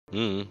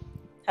Mm.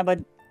 How about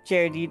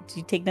Jared? Do you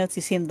take notes?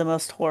 You seem the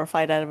most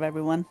horrified out of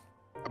everyone.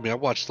 I mean, I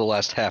watched the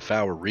last half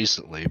hour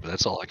recently, but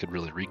that's all I could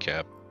really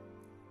recap.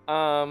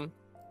 Let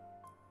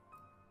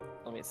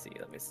me see.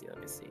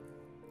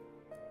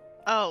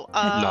 Oh,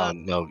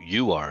 No,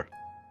 you are.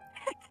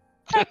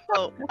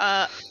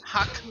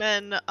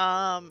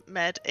 Hawkman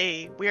met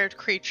a weird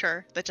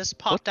creature that just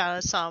popped out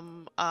of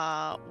some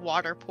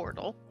water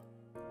portal.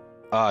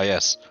 Ah,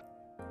 yes.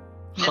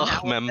 And now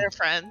Hawkman. they're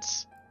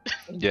friends.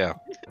 Yeah.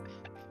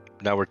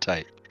 Now we're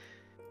tight.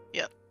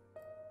 Yep.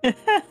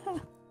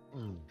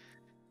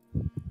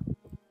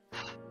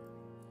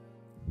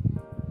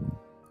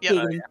 Yep.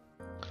 Oh, yeah.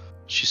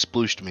 She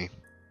splooshed me.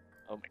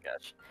 Oh my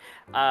gosh.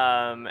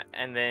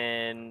 And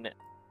then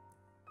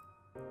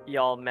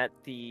y'all met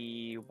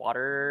the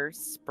water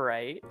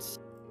sprite.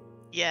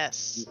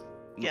 Yes.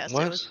 Yes,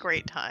 What? it was a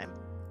great time.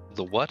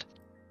 The what?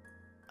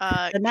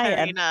 The Naiad.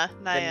 Karina,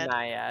 The Naiad.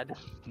 Naiad.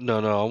 No,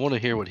 I want to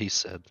hear what he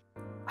said.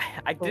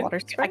 I The water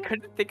didn't. I sprite?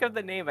 couldn't think of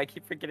the name. I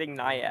keep forgetting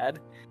Naiad.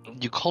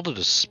 You called it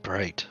a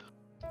sprite.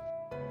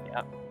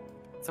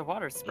 It's a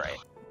water sprite.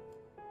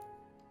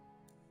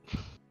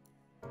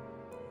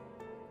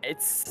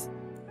 It's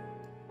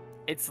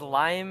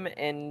lime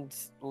and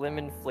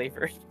lemon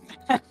flavored.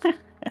 Better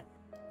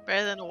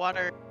than a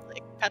water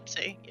like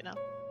Pepsi, you know.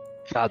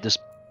 God, this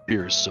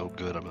beer is so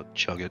good. I'm gonna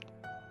chug it.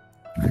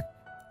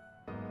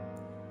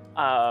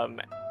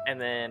 And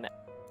then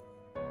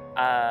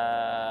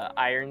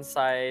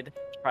Ironside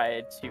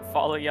tried to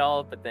follow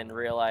y'all, but then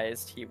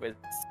realized he was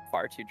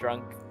far too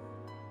drunk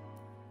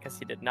because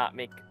he did not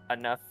make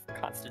enough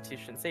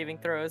Constitution saving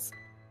throws.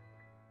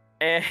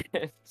 And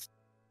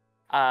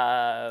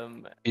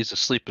He's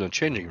asleep in a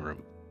changing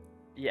room.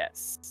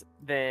 yes,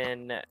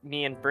 then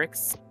me and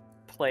Brix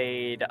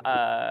played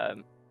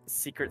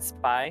Secret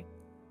Spy.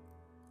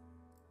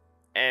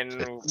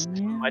 And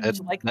much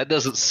like That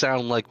doesn't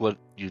sound like what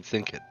you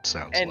think it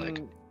sounds like.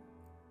 and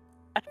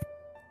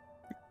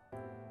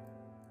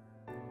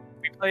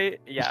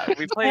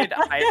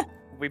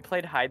we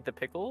played hide the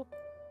pickle.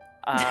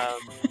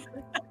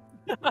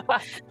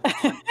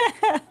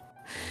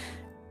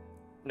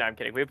 No, I'm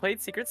kidding. We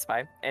played Secret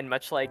Spy, and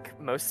much like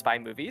most spy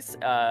movies,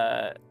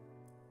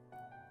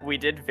 we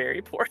did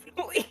very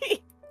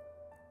poorly.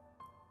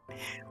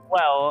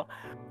 Well,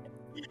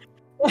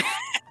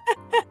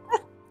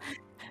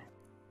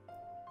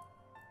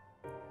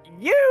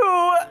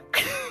 you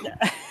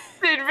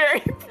did very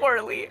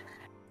poorly.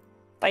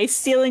 By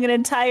stealing an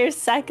entire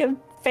sack of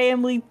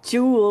family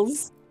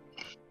jewels.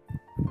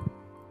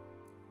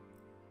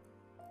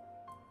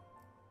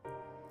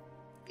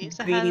 He's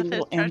the Greedy head of his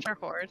little imp. treasure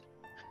hoard.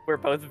 We're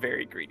both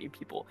very greedy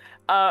people.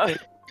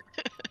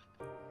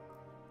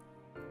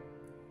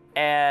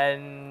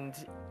 And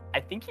I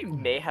think you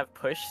may have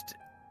pushed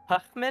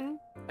Huffman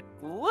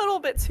a little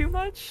bit too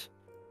much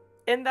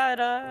in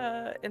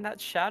that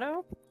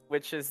shadow,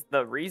 which is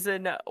the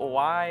reason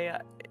why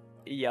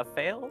you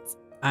failed.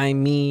 I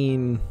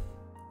mean,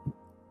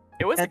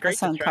 It was a That great does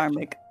sound distraction.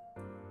 karmic.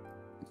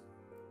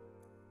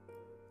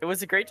 It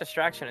was a great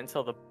distraction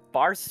until the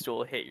bar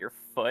stool hit your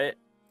foot.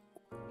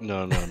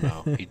 No.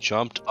 He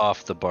jumped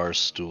off the bar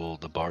stool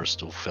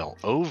fell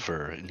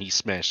over, and he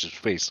smashed his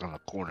face on the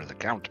corner of the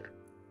counter.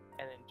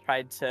 And then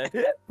tried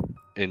to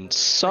And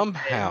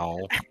somehow,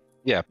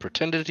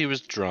 pretended he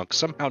was drunk,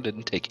 somehow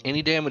didn't take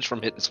any damage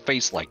from hitting his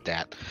face like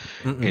that,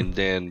 and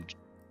then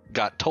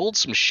got told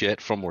some shit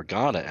from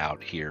Morgana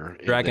out here.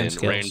 And dragon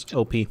then ran skills, to-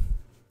 OP.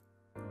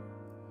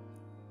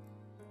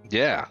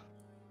 Yeah.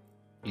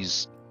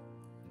 He's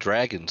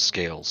dragon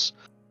scales.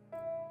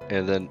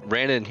 And then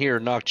ran in here,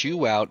 knocked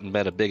you out, and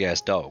met a big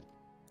ass dog.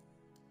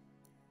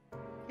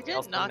 He didn't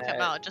Also knock him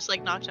met- out, just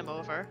like knocked him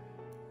over.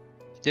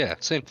 Yeah,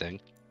 same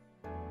thing.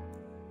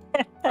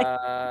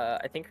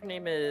 I think her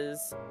name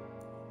is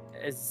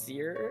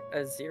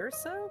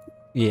Azirsa?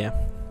 Yeah.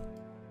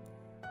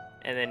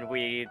 And then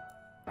we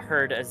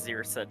heard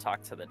Azirsa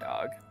talk to the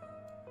dog.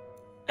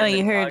 Oh, And the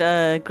you heard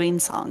dog- Green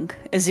Song.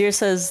 Azir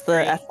says the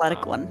Green athletic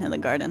Song. one in the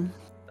garden.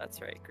 That's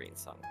right, Green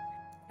Song.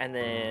 And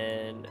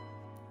then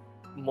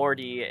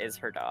Morty is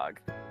her dog.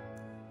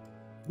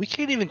 We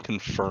can't even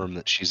confirm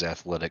that she's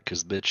athletic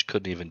because bitch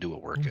couldn't even do a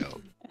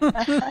workout.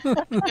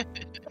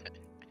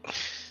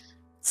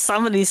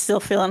 Somebody's still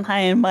feeling high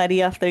and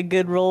mighty off their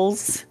good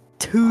rolls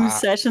 2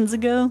 sessions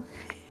ago.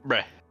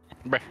 Bruh.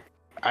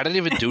 I didn't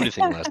even do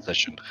anything last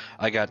session.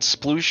 I got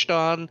splooshed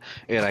on,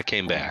 and I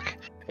came back.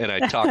 And I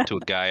talked to a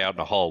guy out in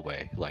the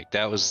hallway. Like,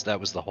 that was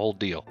the whole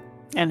deal.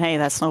 And hey,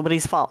 that's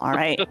nobody's fault, all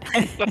right?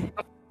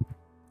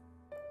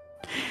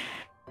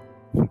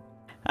 All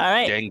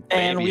right. Dang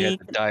and baby we had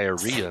the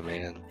diarrhea,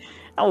 man.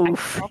 Oh,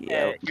 Help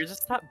yeah. it. You're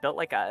just not built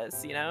like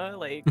us, you know?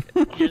 Like,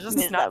 you're just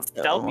It's not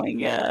not built, oh my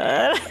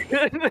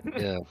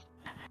stealthy. Yeah.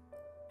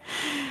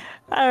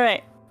 All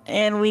right,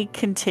 and we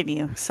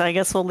continue. So I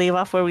guess we'll leave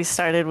off where we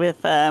started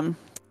with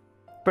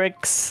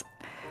Bricks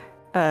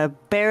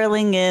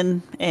barreling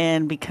in,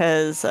 and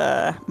because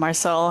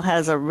Marcel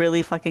has a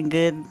really fucking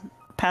good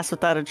pass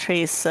without a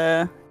trace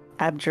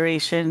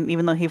abjuration,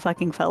 even though he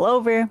fucking fell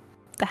over,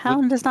 The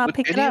hound does not Would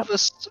pick it any up. of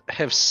us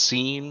have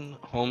seen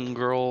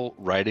Homegirl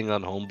writing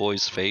on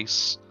Homeboy's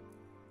face?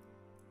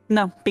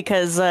 No,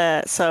 because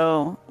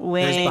so It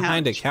was when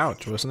behind a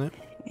couch, wasn't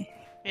it?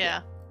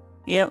 Yeah.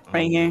 yep,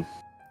 right here.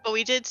 But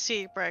we did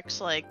see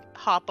Bricks like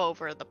hop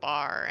over the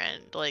bar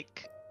and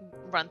like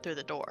run through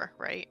the door,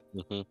 right?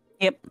 Mm-hmm.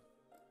 Yep.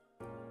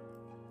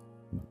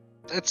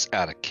 That's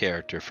out of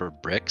character for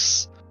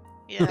Bricks.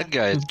 Yeah. That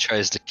guy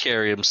tries to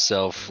carry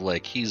himself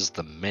like he's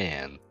the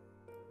man.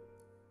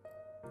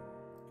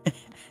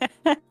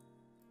 All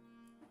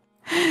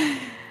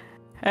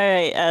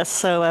right.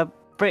 So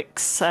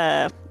Bricks,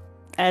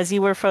 as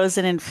you were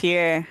frozen in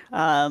fear,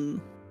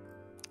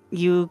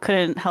 you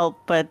couldn't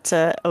help but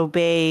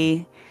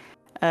obey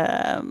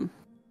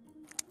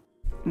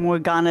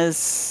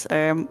Morgana's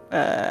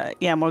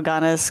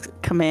Morgana's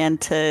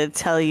command to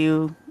tell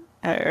you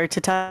or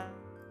to tell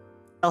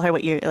her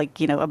what you're like,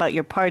 about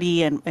your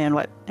party and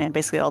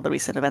basically all the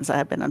recent events that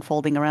have been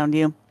unfolding around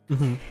you.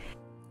 Mm-hmm.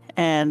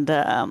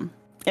 And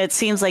it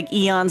seems like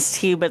eons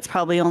to you, but it's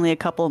probably only a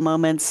couple of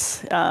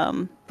moments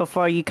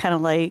before you kind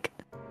of like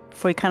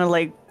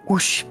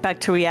whoosh back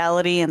to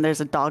reality, and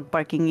there's a dog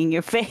barking in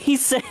your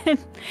face,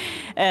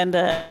 and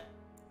an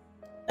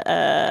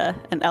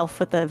elf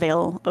with a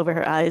veil over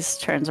her eyes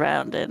turns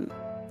around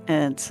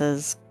and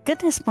says,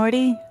 "Goodness,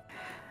 Morty,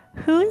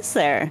 who is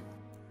there?"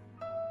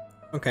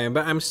 Okay,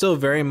 but I'm still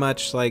very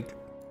much like,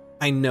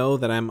 I know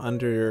that I'm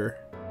under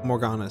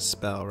Morgana's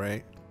spell,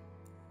 right?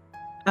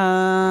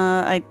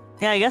 I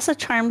guess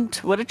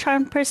would a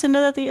charmed person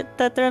know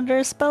that they're under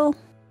a spell?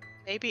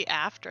 Maybe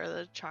after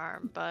the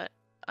charm, but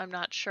I'm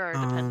not sure. It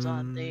depends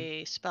on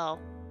the spell.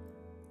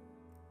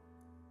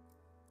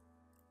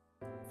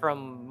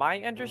 From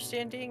my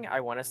understanding,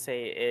 I want to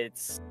say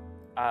it's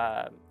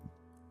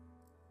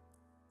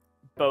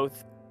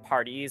both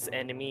parties,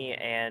 enemy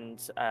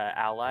and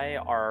ally,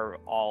 are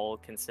all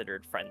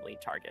considered friendly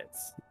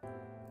targets.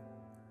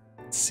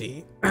 Let's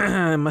see.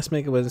 I must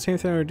make it with the same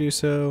thing or do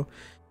so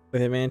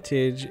with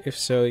advantage. If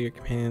so, your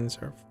companions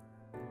are.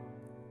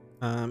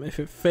 If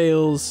it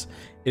fails,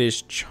 it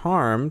is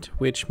charmed,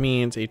 which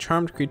means a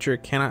charmed creature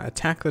cannot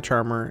attack the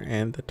charmer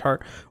and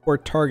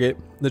target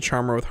the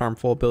charmer with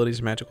harmful abilities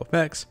and magical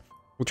effects.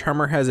 The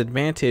charmer has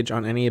advantage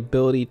on any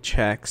ability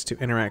checks to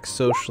interact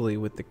socially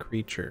with the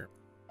creature.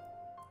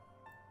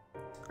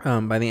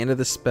 By the end of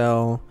the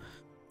spell,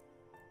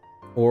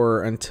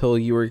 or until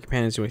you or your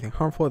companions do anything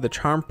harmful, the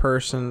charmed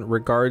person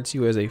regards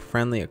you as a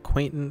friendly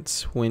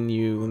acquaintance. When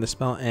the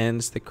spell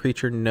ends, the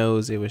creature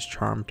knows it was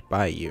charmed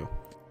by you.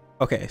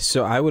 Okay,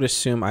 so I would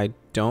assume I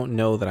don't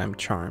know that I'm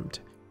charmed,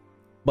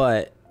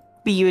 but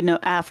you would know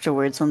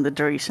afterwards when the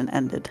duration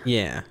ended.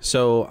 Yeah,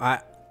 so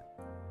I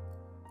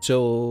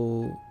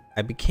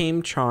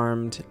became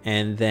charmed,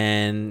 and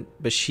then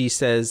but she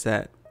says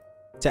that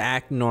to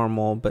act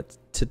normal, but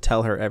to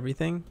tell her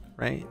everything,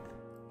 right?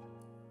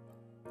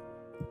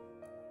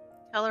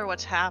 Tell her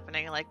what's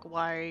happening, like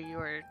why you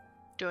are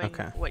doing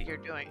Okay. what you're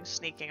doing,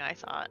 sneaking, I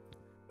thought.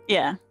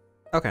 Yeah.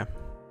 Okay.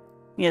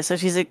 Yeah, so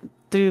she's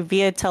through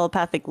via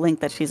telepathic link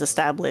that she's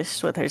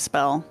established with her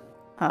spell.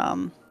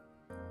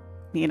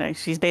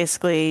 She's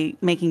basically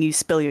making you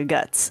spill your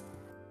guts.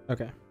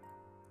 Okay.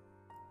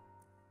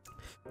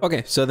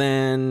 Okay, so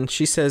then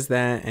she says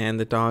that, and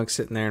the dog's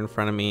sitting there in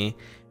front of me,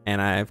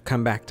 and I've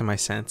come back to my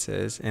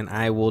senses, and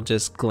I will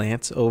just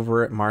glance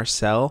over at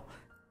Marcel,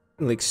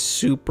 like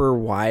super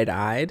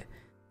wide-eyed,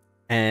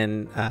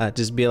 and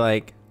just be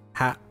like,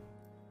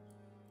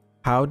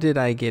 how did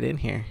I get in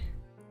here?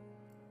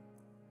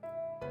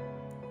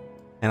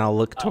 And I'll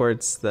look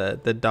towards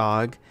the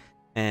dog,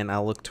 and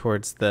I'll look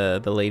towards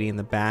the lady in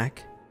the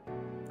back.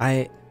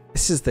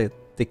 This is the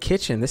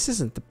kitchen. This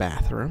isn't the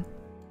bathroom.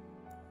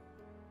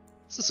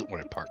 This isn't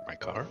where I parked my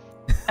car.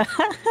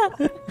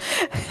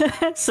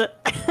 So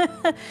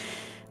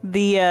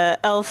the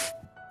elf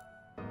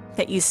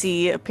that you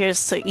see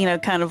appears to,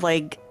 kind of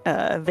like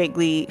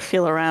vaguely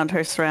feel around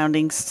her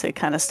surroundings to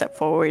kind of step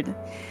forward.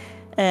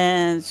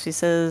 And she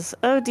says,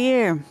 "Oh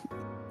dear,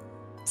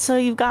 so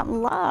you've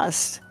gotten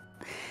lost.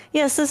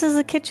 Yes, this is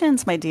the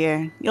kitchens, my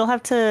dear. You'll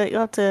have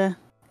to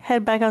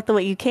head back out the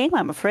way you came,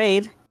 I'm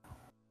afraid."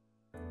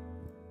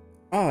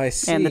 Oh, I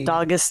see. And the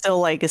dog is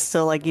still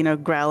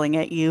growling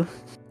at you.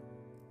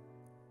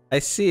 I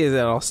see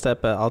that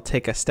I'll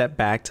take a step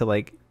back to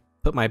like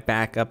put my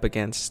back up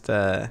against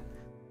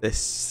this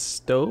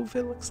stove,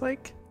 it looks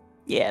like.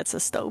 Yeah, it's a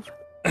stove.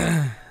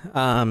 So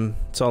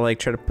I'll like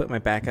try to put my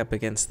back up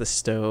against the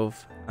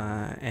stove,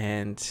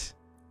 and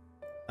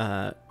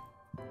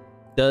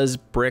does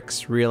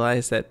Bricks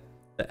realize that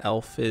the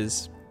elf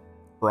is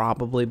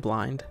probably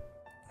blind?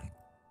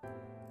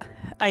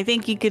 I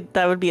think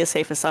that would be a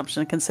safe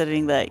assumption,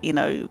 considering that,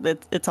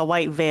 that it's a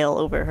white veil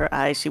over her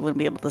eyes. She wouldn't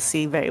be able to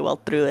see very well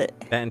through it.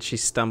 And she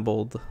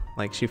stumbled,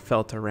 like she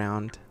felt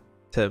around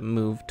to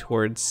move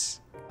towards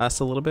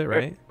us a little bit,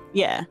 right?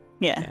 Yeah.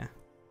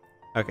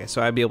 Okay,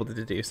 so I'd be able to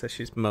deduce that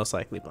she's most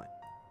likely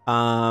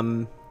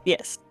blind.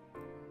 Yes.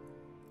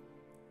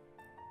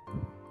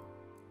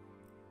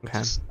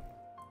 Okay.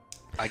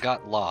 I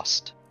got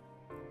lost.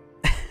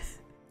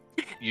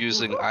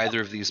 using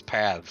either of these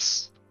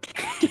paths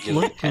to get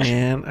Look,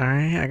 man. All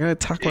right, I gotta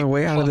talk my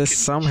way out of this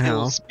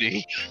somehow.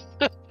 Me.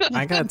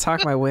 I gotta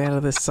talk my way out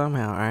of this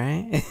somehow. All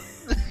right.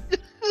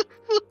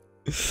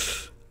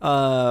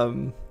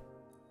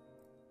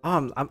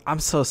 I'm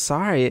so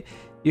sorry.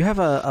 You have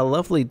a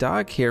lovely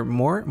dog here.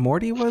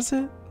 Morty, was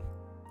it?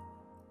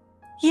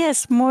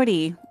 Yes,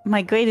 Morty,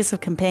 my greatest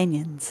of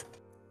companions.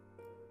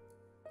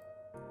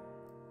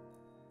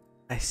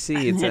 I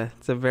see.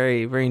 It's a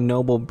very, very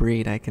noble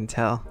breed, I can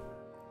tell.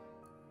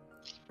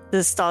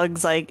 This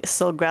dog's like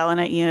still growling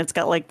at you, and it's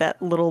got like that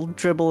little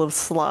dribble of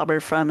slobber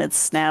from its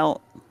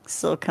snout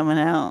still coming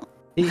out.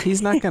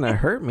 He's not gonna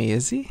hurt me,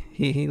 is he?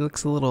 He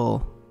looks a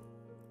little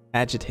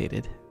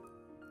agitated.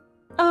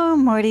 Oh,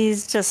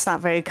 Morty's just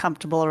not very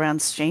comfortable around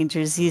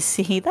strangers, you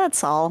see,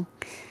 that's all.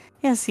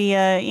 Yes, he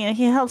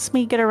helps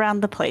me get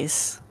around the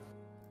place.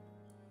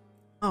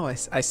 Oh,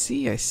 I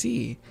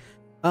see.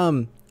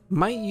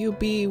 Might you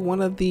be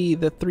one of the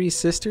three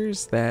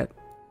sisters that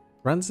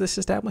runs this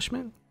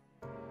establishment?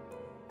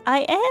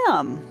 I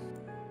am.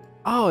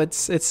 Oh,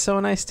 it's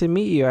so nice to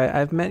meet you.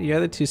 I've met your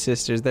other two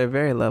sisters. They're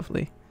very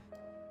lovely.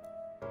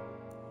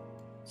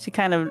 She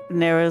kind of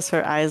narrows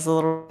her eyes a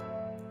little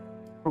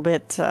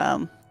bit.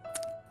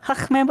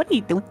 Huck, man, what are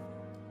you doing?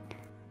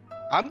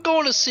 I'm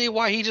going to see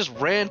why he just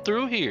ran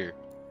through here.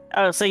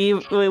 Oh, so you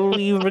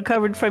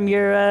recovered from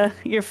your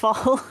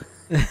fall?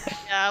 Yeah,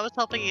 I was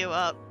helping you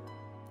up.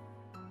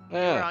 You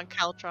were Yeah. on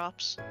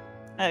caltrops.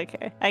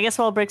 Okay. I guess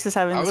while Brix is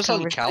having I this was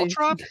on conversation...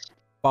 Caltrop?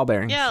 Ball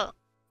bearings. Yeah,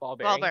 Ball ball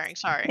bearing. bearing,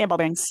 sorry. Yeah, ball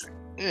bearings.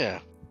 Yeah.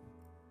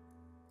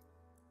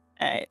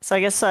 Alright, so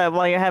I guess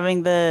while you're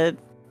having that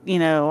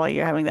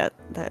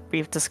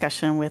brief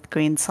discussion with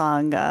Green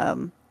Song,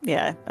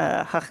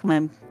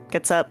 Huckman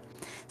gets up,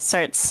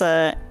 starts,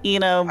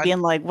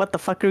 being like, what the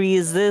fuckery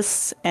is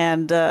this?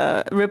 And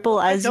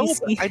Ripple, as you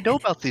see... I know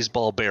about these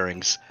ball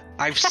bearings.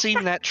 I've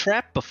seen that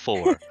trap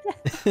before.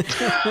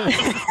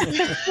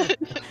 It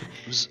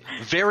was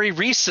very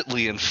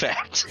recently, in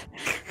fact.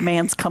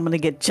 Man's coming to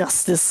get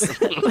justice.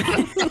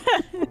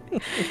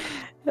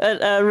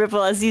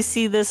 Ripple, as you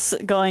see this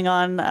going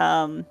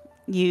on,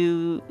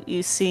 you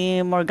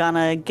see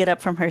Morgana get up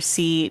from her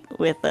seat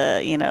with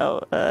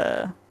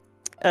a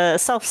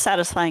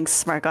self-satisfying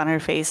smirk on her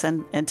face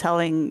and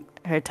telling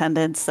her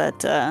attendants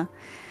that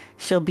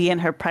she'll be in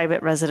her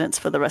private residence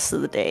for the rest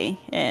of the day,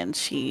 and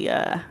she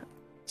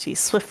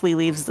swiftly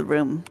leaves the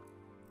room.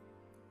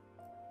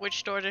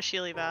 Which door does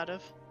she leave out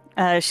of?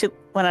 She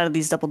went out of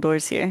these double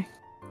doors here.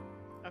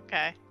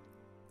 Okay.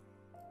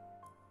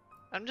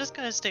 I'm just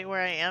gonna stay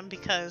where I am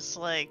because,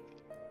 like,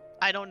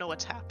 I don't know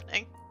what's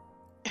happening.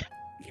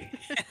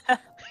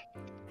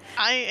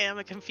 I am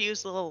a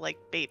confused little, like,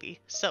 baby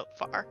so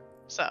far,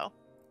 so.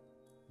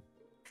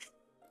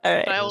 All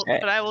right.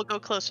 But I will go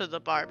closer to the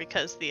bar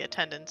because the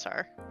attendants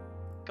are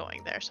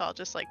going there, so I'll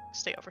just, like,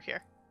 stay over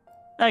here.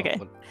 Okay.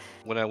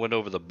 When I went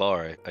over the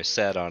bar, I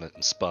sat on it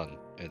and spun,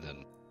 and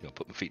then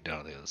put my feet down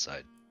on the other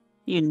side.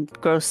 You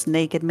gross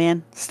naked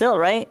man. Still,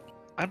 right?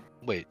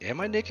 Wait,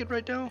 am I naked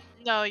right now?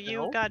 No, you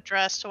No? got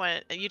dressed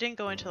when you didn't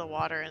go into the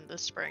water in the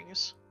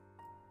springs.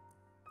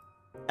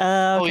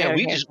 Oh yeah,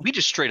 Okay. we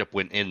just straight up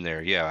went in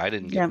there. Yeah, I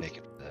didn't get Yeah.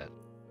 naked for that.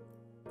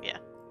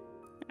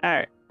 All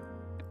right.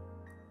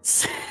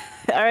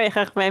 All right,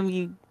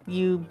 Huckman,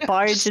 you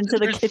barge into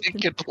the You're kitchen.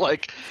 thinking,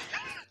 like,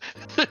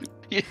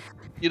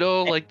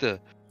 like the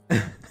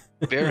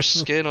bare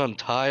skin on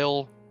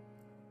tile.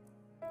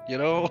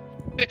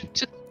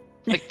 Just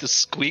like the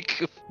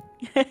squeak.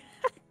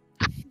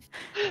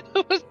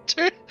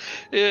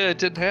 Yeah, it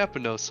didn't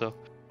happen though. So.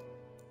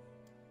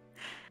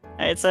 All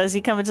right, so as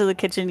you come into the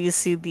kitchen, you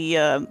see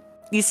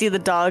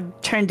the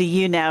dog turn to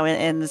you now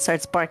and it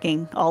starts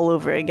barking all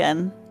over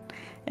again.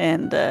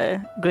 And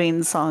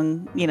Green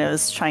Song,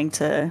 is trying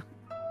to,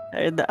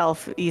 the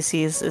elf you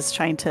see is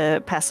trying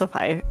to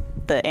pacify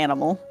the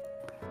animal.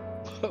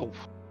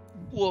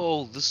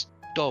 Whoa, this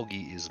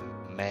doggy is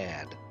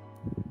mad.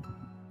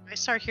 I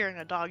start hearing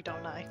a dog,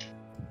 don't I?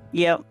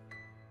 Yep.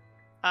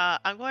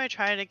 I'm going to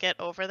try to get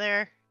over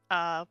there,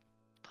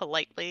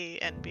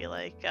 politely and be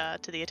like,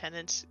 to the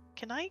attendants,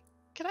 can I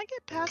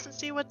get past and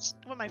see what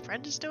my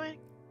friend is doing?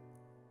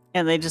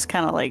 And they just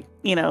kind of like,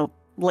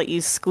 let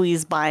you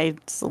squeeze by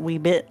just a wee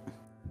bit.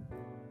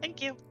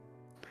 Thank you.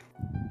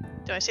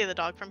 Do I see the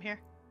dog from here?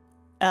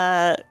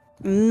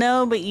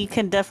 No, but you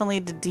can definitely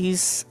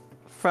deduce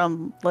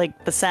from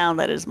like the sound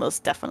that is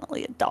most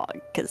definitely a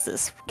dog because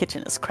this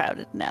kitchen is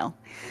crowded now.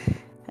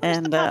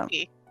 Where's the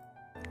puppy?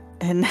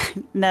 And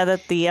now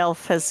that the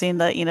elf has seen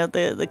that,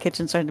 the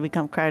kitchen's starting to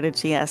become crowded,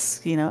 she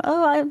asks,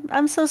 oh,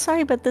 I'm so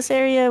sorry, but this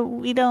area,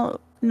 we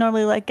don't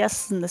normally like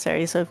guests in this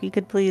area, so if you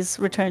could please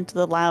return to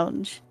the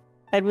lounge,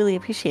 I'd really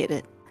appreciate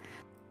it.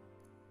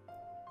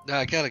 Now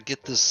I gotta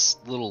get this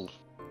little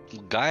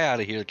guy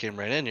out of here that came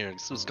right in here and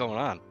see what's going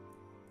on.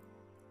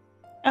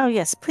 Oh,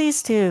 yes,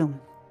 please do.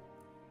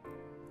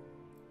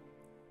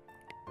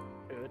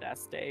 Should I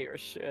stay or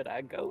should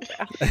I go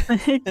now?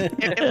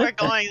 If we're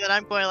going, then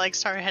I'm going to like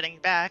start heading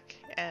back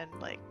and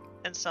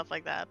stuff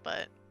like that.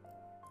 But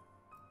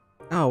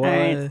Oh well,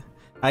 Alright.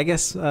 I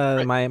guess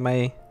my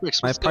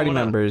Bricks, my what's party going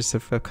on? members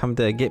have come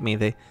to get me.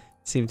 They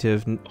seem to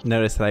have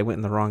noticed that I went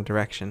in the wrong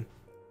direction.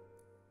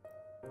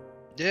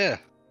 Yeah.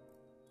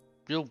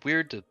 Real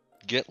weird to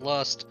get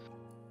lost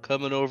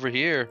coming over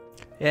here.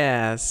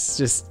 Yeah, it's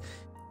just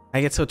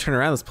I get so turned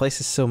around. This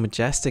place is so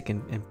majestic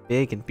and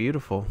big and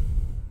beautiful.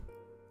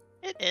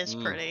 It is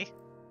pretty.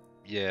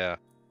 Yeah.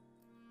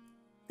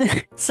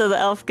 So the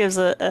elf gives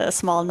a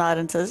small nod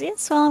and says,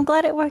 "Yes, well, I'm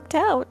glad it worked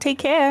out. Take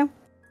care."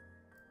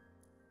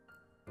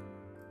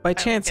 By I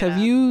chance, look it have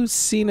up. you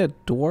seen a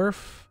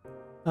dwarf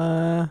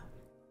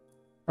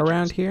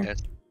around here?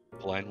 Ask the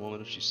blind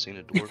woman if she's seen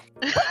a dwarf.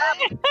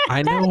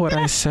 I know what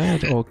I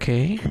said,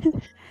 okay?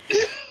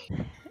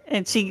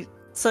 And she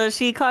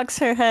cocks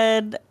her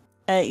head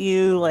at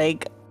you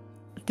like,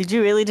 "Did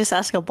you really just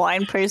ask a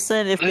blind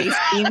person if they've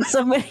seen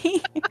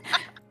somebody?"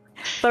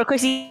 But of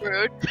course, you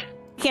Rude.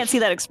 can't see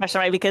that expression,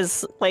 right?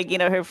 Because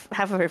her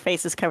half of her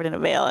face is covered in a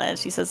veil, and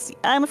she says,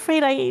 "I'm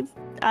afraid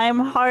I'm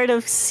hard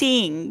of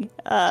seeing."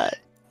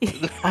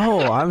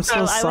 Oh, I'm so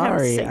I would have to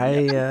sorry.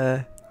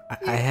 say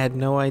I had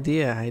no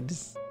idea.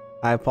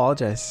 I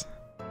apologize.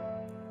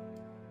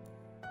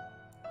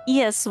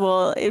 Yes,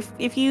 well,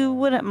 if you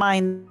wouldn't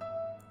mind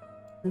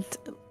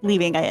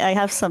leaving, I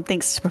have some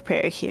things to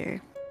prepare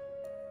here.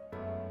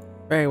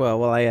 Very well.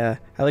 Well, I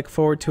look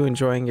forward to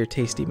enjoying your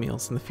tasty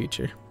meals in the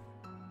future.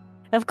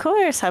 Of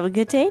course. Have a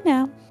good day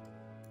now. All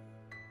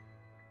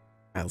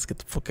right, let's get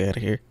the fuck out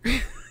of here.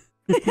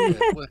 Yeah,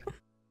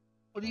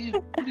 what are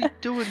you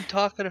doing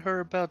talking to her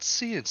about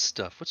seeing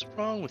stuff? What's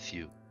wrong with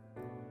you?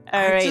 All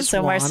I right, just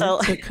so wanted Marcel,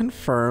 to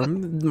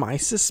confirm my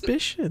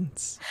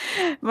suspicions.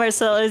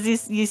 Marcel,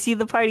 as you see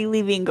the party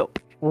leaving, go.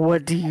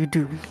 What do you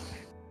do?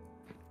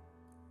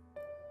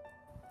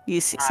 You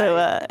see, so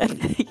are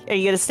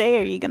you gonna stay,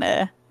 or are you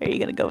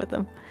gonna go with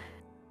them?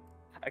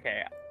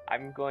 Okay,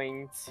 I'm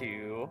going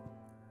to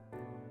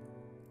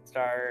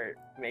start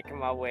making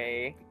my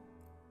way.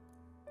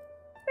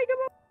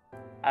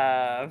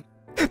 I'm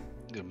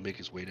gonna make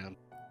his way down.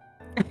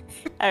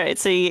 All right,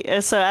 so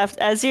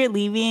as you're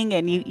leaving,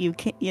 and you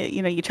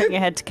turn your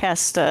head to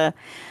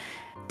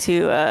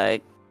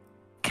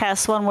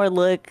cast one more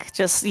look,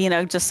 just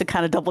to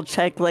kind of double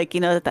check,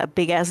 that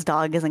big ass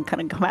dog isn't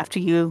gonna come after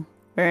you,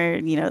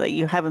 or that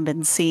you haven't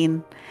been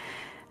seen.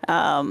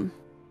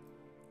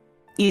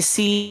 You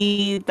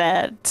see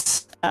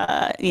that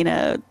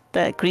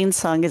that Green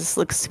Song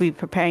looks to be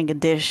preparing a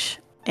dish,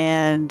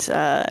 and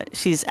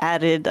she's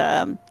added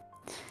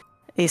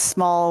a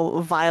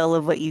small vial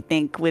of what you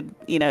think would,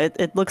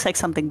 it looks like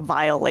something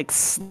vile, like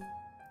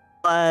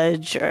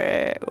sludge,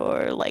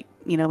 or like,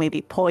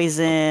 maybe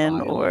poison,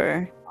 Vial.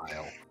 or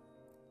Vile.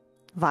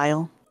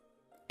 vial.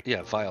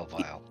 Yeah, vile.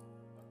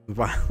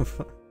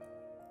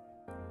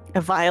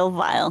 A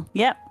vial.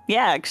 Yep.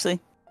 Yeah, actually.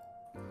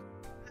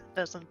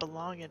 Doesn't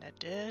belong in a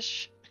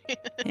dish.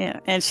 Yeah.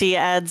 And she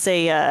adds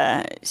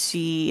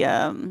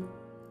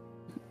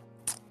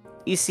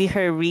you see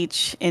her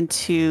reach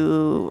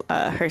into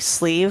her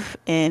sleeve,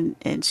 and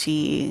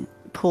she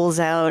pulls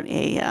out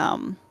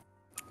a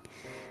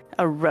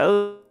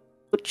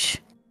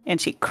roach,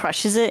 and she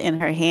crushes it in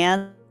her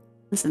hands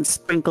and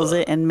sprinkles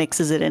it and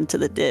mixes it into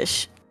the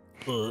dish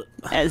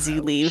as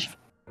you leave.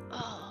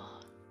 Oh,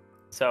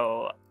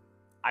 So,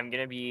 I'm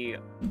gonna be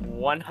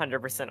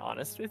 100%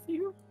 honest with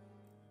you.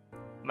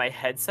 My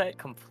headset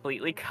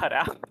completely cut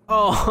out.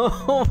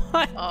 Oh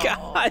my Oh.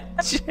 god,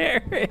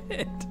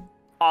 Jared.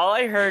 All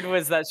I heard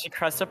was that she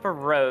crushed up a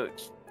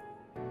roach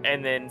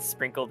and then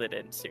sprinkled it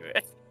into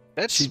it.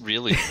 That's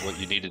really what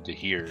you needed to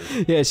hear.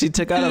 Yeah, she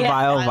took out a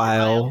Yeah.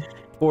 vial,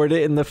 poured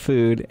it in the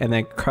food, and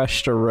then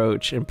crushed a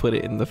roach and put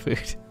it in the food.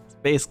 That's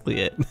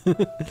basically it.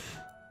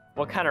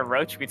 What kind of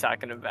roach we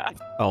talking about?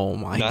 Oh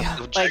my Not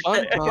god.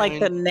 the Like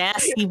the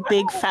nasty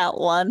big fat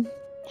one.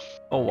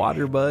 A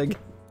water bug.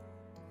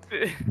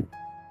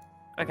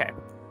 Okay.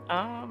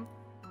 I'm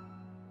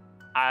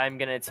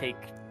gonna take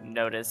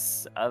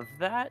notice of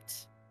that,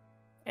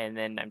 and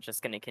then I'm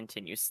just gonna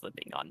continue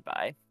slipping on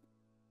by.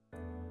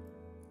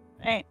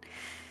 Alright.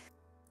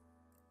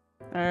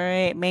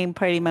 Alright, main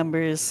party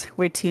members.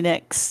 Where to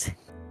next?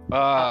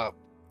 right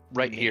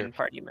Main here.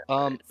 Party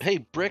members. Hey,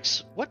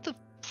 Bricks, what the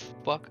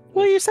fuck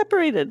Well, you're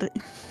separated.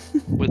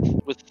 with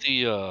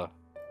the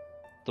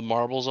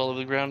marbles all over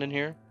the ground in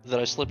here that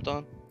I slipped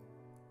on?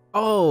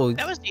 Oh,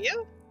 that was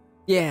you?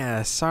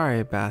 yeah, sorry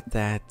about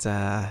that.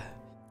 A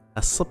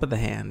slip of the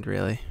hand,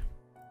 really.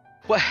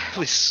 What?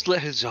 We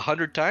slipped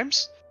 100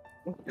 times?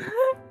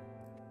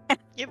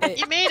 You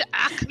made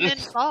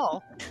Achman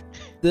fall.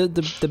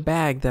 The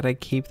bag that I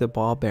keep the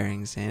ball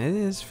bearings in, it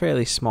is a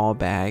fairly small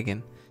bag,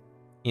 and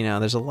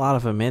there's a lot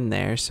of them in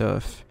there, so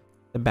if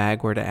the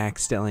bag were to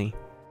accidentally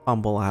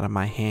fumble out of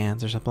my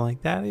hands or something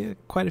like that,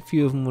 quite a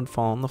few of them would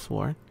fall on the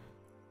floor.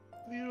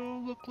 You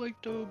don't look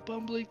like the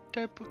bumbling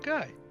type of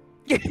guy.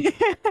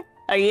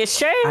 Are you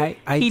sure?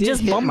 I He did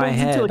just hit my bumbled into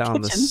head a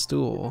on the kitchen.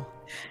 stool.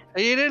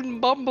 He didn't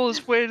bumble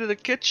his way to the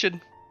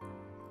kitchen.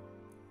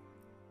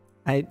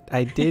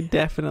 I did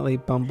definitely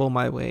bumble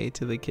my way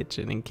to the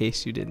kitchen, in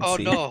case you didn't Oh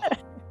see. no,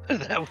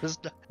 that was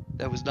not.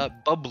 That was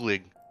not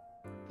bubbling.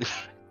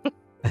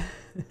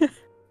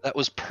 That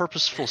was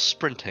purposeful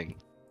sprinting.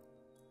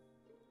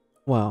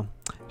 Well,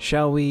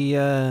 shall we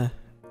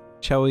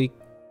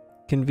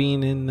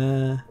convene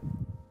in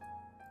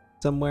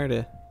somewhere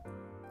to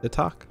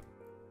talk?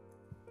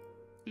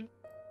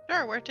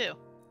 Sure, where to?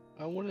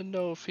 I want to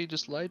know if he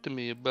just lied to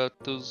me about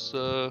those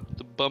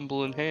the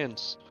bumbling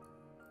hands.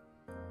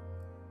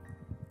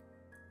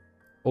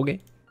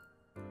 Okay.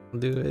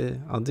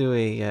 I'll do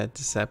a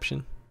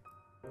deception.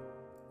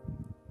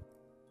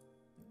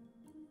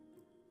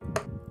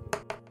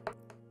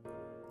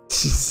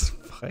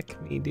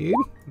 Fuck me, dude.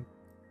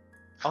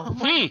 Oh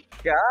Hmm.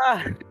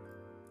 god.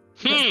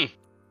 Hmm.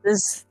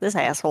 This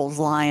asshole's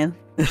lying.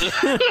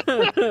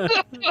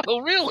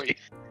 Oh, really?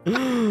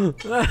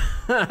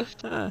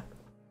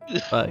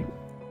 Fuck.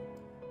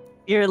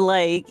 You're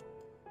like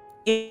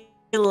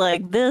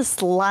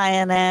this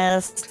lion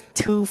ass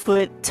 2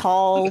 foot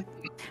tall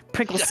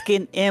prickle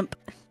skin imp.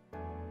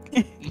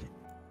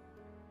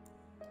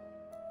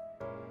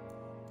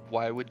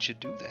 Why would you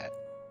do that?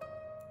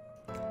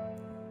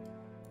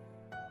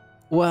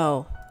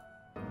 Well,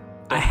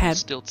 I had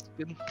still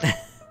skin.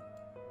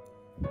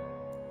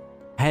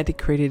 I had to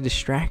create a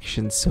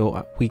distraction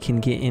so we can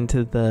get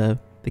into the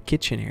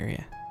kitchen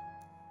area.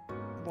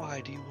 Why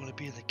do you want to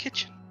be in the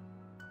kitchen?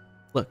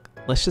 Look,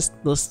 let's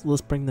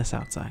bring this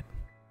outside.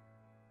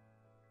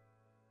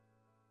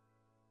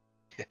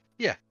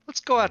 Yeah, let's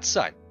go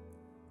outside.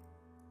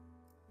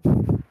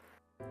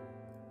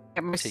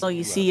 So you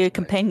you see your outside.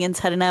 companions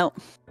heading out.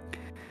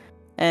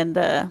 And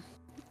all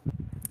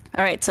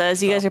right, so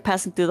as you guys are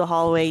passing through the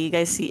hallway, you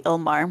guys see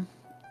Ilmar.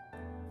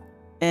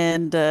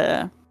 And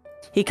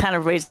he kind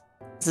of raises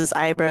his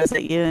eyebrows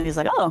at you and he's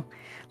like, "Oh,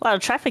 a lot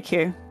of traffic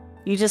here.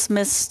 You just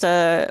missed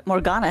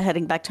Morgana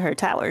heading back to her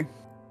tower."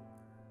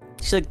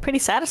 She looked pretty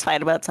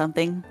satisfied about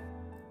something.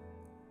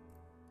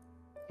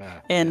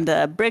 And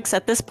Brix,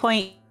 at this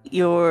point,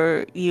 you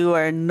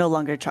are no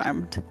longer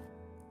charmed.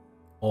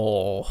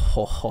 Oh,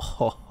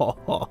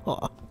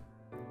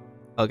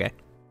 okay.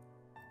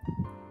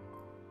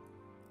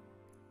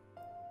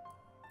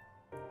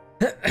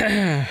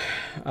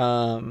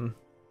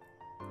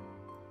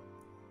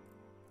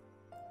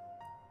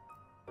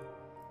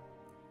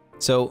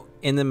 So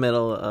in the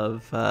middle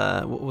of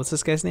what's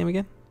this guy's name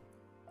again?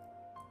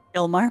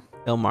 Ilmar.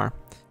 Ilmar.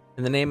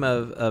 In the name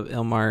of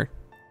Ilmar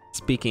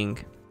speaking,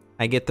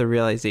 I get the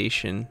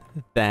realization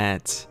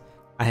that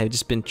I have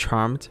just been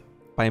charmed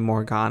by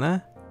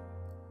Morgana.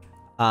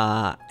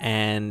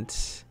 And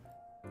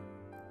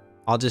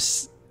I'll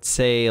just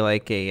say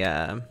like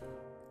a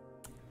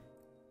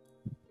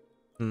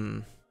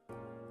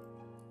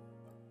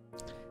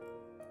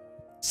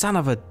son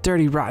of a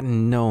dirty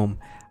rotten gnome.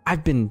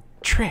 I've been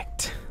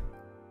tricked.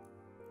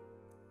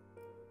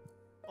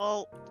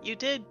 Well, you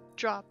did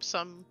drop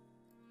some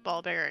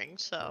ball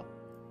bearings, so.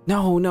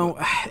 No,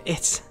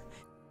 it's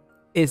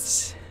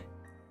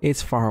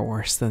far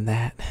worse than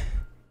that.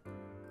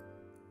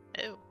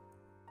 Ew.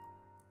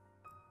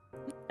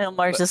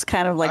 Ilmar's just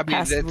kind of like I mean,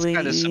 passively,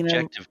 that's kind of you know.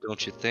 subjective,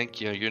 don't you think?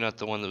 You know, you're not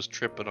the one that was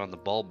tripping on the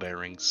ball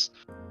bearings.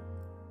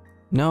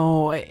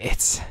 No,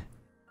 it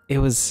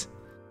was,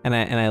 and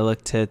I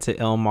look to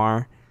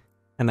Ilmar,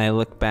 and I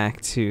look back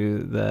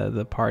to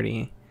the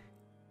party,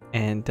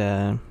 and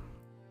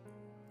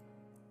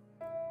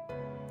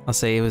I'll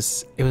say it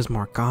was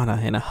Morgana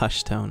in a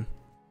hushed tone.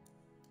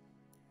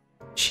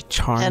 She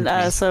charmed me.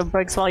 And so,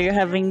 Briggs, while you're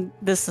having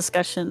this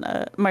discussion,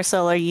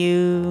 Marcel, are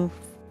you?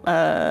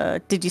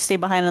 Did you stay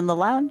behind in the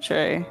lounge,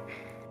 or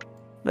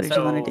what did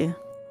you want to do?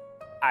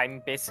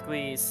 I'm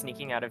basically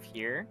sneaking out of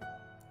here,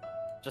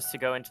 just to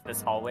go into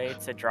this hallway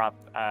to drop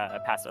a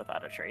pass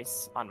without a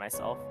trace on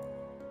myself.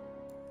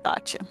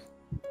 Gotcha.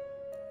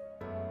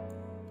 All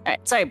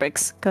right, sorry,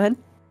 Briggs. Go ahead.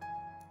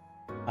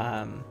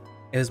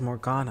 It was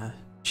Morgana.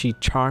 She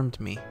charmed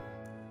me.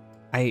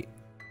 I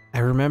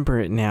remember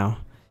it now.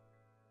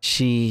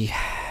 She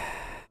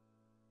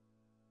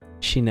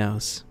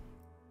knows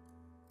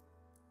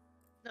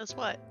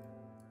what?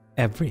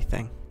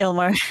 everything.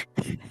 Ilmar.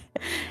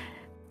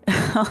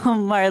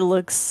 Ilmar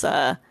looks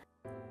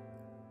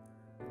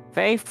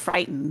very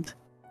frightened.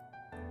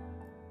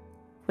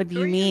 What do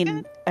you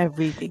mean,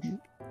 everything?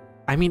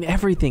 I mean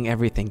everything,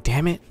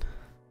 damn it.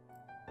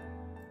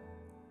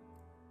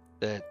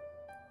 That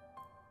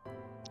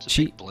it's a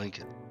She- big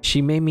blanket.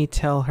 She made me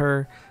tell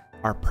her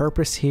our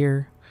purpose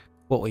here,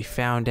 what we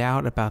found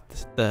out about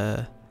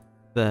the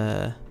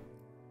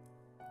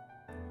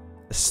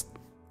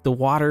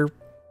water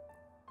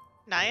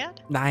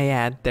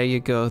Naiad. There you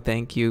go.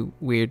 Thank you,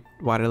 weird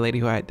water lady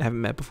who I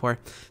haven't met before.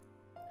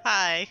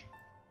 Hi.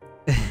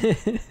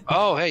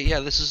 Oh, hey,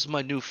 yeah, this is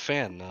my new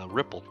fan,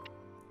 Ripple.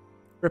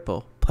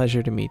 Ripple,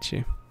 pleasure to meet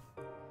you.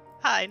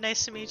 Hi,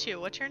 nice to meet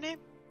you. What's your name?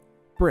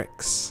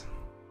 Brix.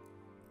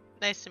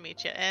 Nice to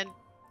meet you. And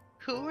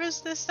who is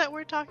this that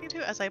we're talking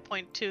to? As I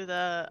point to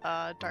the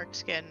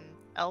dark-skinned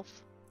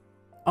elf.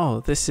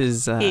 Oh, this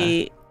is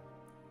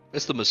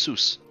It's the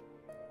masseuse.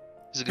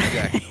 He's a good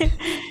guy.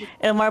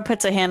 Ilmar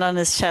puts a hand on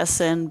his chest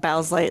and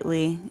bows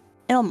lightly.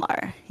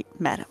 Ilmar,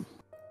 madam.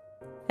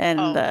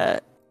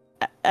 And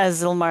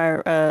as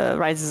Ilmar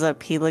rises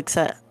up, he looks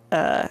at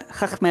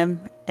Chachmem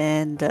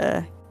and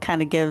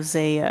kind of gives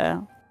a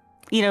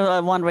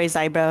one raised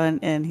eyebrow,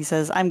 and he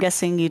says, "I'm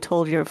guessing you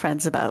told your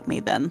friends about me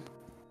then."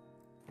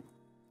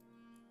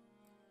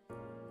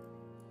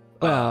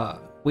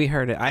 Well, we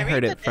heard it. I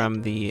heard read it the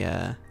from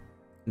the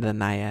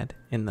Naiad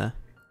in the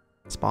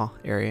spa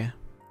area.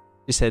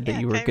 She said that Yeah,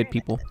 you were Kyrie good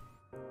people.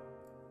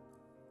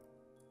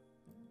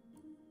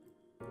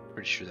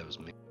 Pretty sure that was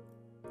me.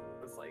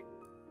 It was like,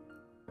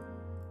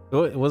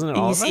 Oh, wasn't it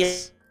all You of see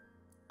us?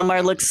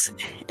 Ilmar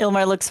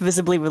looks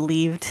visibly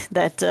relieved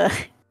that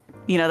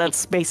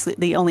that's basically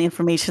the only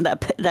information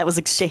that was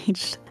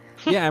exchanged.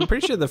 Yeah, I'm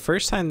pretty sure the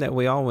first time that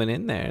we all went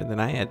in there, the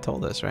Naiad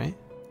told us, right?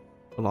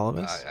 Told all of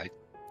us. I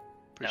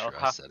pretty No,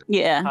 sure I said it.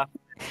 Yeah. Huh.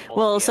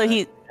 Well, so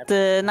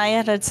the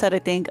Naiad had said, I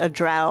think, a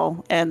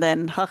drow, and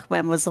then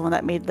Chachmem was the one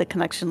that made the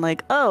connection,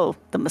 like, oh,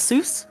 the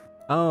masseuse?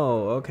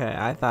 Oh, okay.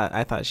 I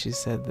thought she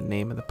said the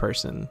name of the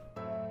person,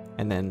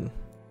 and then.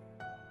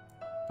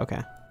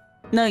 Okay.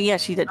 No, yeah,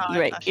 she did. Oh, You're I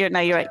right. thought she You're did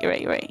right. too.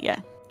 You're right. Yeah,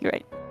 you're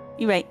right.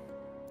 You're right.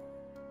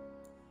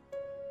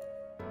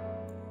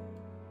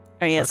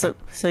 Oh yeah. Okay.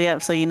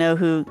 So you know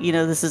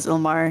this is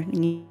Ilmar,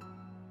 and you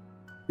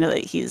know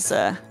that he's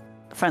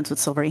friends with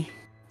Silvery,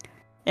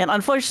 and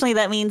unfortunately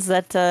that means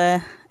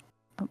that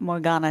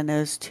Morgana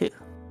knows too.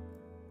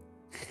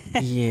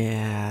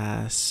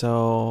 Yeah.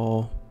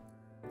 So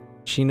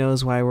she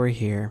knows why we're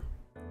here.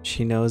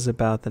 She knows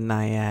about the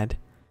Naiad.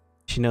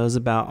 She knows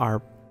about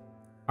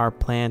our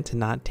plan to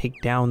not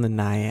take down the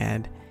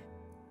Naiad.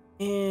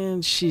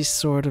 And she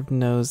sort of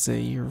knows that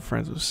you're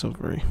friends with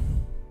Silvery.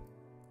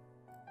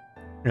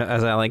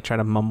 As I try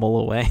to mumble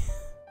away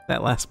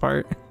that last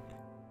part.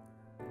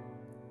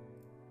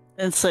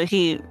 And so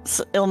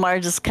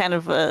Ilmar just kind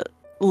of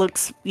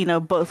looks,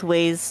 both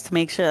ways to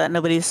make sure that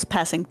nobody's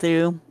passing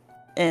through,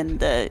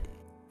 and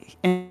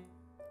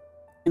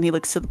he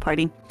looks to the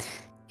party.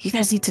 You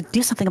guys need to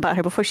do something about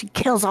her before she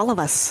kills all of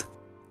us.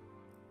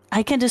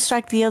 I can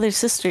distract the other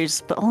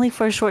sisters, but only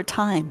for a short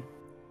time.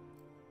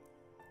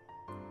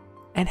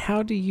 And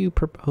how do you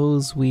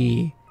propose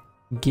we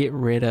get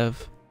rid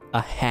of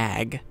a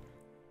hag?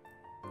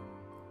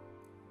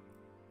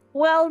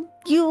 Well,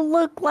 you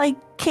look like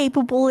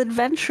capable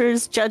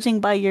adventurers, judging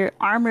by your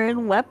armor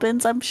and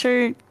weapons. I'm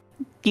sure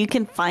you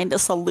can find a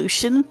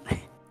solution.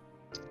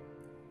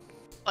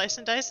 Slice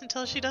and dice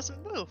until she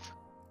doesn't move.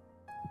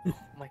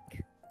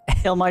 like,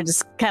 Ilmar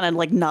just kind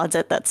of nods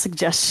at that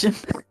suggestion.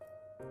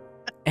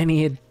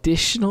 Any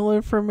additional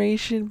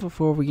information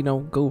before we,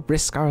 go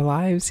risk our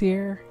lives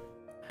here?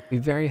 Be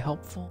very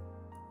helpful.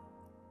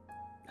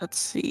 Let's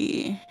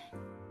see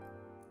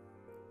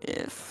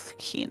if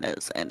he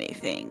knows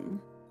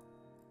anything.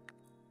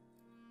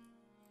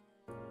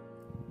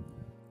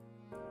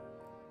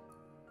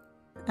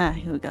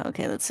 Here we go.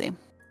 Okay, let's see.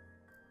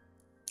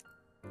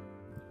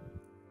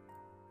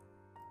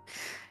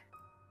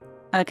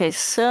 Okay,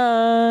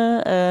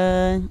 so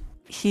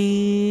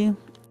he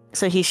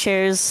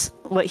shares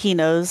what he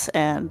knows,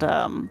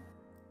 and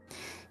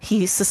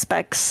he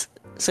suspects.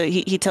 So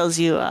he tells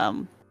you,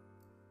 I'm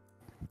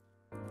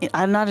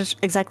not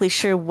exactly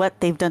sure what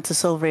they've done to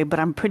Silvery, but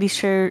I'm pretty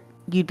sure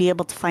you'd be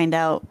able to find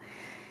out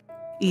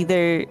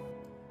either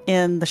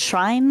in the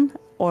shrine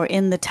or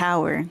in the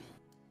tower.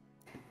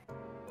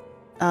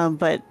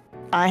 But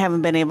I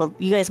haven't been able.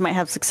 You guys might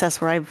have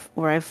success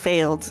where I've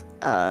failed,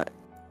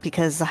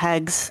 because the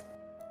hags,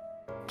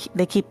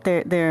 they keep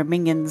their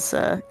minions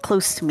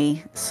close to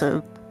me.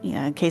 So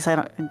in case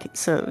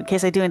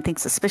I do anything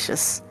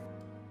suspicious.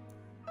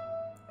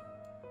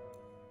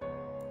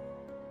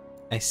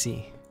 I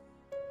see.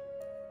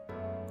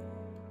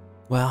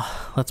 Well,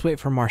 let's wait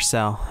for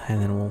Marcel,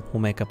 and then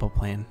we'll make up a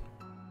plan.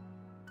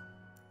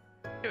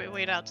 Do we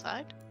wait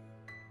outside?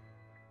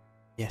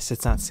 Yes,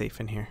 it's not safe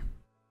in here.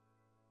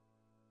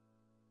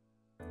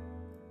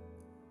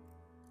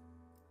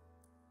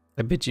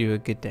 I bid you a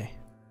good day.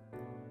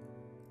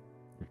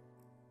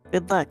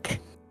 Good luck.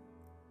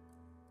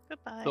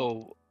 Goodbye.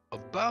 So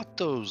about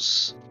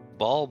those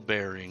ball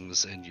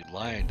bearings and you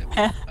lying to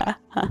me.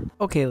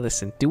 Okay,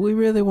 listen. Do we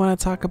really want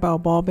to talk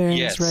about ball bearings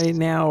Yes. right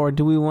now, or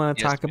do we want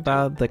to Yes, talk we do.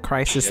 about the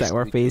crisis Yes, that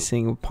we're we do.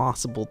 facing,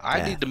 possible death?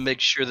 I need to make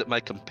sure that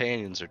my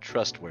companions are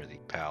trustworthy,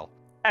 pal.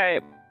 All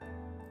right,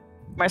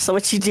 Marcel,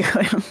 what you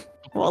doing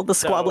while the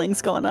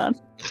squabbling's going on?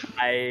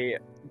 I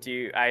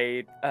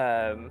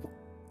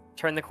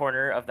turn the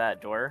corner of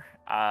that door,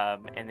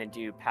 and then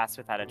do pass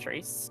without a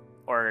trace,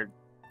 or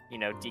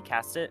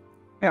decast it.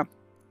 Yeah.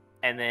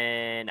 And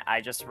then I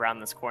just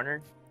round this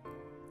corner,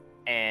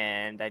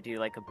 and I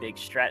do a big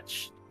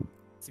stretch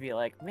to be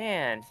like,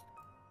 man,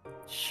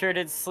 sure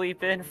did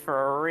sleep in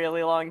for a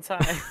really long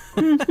time.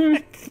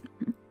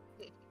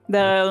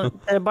 The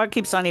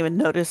barkeeps don't even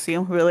notice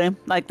you, really.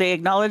 They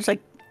acknowledge,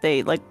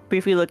 they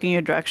briefly look in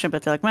your direction,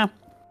 but they're like, man.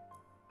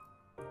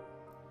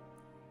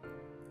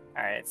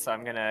 All right, so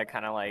I'm gonna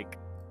kind of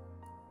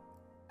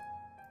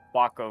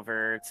walk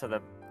over to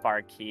the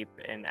barkeep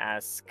and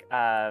ask,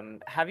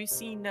 have you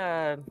seen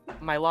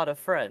my lot of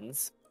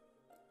friends?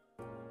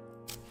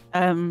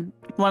 One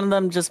of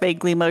them just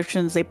vaguely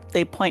motions.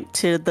 They point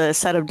to the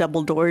set of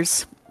double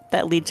doors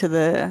that lead to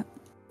the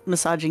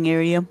massaging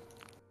area.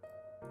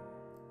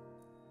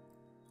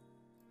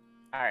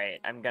 All right,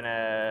 I'm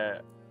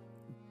gonna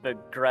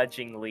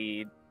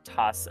begrudgingly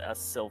toss a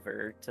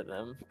silver to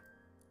them,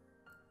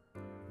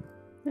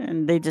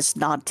 And they just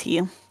nod to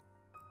you.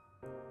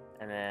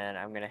 and then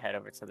I'm gonna head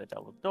over to the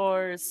double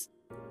doors,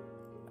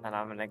 and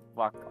I'm gonna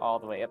walk all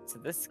the way up to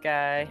this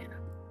guy.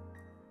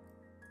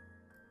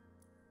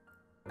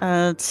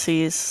 Let's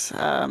see.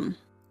 So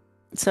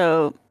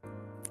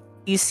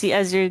you see,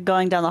 as you're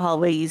going down the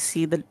hallway, you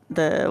see the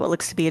what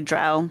looks to be a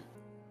drow.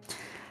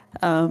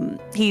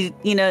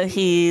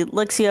 He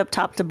looks you up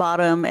top to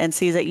bottom and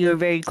sees that you are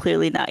very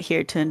clearly not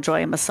here to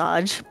enjoy a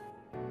massage.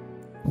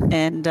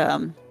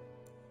 And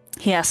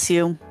he asks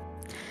you,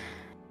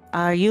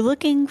 "Are you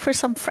looking for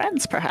some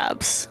friends,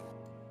 perhaps?"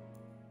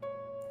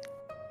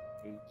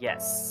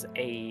 Yes,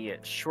 a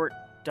short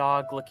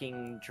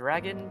dog-looking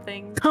dragon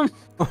thing.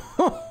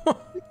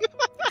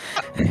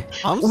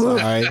 I'm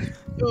sorry.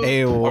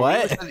 Hey, Are we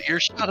what? within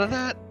earshot of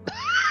that?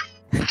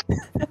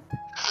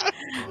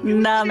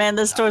 Nah, man,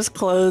 this door's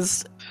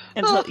closed.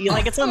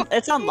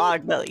 It's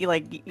unlocked, but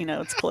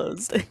it's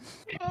closed.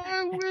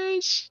 I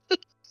wish.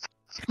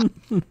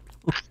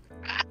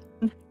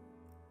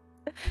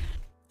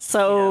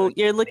 So Yeah,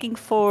 you're looking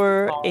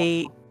for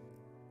a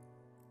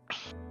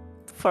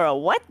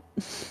what?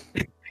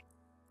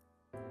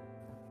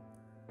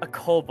 A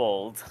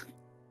kobold.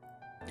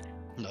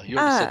 No, you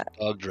already said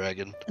dog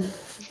dragon.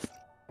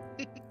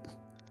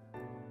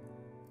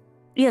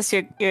 Yes,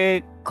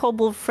 your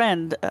kobold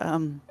friend.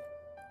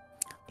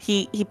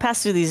 He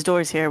passed through these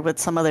doors here with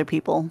some other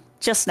people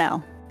just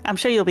now. I'm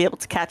sure you'll be able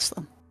to catch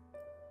them.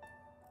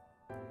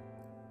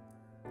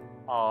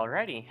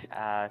 Alrighty,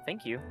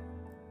 thank you.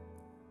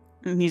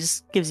 And he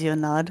just gives you a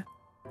nod.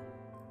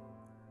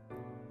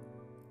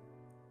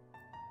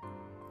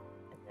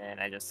 And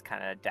I just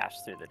kind of dash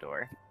through the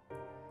door.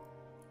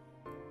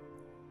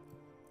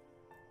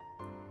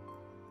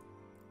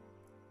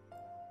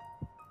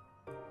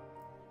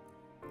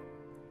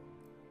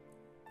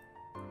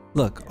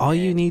 Look, all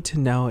you need to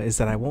know is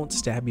that I won't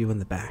stab you in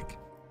the back.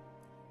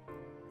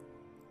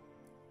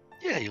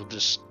 Yeah, you'll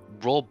just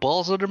roll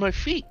balls under my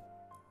feet.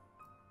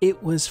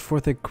 It was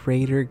for the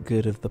greater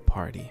good of the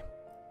party.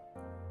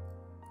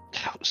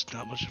 That was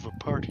not much of a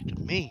party to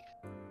me.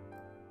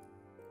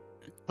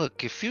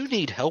 Look, if you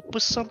need help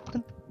with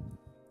something,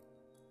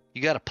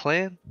 you got a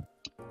plan,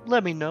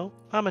 let me know.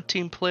 I'm a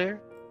team player.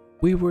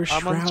 We were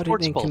I'm on the shrouded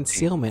sports in ball team.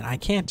 concealment. I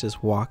can't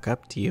just walk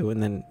up to you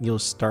and then you'll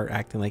start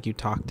acting like you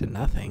talk to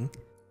nothing.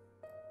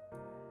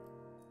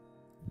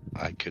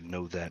 I could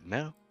know that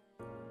now.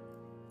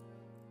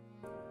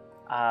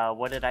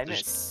 What did I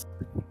miss?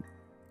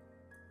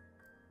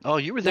 Oh,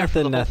 you were there for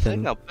the whole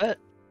thing, Nothing. I'll bet.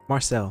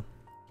 Marcel,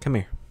 come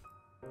here.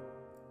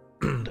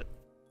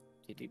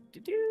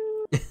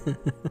 Do-do-do-do.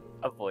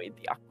 Avoid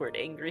the awkward,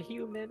 angry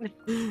human.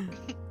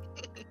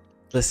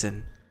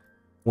 Listen,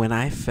 when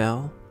I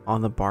fell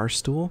on the bar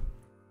stool,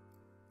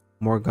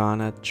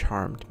 Morgana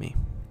charmed me.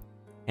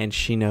 And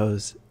she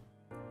knows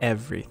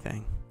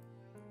everything.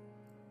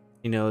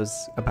 She knows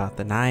about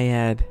the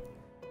Naiad.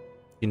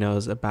 She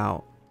knows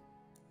about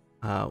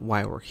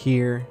why we're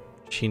here.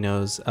 She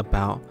knows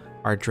about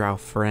our drow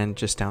friend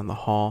just down the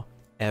hall.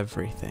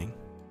 Everything.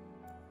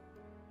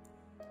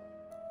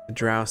 The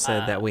drow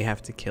said that we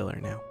have to kill her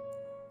now.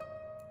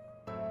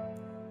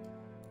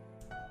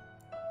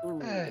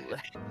 Ooh.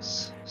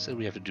 Said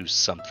we have to do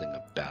something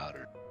about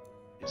her.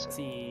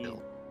 See,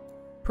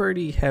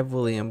 Pretty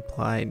heavily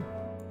implied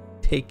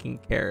taken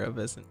care of,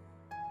 isn't it?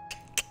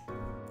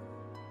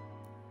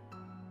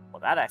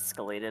 well, that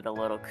escalated a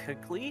little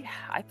quickly.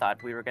 I thought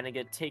we were gonna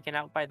get taken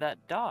out by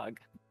that dog.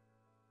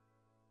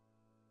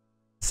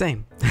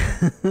 Same.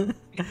 As Wait a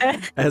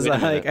I minute,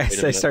 I wait a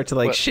minute. start to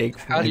What- shake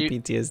from how my do you-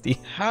 PTSD.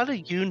 How do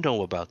you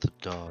know about the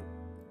dog?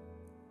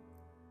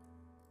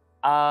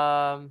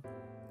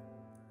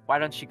 Why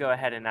don't you go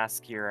ahead and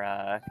ask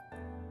your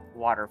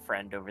water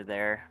friend over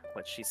there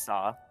what she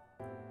saw?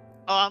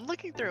 Oh, I'm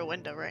looking through a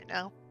window right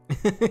now.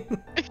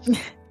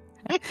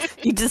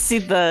 You just see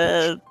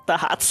the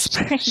hot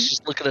spring.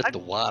 She's looking at the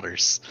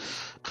waters.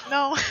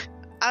 No,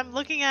 I'm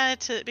looking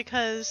at it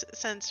because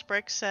since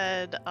Brick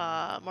said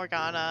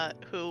Morgana,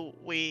 who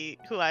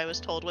I was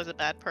told was a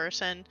bad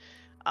person,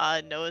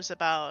 knows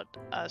about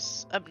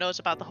us, knows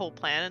about the whole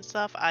plan and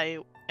stuff. I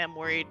am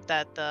worried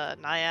that the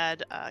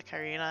Naiad,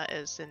 Karina,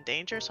 is in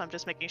danger, so I'm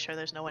just making sure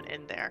there's no one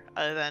in there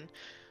other than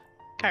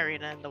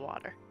Karina in the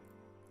water.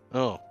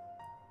 Oh.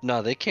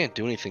 No, they can't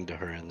do anything to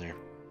her in there.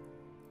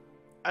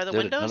 Are the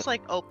They're windows gonna-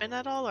 like open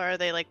at all, or are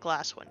they like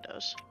glass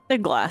windows? The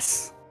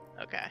glass.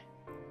 Okay.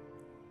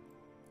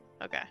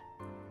 Okay.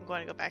 I'm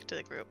going to go back to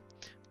the group.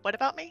 What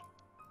about me?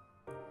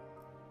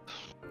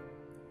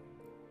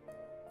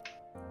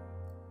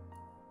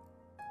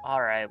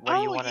 All right, what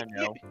do you Oh, want to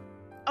know?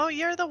 Oh,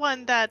 you're the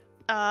one that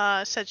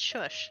said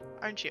shush,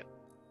 aren't you?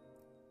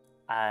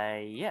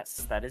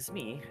 Yes, that is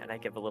me. And I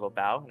give a little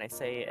bow and I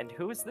say, and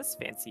who is this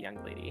fancy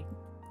young lady?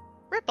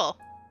 Ripple.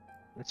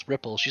 It's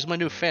Ripple. She's my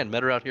new fan.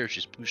 Met her out here.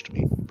 She's pushed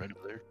me right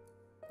over there.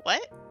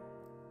 What?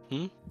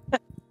 Hmm?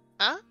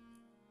 Huh?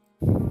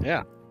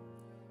 Yeah.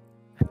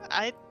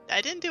 I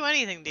didn't do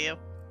anything to you.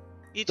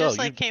 You No,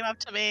 just you- came up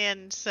to me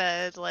and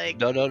said like,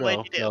 No.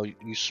 what'd you do? No,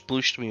 you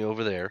splooshed me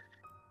over there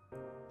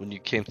when you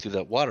came through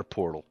that water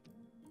portal.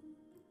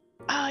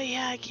 Oh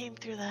yeah, I came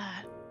through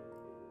that.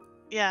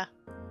 Yeah.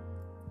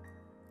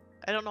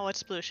 I don't know what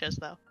sploosh is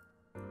though.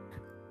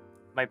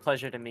 My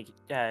pleasure to meet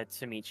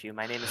you.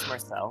 My name is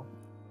Marcel.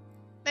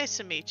 Nice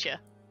to meet you.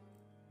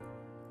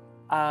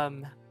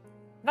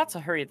 Not to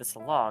hurry this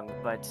along,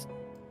 but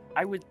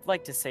I would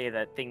like to say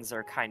that things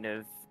are kind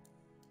of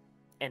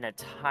in a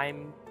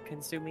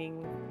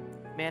time-consuming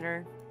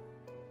manner.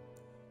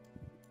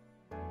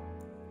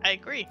 I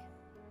agree.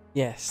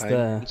 Yes,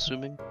 I'm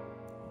consuming.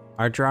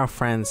 our drow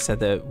friends said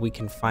that we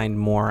can find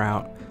more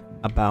out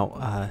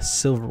about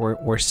Silver,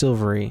 where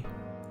Silvery,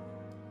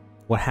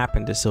 what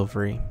happened to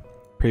Silvery,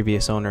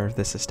 previous owner of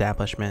this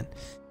establishment,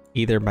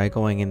 either by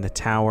going in the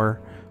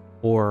tower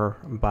or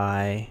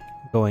by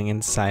going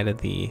inside of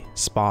the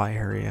spa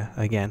area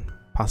again,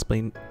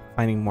 possibly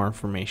finding more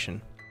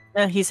information.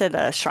 He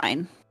said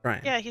shrine.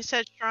 Right. Yeah, he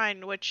said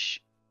shrine,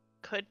 which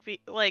could be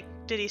like,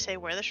 did he say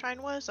where the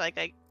shrine was? Like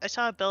I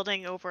saw a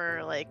building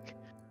over like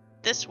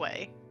this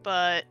way,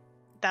 but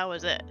that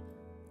was it.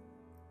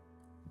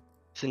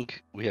 I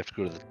think we have to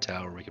go to the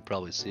tower. We could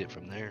probably see it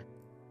from there.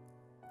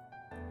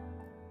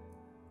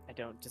 I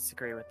don't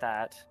disagree with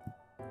that.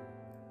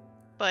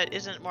 But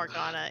isn't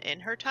Morgana in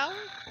her tower?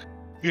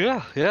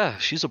 Yeah.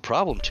 She's a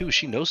problem too.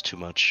 She knows too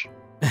much.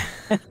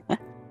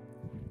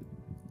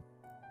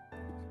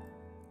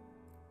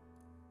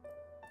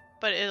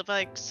 But if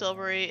like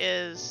Silvery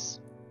is,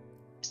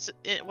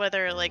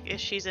 whether like if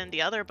she's in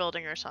the other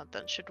building or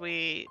something, should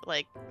we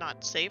like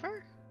not save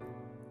her?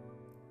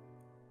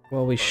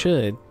 Well, we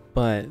should,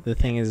 but the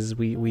thing is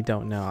we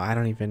don't know. I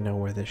don't even know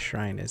where this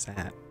shrine is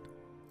at.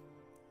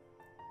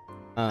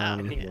 Yeah.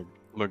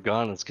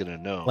 Morgana's gonna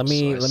know. Let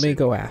me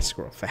go ask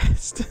real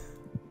fast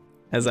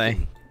as I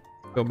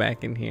go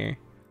back in here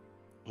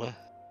What?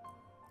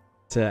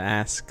 to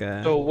ask.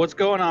 So what's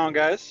going on,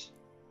 guys?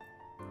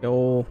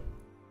 Yo,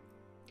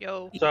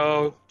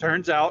 So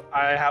turns out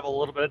I have a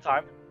little bit of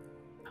time.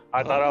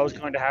 I thought I was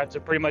going to have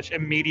to pretty much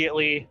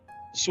immediately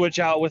switch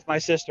out with my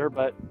sister,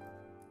 but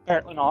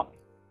apparently not.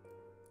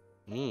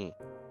 Mm.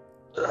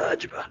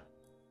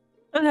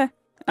 Okay.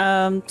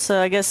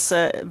 So I guess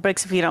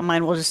Brix, if you don't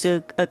mind, we'll just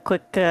do a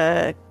quick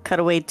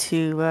cutaway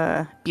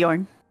to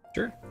Bjorn.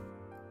 Sure.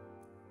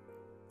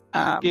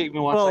 Give me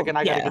one well, second.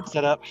 I gotta yeah. get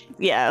set up.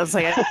 Yeah, I was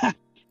like,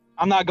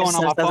 I'm not going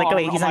on my I was phone. like,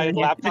 wait, I'm he's on my on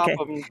here. laptop.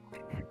 Okay.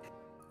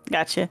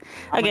 Gotcha.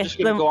 I'm Okay, just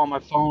gonna then- go on my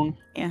phone.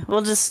 Yeah,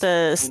 we'll just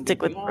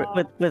stick with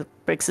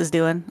Brix is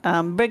doing.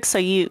 Brix, so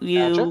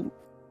Gotcha.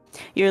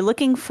 you're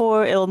looking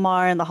for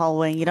Ilmar in the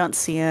hallway. You don't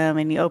see him,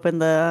 and you open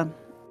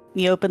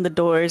the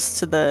doors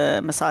to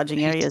the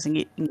massaging areas, and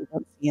you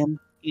don't see him.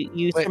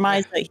 You Wait,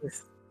 surmise that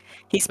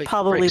he's Wait,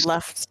 probably Brix.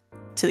 left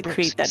to Brix,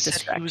 create that he said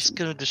distraction. He was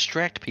gonna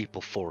distract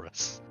people for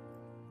us.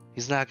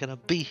 He's not gonna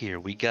be here.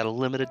 We got a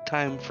limited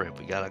time frame.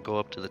 We gotta go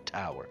up to the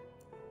tower.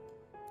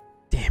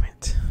 damn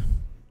it.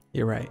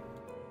 You're right.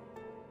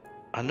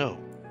 I know.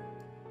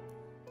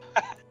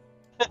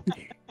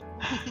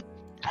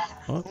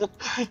 Well,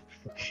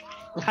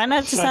 Try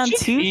not to Such sound an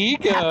too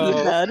ego. happy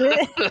about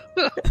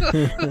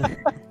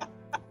it.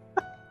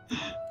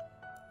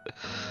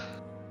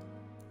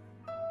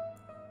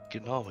 You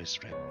can always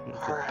right. We'll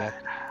go Alright.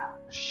 back.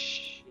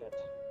 Shit.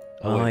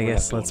 well, wait, I we're not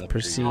guess going let's up there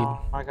yet. proceed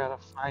Oh, I gotta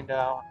find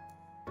out.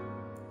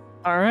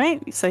 All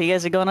right, so you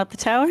guys are going up the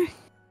tower. Yeah,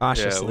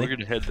 cautiously. we're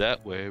gonna head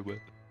that way, but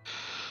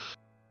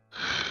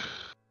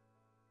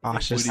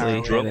Cautiously we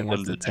need drunk heading up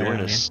them the to join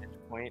tower. us.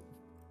 Point.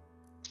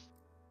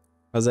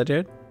 Was that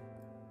Jared?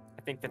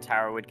 I think the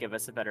tower would give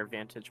us a better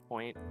vantage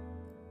point.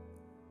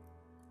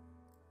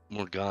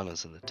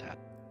 Morgana's in the tower.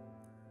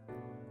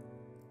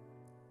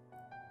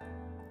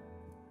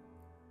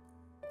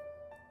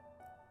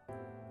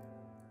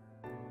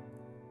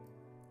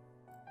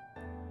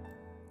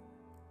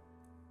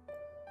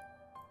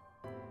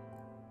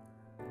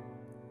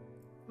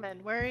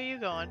 Man, where are you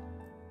going?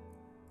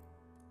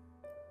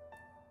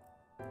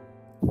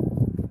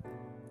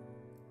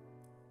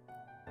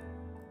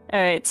 All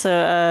right,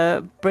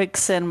 so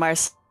Brix and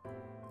Marcel,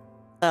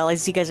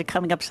 as you guys are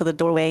coming up to the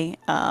doorway,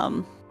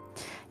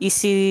 you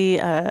see,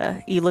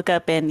 you look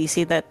up and you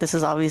see that this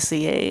is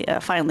obviously a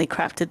finely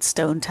crafted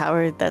stone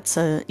tower that's,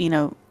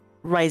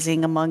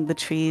 rising among the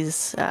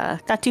trees,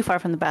 not too far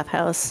from the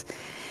bathhouse.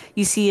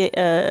 You see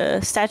a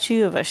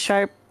statue of a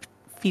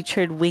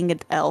sharp-featured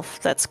winged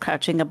elf that's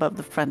crouching above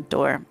the front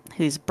door,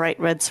 whose bright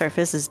red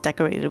surface is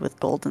decorated with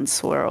golden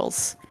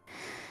swirls.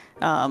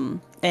 And,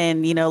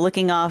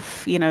 looking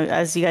off,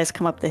 as you guys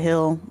come up the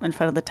hill in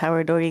front of the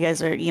tower door, you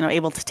guys are,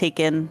 able to take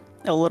in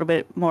a little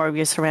bit more of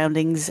your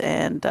surroundings.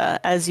 And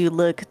as you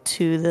look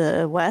to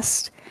the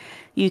west,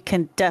 you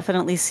can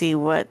definitely see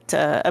what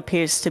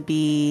appears to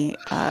be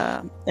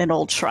an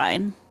old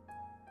shrine.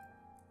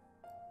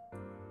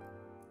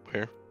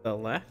 Where? The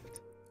left?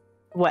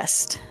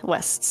 west.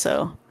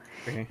 So,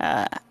 Okay.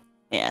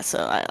 yeah. So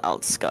I'll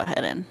just go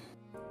ahead and.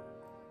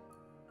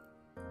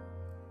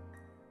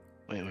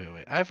 Wait.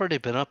 I've already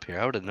been up here.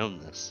 I would have known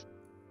this.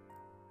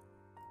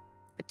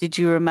 Did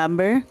you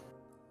remember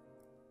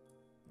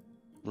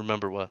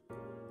Remember what?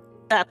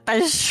 that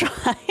the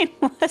shrine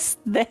was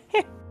there?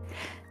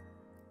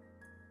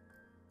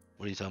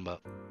 What are you talking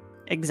about?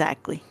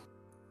 Exactly.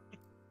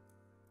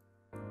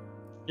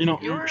 You know,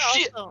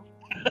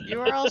 You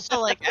were also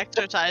like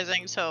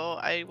exercising, so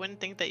I wouldn't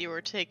think that you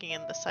were taking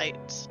in the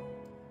sights.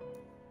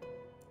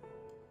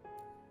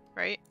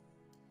 Right?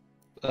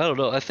 I don't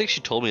know. I think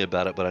she told me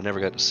about it, but I never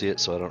got to see it,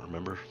 so I don't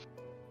remember.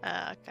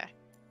 Okay.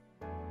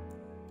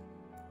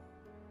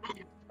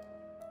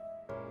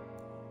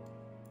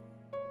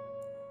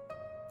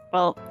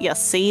 Well, you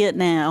see it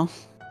now.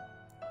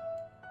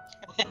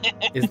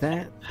 Is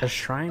that the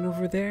shrine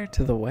over there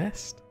to the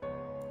west?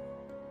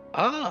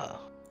 Ah.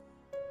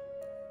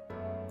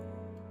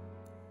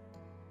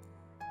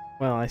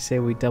 Well, I say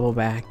we double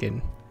back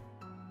and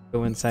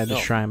go inside the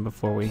No. shrine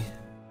before we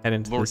head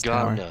into this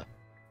tower. Morgana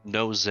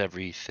knows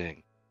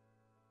everything.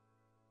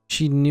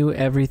 She knew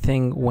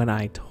everything when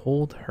I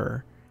told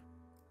her,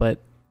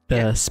 but the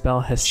Yeah.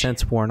 spell has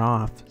since worn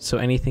off, so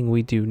anything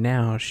we do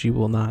now, she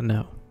will not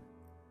know.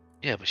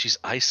 Yeah, but she's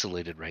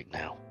isolated right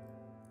now.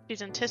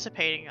 She's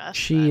anticipating us.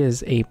 She then.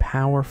 is a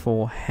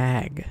powerful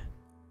hag.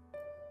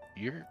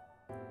 You're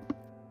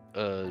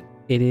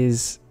It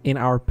is in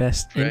our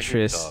best Dragon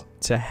interest dog.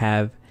 to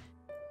have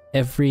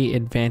every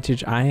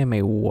advantage. I am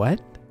a what?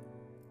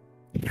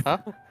 Huh?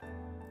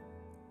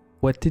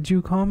 What did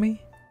you call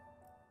me?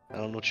 I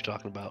don't know what you're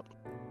talking about.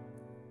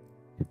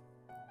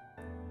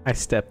 I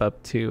step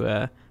up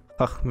to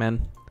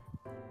Huchman,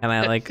 and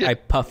I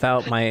puff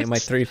out my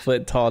 3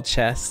 foot tall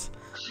chest.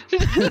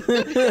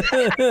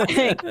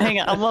 Hang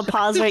on, I'm gonna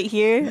pause right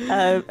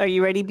here. Are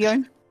you ready,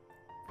 Bjorn?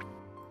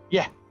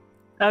 Yeah.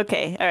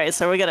 Okay, alright,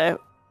 so we're gonna...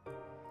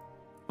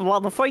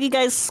 Well, before you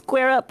guys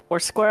square up, or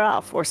square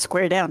off, or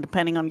square down,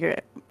 depending on your,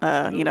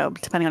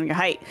 depending on your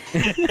height.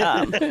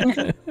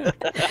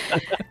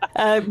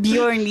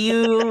 Bjorn,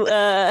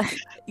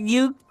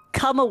 you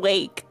come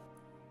awake.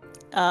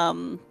 A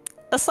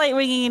slight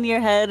ringing in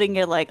your head, and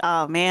you're like,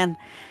 oh man,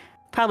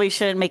 probably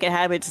shouldn't make a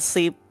habit to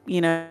sleep,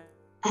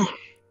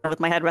 with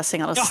my head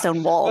resting on a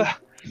stone wall.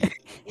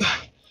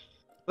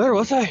 Where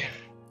was I?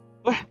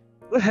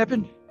 What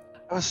happened?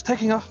 I was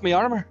taking off my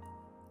armor,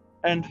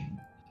 and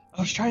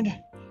I was trying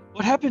to.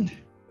 What happened?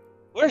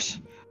 Where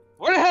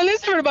the hell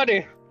is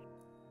everybody?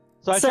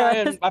 So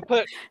I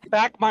put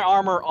back my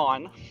armor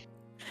on.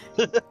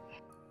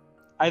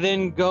 I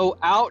then go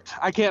out.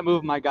 I can't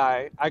move my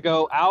guy. I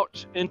go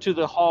out into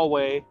the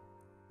hallway,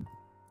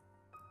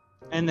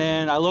 and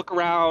then I look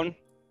around.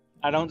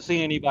 I don't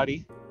see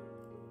anybody.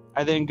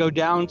 I then go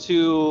down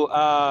to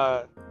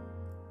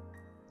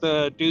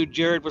the dude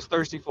Jared was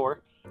thirsty for.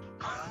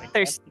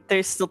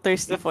 They're still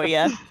thirsty for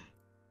you.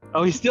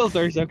 Oh, he's still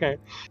thirsty. Okay,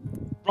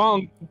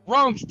 wrong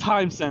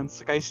time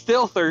sense. Okay,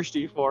 still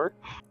thirsty for.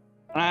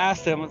 And I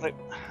asked him. I was like,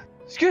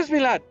 "Excuse me,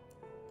 lad.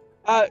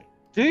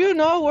 Do you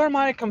know where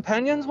my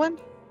companions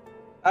went?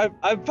 I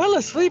fell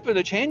asleep in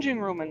the changing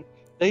room, and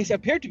they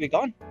appeared to be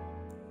gone."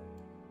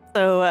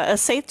 So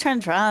Saith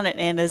turns around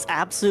and is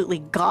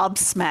absolutely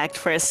gobsmacked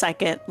for a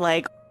second,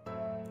 like,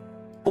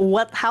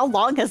 what? How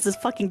long has this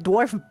fucking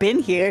dwarf been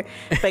here?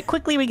 But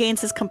quickly regains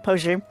his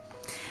composure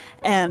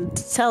and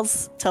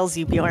tells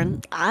you,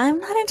 Bjorn, I'm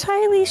not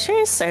entirely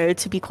sure, sir,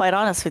 to be quite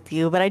honest with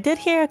you, but I did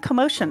hear a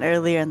commotion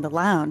earlier in the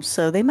lounge,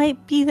 so they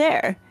might be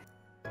there.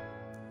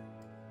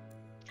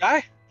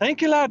 Aye,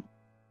 thank you, lad.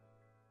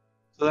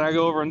 So then I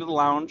go over into the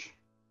lounge.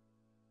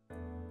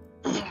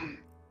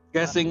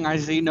 Guessing I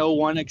see no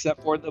one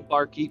except for the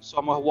barkeep, so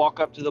I'm gonna walk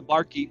up to the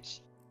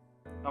barkeeps.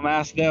 I'm gonna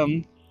ask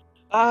them,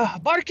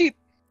 barkeep,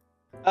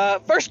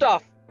 first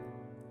off,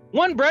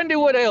 1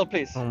 brandywood ale,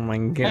 please. Oh my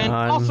god. And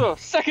also,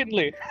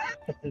 secondly,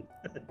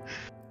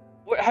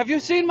 have you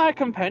seen my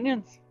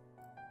companions?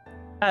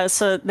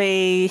 So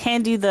they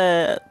hand you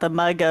the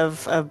mug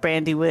of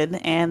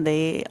brandywood, and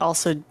they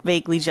also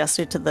vaguely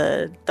gesture to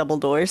the double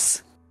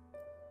doors.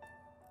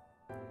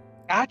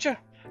 Gotcha.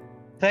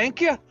 Thank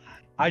you.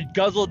 I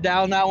guzzled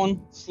down that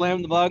one,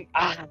 slammed the mug.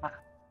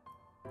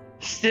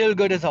 Still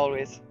good as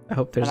always. I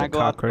hope there's And a I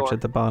go out the cockroach door.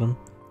 at the bottom.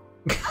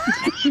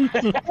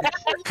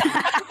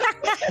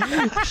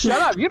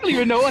 Shut up! You don't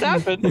even know what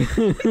happened.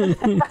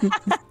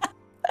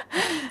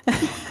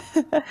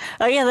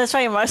 Oh yeah, that's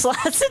right. Marcel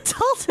hasn't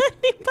told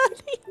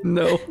anybody.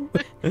 No.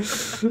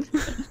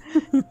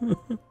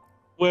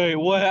 Wait,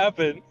 what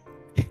happened?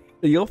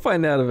 You'll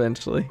find out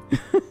eventually.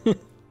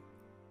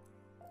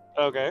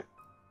 Okay.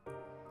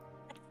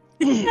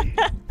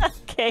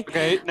 Okay.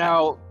 Okay,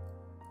 now,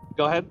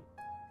 go ahead.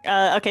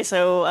 Okay,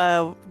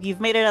 so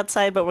you've made it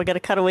outside, but we're gonna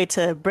cut away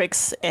to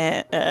Bricks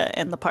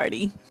and the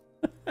party.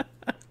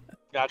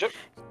 Gotcha.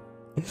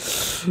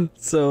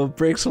 So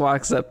Briggs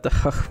walks up to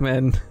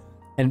Huchman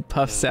and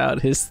puffs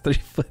out his 3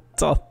 foot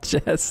tall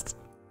chest.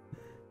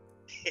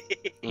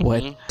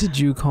 What did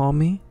you call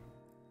me?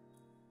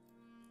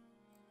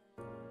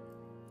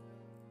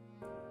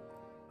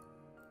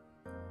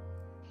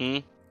 Hmm.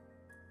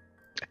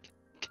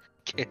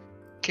 Can't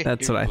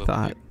That's hear what I you up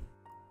thought.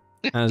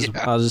 here.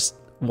 I'll just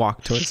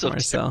walk towards So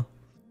Marcel.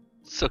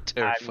 So I'm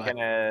terrified.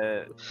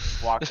 gonna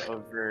walk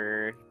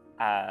over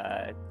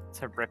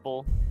to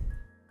Ripple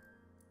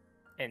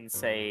and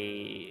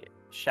say,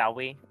 "Shall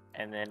we?"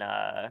 And then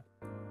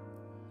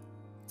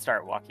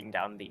start walking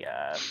down the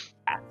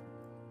path.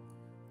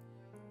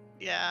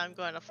 Yeah, I'm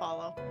going to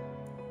follow.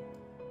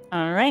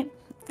 All right.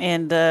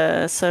 And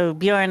so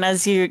Bjorn,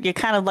 as you're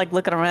kind of like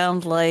looking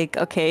around, like,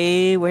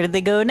 okay, where did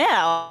they go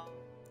now?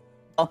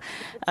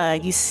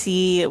 You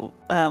see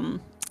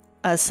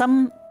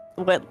some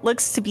what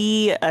looks to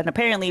be an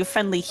apparently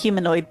friendly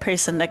humanoid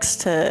person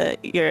next to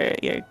your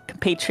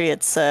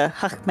compatriots,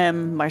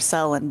 Hachmem,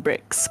 Marcel, and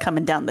Brix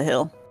coming down the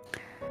hill.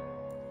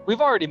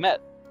 We've already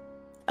met.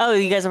 Oh,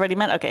 you guys already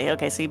met?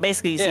 Okay. So you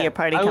basically see your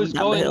party I coming was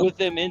down the going hill. with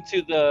them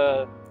into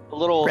the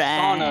little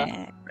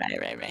sauna,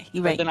 Right.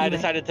 but then I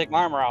decided to take my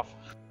armor off.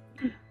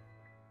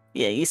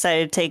 Yeah, you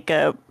decided to take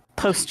a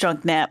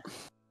post-drunk nap.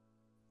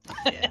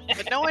 Yeah,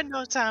 but no one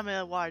knows I'm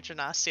a water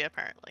genasi,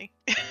 apparently.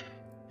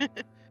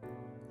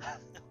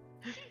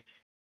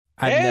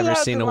 I've Hey, never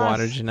lads seen and a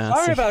water lass. genasi.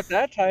 Sorry about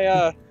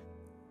that.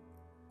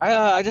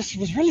 I just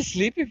was really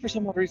sleepy for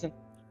some odd reason.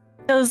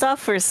 Goes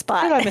off for a What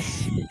spot. did I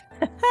miss?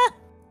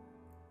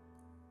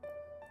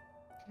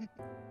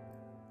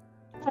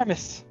 What did I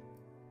miss?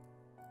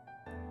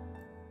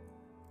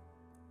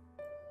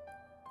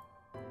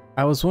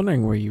 I was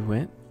wondering where you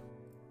went.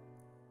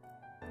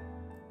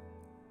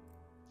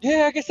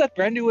 Yeah, I guess that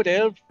brandy wood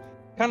ale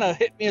kind of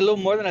hit me a little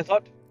more than I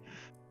thought.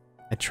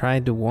 I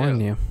tried to warn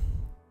Yeah.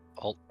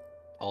 you.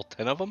 All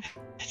 10 of them?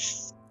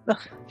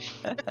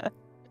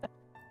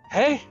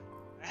 Hey,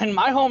 in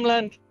my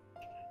homeland,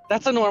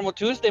 that's a normal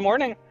Tuesday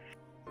morning.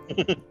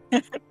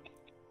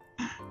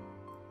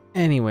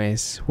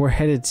 Anyways, we're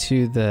headed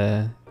to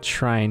the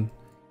shrine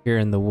here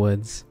in the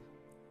woods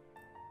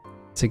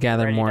to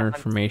gather Ready to more hunt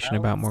information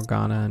about spells?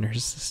 Morgana and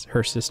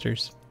her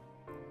sisters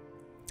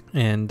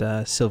and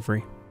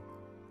Silvery.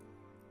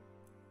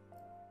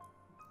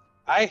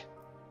 I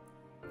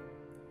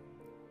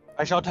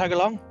shall tag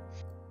along.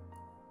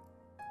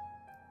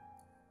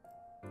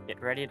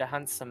 Get ready to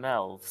hunt some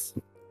elves.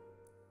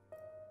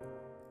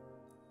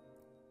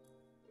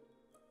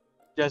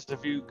 Just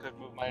if you could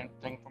move my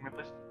thing for me,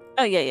 please.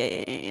 Oh,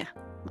 yeah.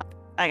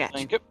 I got you.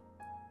 Thank you.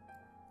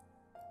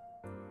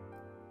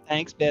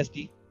 Thanks,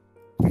 bestie.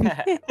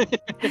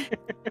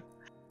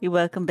 You're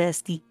welcome,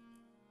 bestie.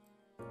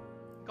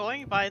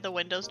 Going by the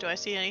windows, do I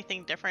see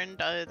anything different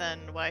other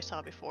than what I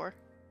saw before?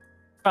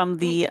 From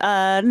the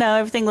no,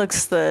 everything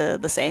looks the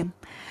same.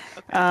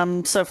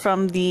 Okay. So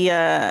from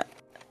the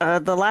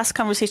last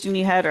conversation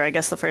you had, or I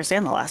guess the first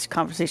and the last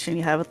conversation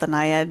you had with the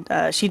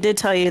Naiad, she did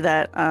tell you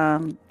that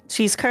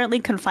she's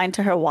currently confined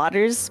to her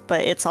waters,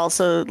 but it's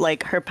also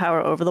like her power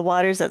over the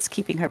waters that's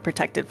keeping her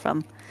protected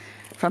from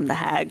the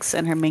hags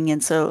and her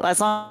minions. So as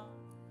long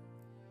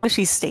as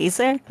she stays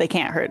there, they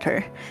can't hurt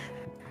her.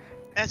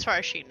 As far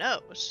as she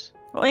knows.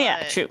 Well,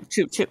 yeah, But-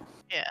 true.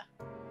 Yeah.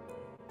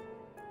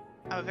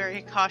 I'm a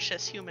very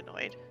cautious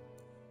humanoid.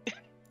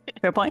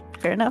 Fair point.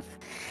 Fair enough.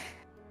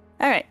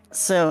 All right.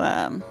 So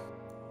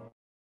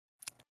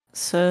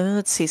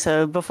let's see.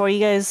 So before you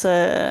guys,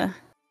 yeah,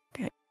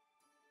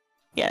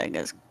 I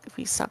guess if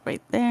we stop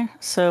right there.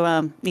 So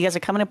you guys are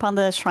coming upon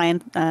the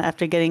shrine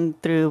after getting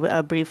through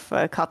a brief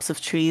copse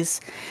of trees,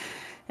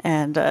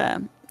 and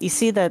you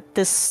see that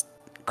this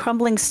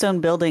crumbling stone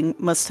building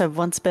must have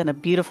once been a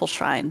beautiful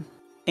shrine.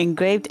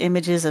 Engraved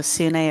images of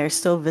Sune are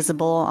still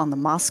visible on the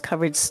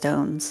moss-covered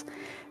stones.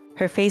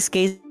 Her face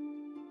gazing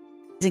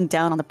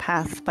down on the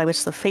path by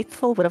which the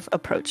faithful would have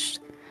approached.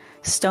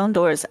 Stone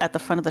doors at the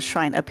front of the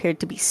shrine appeared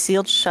to be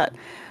sealed shut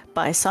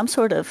by some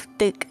sort of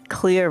thick,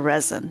 clear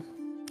resin.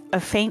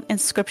 A faint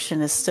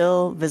inscription is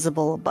still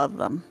visible above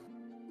them.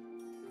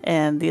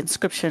 And the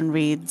inscription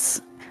reads,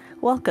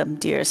 "Welcome,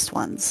 dearest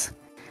ones.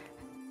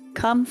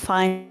 Come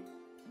find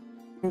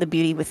the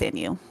beauty within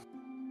you."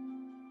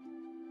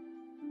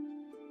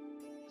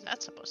 What's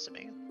that supposed to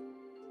be?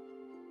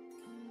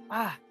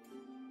 Ah,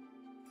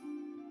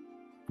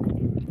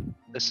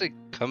 Let's say,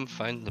 come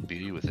find the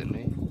beauty within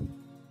me.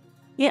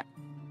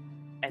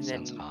 and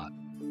then Sounds hot.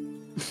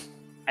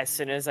 as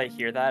soon as I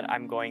hear that,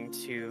 I'm going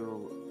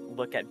to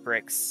look at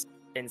Brix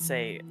and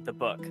say, "The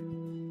book."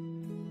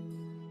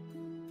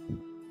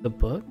 The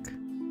book?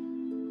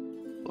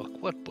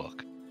 Book? What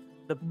book?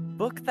 The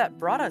book that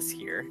brought us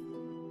here.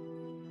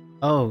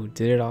 Oh,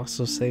 did it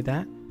also say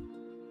that?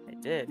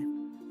 It did.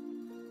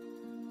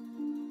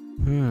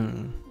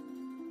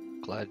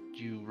 Glad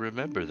you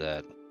remember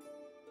that.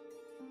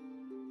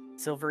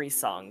 Silvery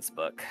Songs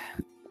book.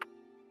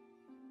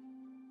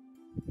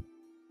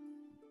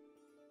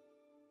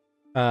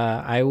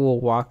 I will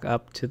walk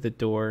up to the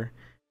door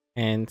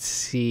and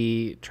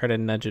try to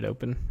nudge it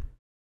open.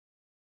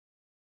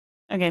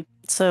 Okay,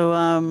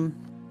 so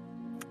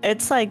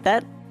it's like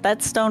that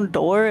stone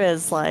door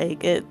is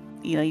like it.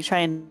 You know, you try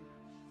and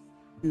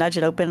nudge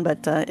it open,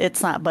 but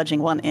it's not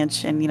budging 1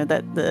 inch, and you know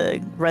that the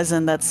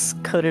resin that's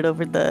coated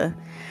over the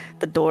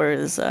door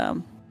is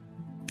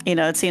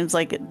it seems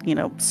like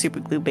super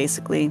glue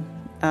basically.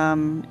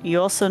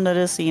 You also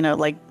notice, as you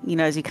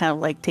kind of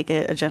like take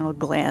a general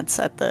glance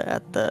at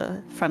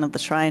the front of the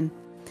shrine,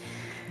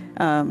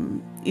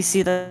 you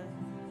see that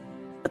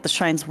the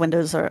shrine's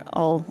windows are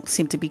all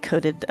seem to be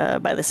coated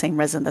by the same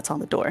resin that's on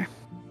the door.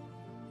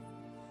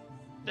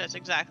 That's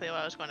exactly what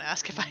I was going to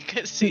ask if I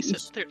could see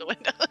through the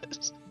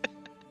windows.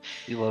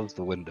 He loves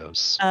the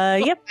windows.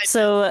 Yep.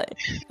 So,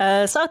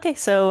 okay.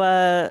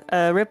 So,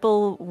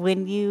 Ripple,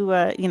 when you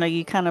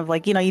you kind of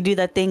like you do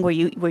that thing where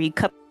you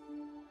cup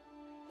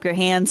your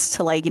hands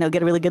to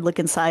get a really good look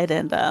inside,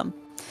 and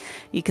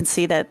you can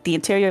see that the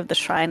interior of the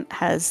shrine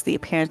has the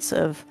appearance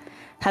of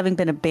having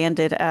been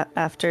abandoned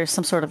after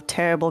some sort of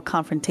terrible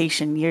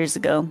confrontation years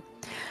ago.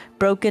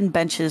 Broken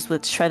benches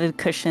with shredded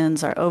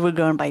cushions are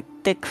overgrown by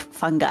thick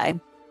fungi,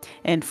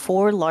 and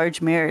 4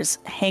 large mirrors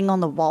hanging on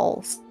the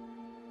walls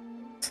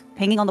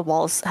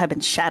have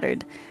been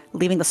shattered,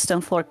 leaving the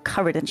stone floor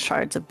covered in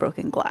shards of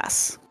broken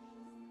glass.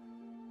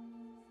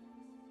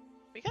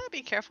 We gotta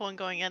be careful when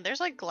going in. There's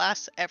like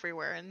glass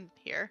everywhere in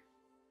here.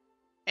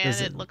 And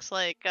it looks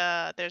like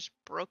there's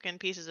broken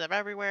pieces of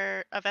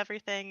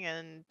everything,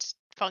 and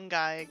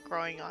fungi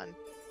growing on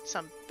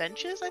some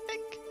benches, I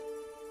think.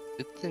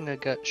 Good thing I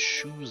got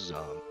shoes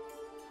on.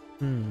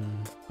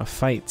 A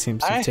fight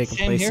seems to have taken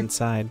place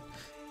inside,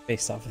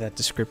 based off of that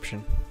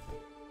description.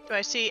 Do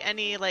I see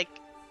any like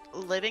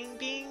living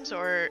beings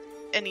or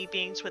any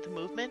beings with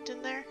movement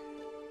in there?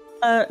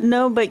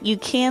 No, but you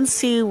can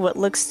see what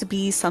looks to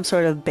be some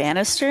sort of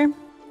banister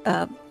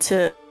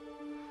to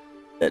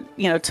a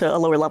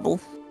lower level.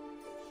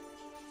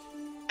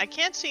 I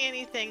can't see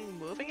anything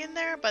moving in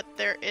there, but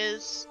there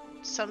is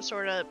some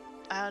sort of,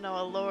 I don't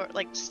know, a lower,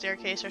 like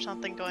staircase or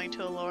something going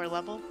to a lower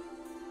level.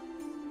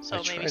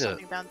 So maybe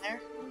something down there?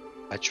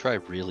 I try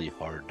really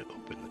hard to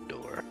open the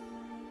door.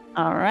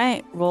 All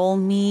right, roll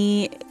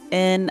me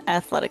an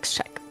athletics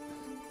check.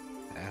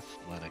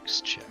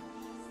 Athletics check.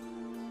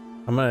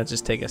 I'm gonna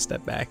just take a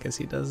step back as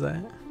he does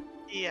that.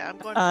 Yeah, I'm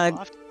going to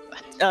loft.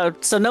 Oh,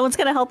 so no one's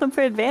gonna help him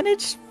for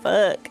advantage?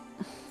 Fuck.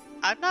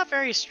 I'm not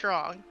very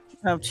strong.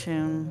 Oh,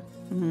 Chun.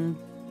 Mm-hmm.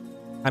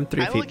 I'm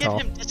 3 feet tall. I will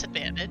give him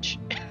disadvantage.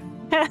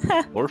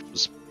 Orf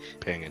was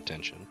paying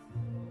attention.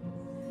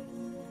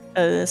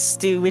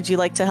 Stu, would you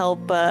like to help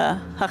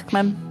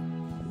Hakmem?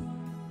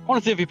 I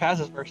want to see if he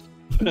passes first.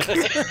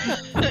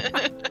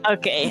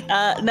 Okay.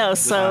 No.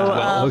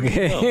 So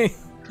Okay.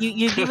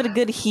 You give it a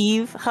good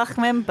heave,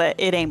 Hakmem, but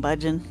it ain't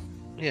budging.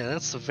 Yeah,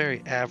 that's a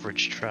very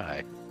average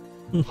try.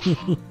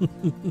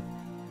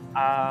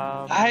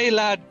 Hey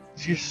lad,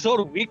 you're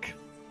so weak.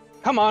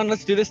 Come on,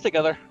 let's do this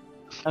together.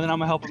 And then I'm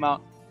gonna help him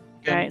out.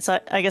 All right, so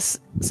I guess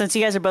since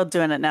you guys are both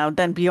doing it now,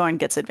 then Bjorn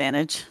gets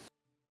advantage.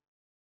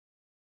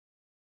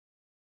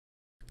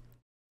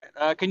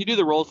 Can you do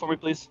the rolls for me,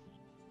 please?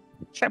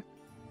 Sure.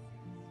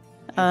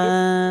 Do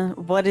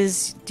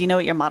you know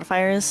what your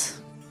modifier is?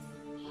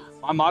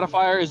 My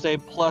modifier is a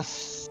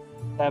 +7.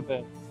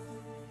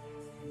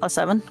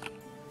 +7?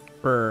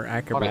 For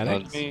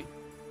acrobatics?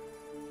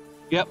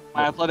 Yep,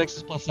 my athletics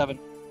is +7.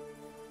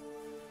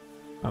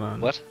 Hold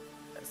on. What?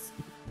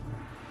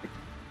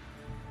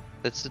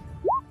 That's it.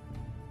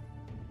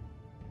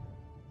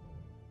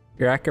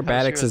 Your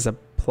acrobatics is a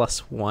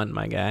 +1,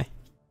 my guy.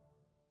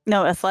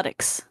 No,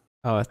 athletics.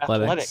 Oh,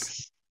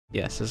 athletics.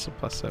 Yes, it's a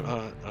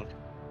 +7. Okay.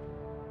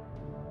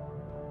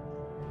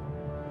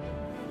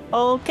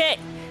 Okay.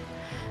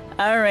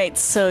 All right,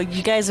 so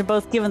you guys are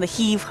both given the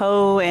heave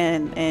ho,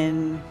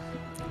 and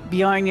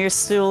Bjorn, you're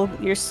still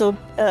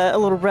a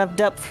little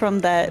revved up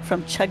from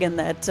chugging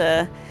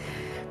that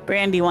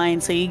brandy wine.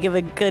 So you give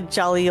a good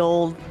jolly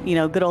old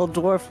good old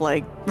dwarf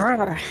like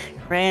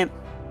right,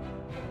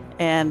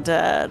 and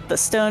the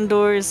stone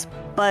doors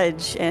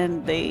budge,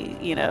 and they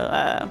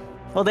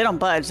well, they don't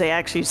budge, they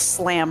actually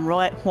slam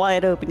right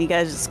wide open. You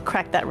guys just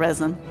crack that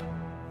resin,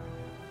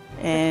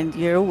 and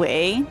your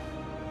way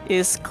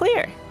is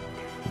clear.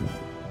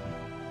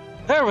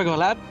 There we go,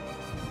 lad.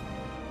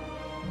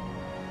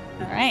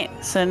 All right.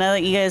 So now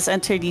that you guys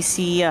entered, you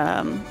see, you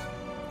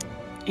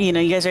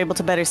guys are able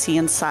to better see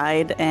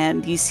inside,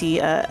 and you see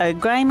a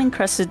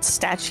grime-encrusted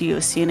statue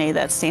of Sune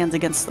that stands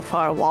against the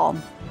far wall.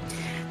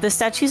 The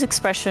statue's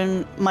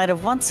expression might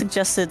have once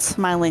suggested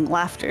smiling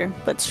laughter,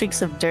 but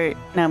streaks of dirt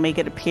now make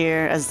it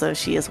appear as though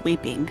she is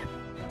weeping.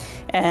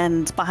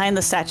 And behind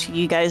the statue,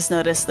 you guys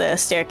notice the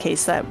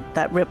staircase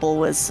that Ripple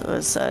was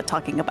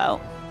talking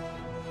about.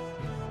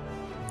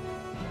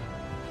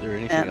 Is there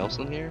anything else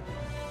in here?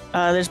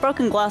 There's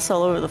broken glass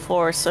all over the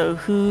floor, so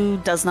who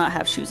does not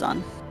have shoes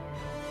on?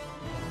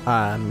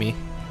 Me.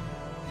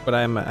 But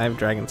I have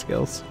dragon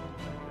skills.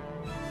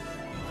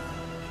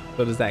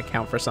 So does that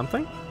count for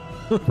something?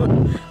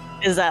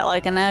 Is that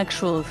like an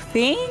actual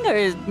thing,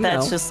 or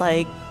that's just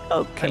like,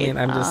 okay? I mean,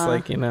 I'm just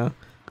like,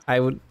 I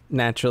would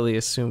naturally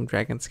assume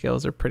dragon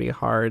skills are pretty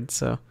hard,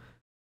 so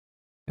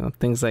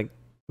things like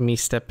me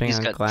stepping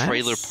on glass. He's got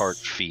trailer park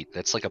feet.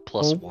 That's like a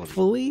 +1.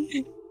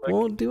 Hopefully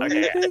won't do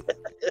anything.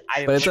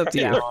 But it's up to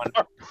you.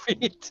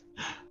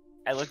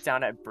 I look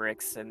down at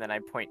Bricks and then I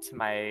point to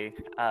my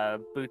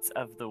boots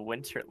of the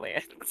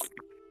Winterlands.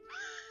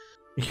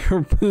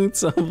 Your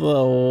boots of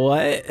the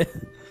what?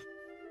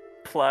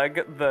 Plug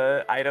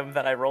the item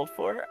that I rolled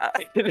for.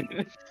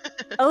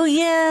 Oh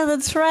yeah,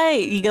 that's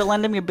right. You gonna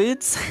lend him your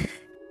boots?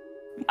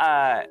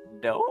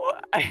 No.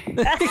 But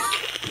then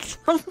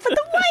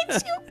why'd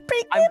you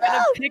pick I'm it gonna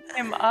up? pick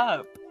him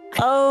up.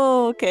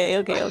 Oh, okay.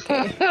 You're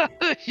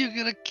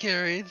gonna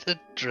carry the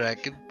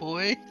dragon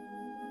boy?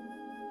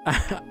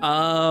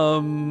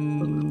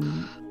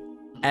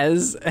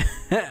 As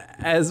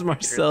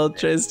Marcel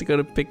tries to go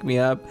to pick me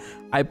up,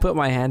 I put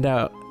my hand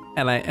out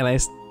and I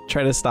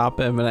try to stop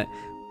him.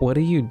 What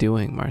are you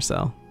doing,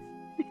 Marcel?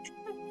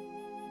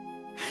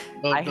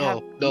 Oh I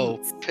have no!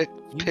 boots. You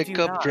Pick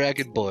do up not.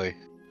 dragon boy.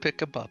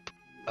 Pick him up.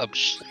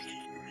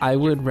 I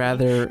would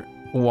rather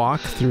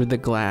walk through the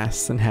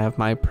glass than have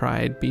my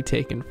pride be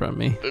taken from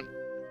me.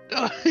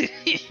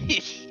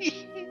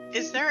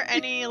 Is there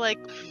any like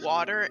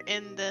water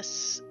in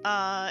this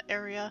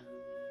area?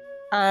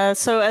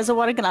 So as a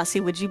water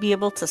ganassi, would you be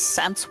able to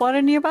sense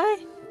water nearby?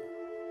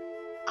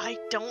 I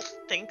don't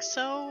think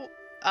so.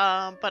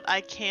 But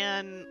I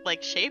can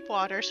like shape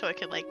water so I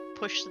can like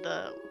push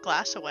the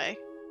glass away.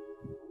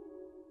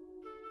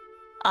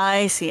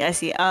 I see.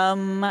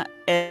 I'm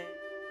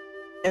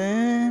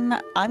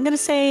gonna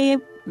say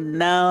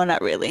no,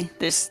 not really.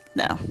 There's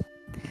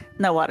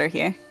no water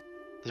here.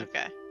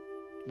 Okay.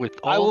 With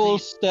I all will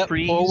these step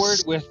trees,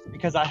 forward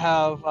because I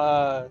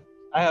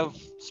have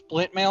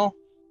split mail,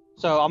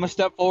 so I'm gonna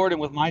step forward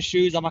and with my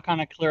shoes I'm gonna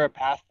kind of clear a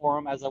path for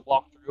him as I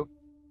walk through.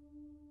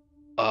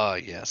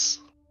 Yes.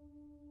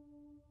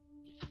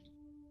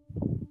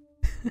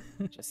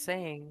 Just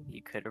saying,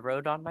 you could have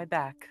rode on my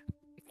back.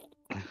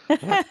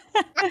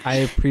 I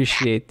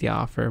appreciate the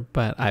offer,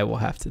 but I will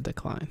have to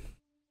decline.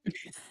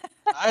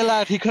 Aye,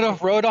 lad, he could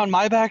have rode on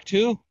my back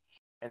too,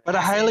 but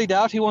I highly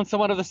doubt he wants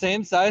someone of the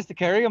same size to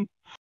carry him.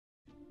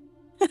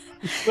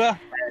 Well,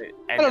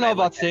 I don't know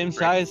about same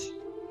size.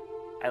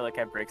 I look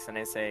at Bricks and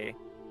I say,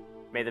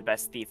 "May the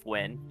best thief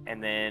win,"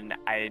 and then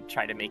I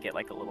try to make it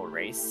like a little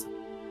race.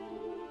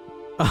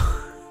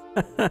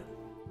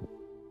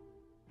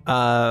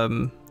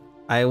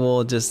 I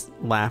will just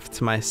laugh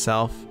to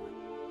myself,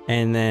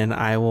 and then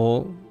I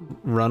will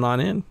run on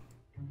in.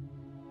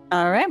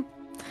 All right.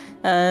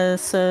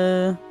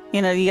 So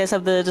you guys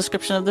have the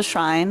description of the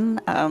shrine,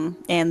 and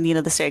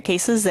the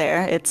staircase is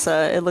there. It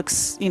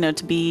looks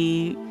to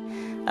be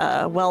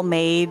well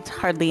made,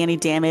 hardly any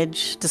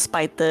damage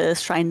despite the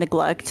shrine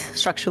neglect,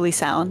 structurally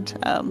sound.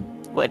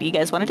 What do you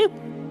guys want to do?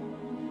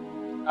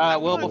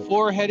 Well,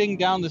 before heading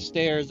down the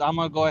stairs, I'm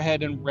gonna go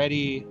ahead and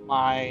ready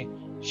my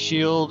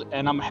shield,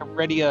 and I'm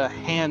ready a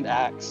hand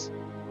axe.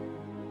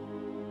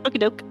 Okie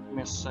doke. Give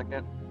me a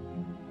second.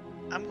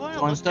 I'm going to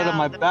So look instead of down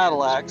my the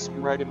battle mirrors. axe,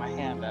 I'm ready my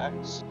hand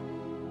axe.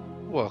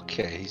 Well,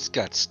 okay, he's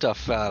got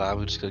stuff out.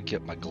 I'm just gonna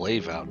get my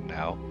glaive out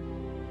now.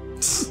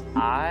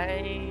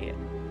 I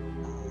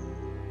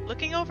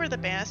Looking over the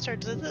banister,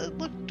 does it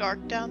look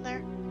dark down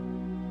there?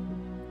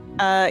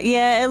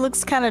 Yeah, it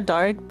looks kind of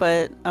dark,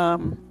 but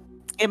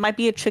it might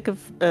be a trick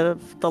of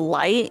the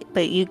light.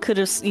 But you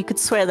could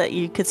swear that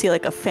you could see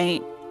like a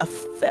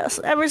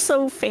ever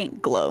so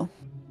faint glow.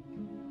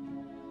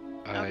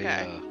 Okay.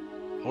 I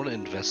want to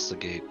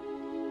investigate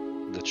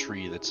the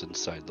tree that's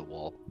inside the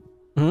wall.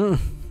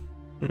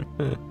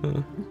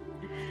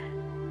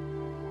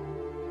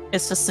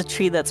 It's just a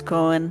tree that's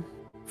growing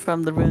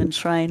from the ruined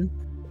shrine.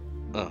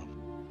 Oh,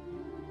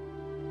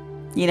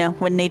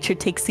 When nature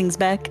takes things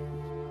back,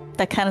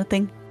 that kind of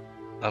thing.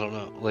 I don't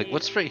know. Like,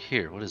 what's right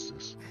here? What is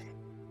this? Is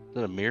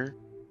that a mirror?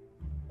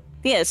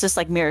 Yeah, it's just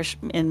like mirror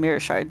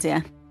shards.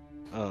 Yeah.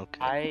 Oh,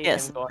 okay.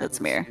 Yes, am going that's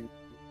a mirror. to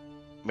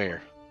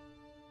Mirror.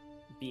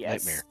 be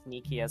as Nightmare.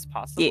 sneaky as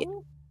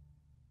possible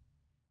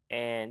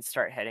and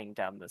start heading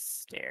down the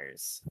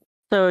stairs.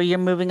 So you're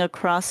moving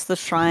across the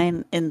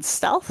shrine in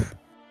stealth?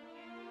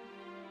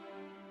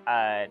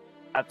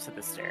 Up to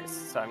the stairs.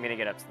 So I'm gonna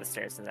get up to the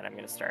stairs and then I'm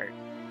gonna start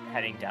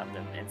heading down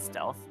them in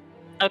stealth.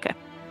 Okay.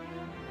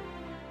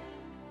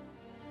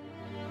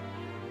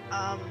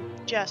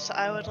 Jess,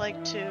 I would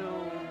like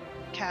to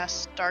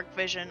cast Dark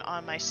Vision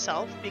on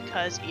myself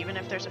because even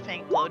if there's a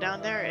faint glow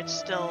down there, it's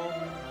still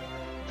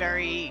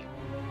very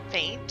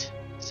faint.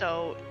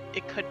 So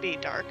it could be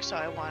dark, so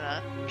I want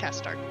to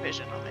cast Dark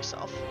Vision on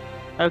myself.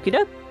 Okie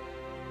doke.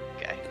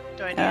 Okay.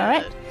 Do I need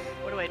Alright.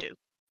 what do I do?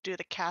 Do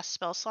the cast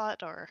spell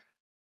slot or?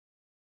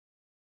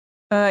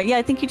 Yeah,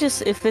 I think you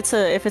just if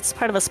it's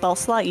part of a spell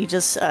slot, you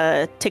just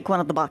tick one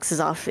of the boxes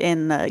off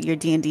in your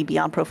D&D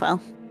Beyond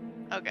profile.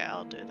 Okay,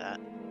 I'll do that.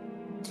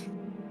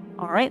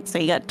 All right, so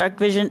you got Dark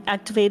Vision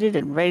activated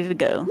and ready to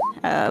go.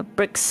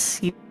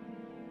 Bricks,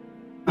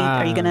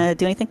 are you gonna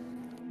do anything?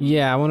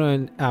 Yeah, I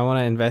want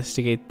to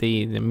investigate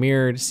the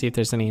mirror to see if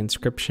there's any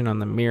inscription on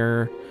the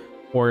mirror,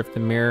 or if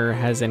the mirror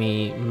has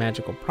any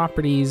magical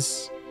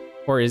properties,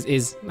 or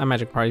is not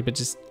magic property, but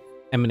just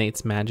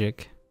emanates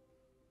magic.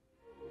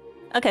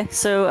 Okay,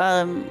 so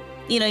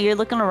you're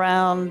looking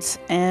around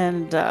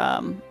and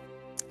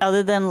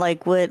other than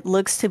like what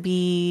looks to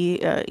be,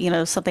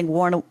 something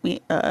worn.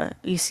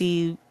 You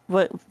see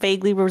what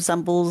vaguely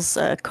resembles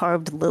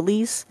carved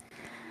lilies.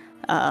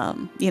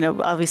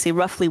 Obviously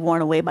roughly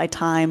worn away by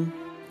time.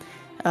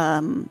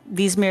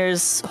 These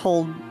mirrors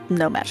hold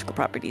no magical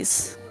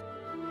properties.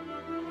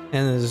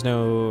 And there's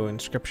no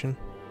inscription?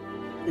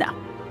 No.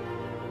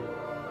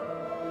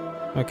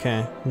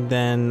 Okay,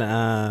 then,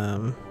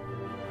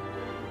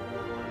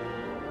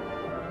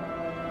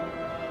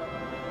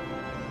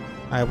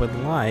 I would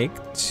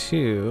like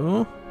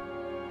to...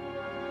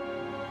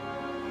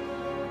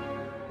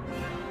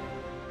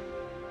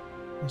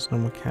 There's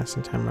normal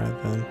casting time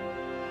rather than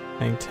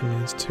adding 10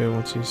 minutes to it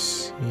once you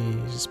see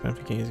you just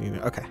benefit using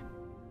it. Okay.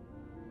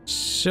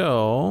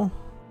 So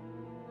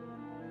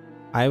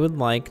I would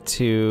like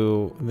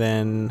to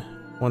then,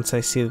 once I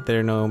see that there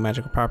are no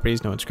magical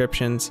properties, no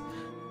inscriptions,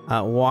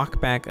 walk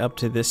back up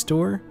to this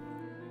door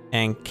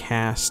and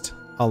cast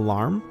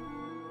Alarm.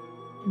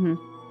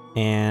 Mm-hmm.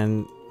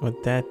 And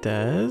what that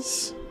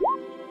does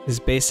is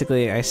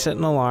basically I set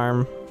an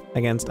alarm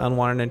against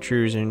unwanted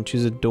intrusion.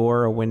 Choose a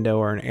door, a window,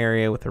 or an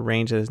area with a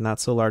range that is not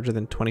so larger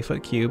than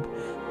 20-foot cube.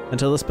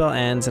 Until the spell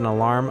ends, an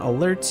alarm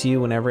alerts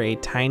you whenever a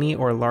tiny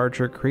or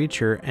larger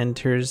creature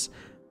enters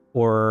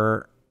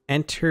or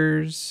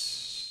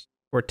touches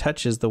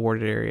the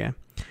warded area.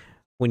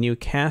 When you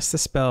cast the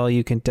spell,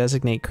 you can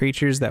designate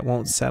creatures that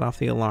won't set off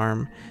the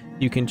alarm.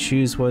 You can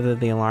choose whether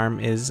the alarm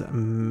is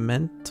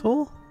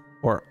mental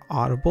or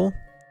audible.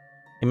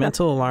 A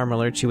mental alarm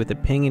alerts you with a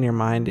ping in your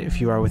mind if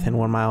you are within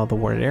 1 mile of the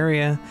warded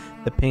area.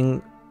 The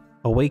ping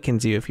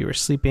awakens you if you are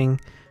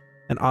sleeping.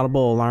 An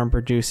audible alarm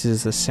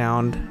produces the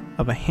sound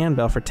of a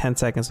handbell for 10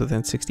 seconds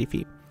within 60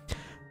 feet.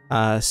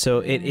 So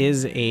it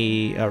is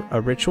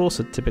a ritual,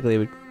 so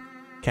typically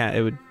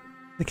the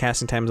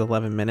casting time is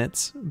 11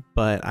 minutes,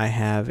 but I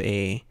have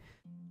a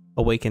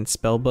Awakened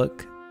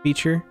Spellbook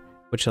feature,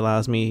 which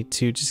allows me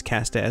to just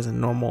cast it as a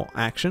normal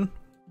action.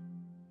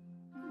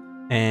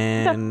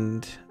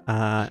 And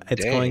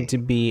it's going to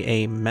be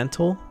a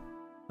mental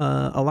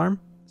alarm,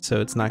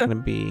 so it's not going to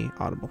be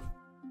audible.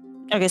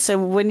 Okay,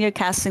 so when you're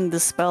casting the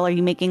spell, are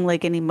you making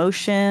like any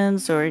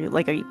motions, or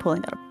like are you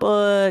pulling out a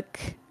book?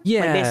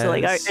 Yeah. Like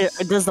basically, like,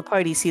 does the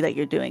party see that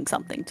you're doing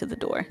something to the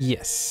door?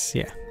 Yes.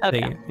 Yeah.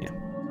 Okay. Yeah.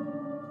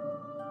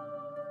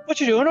 What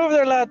you doing over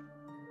there, lad?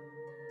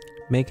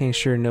 Making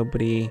sure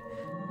nobody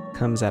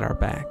comes at our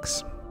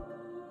backs.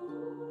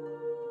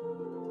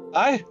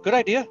 Aye, good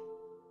idea.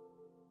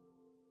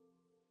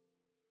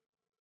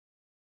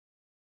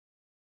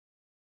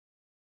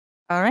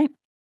 All right,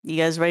 you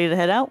guys ready to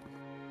head out?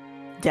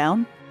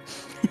 Down?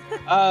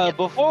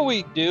 Before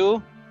we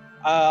do,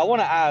 I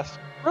want to ask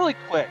really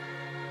quick.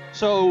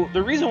 So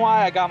the reason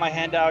why I got my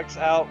handouts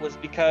out was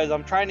because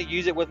I'm trying to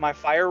use it with my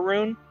fire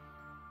rune.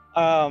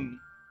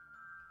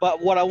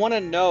 But what I want to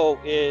know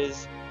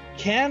is,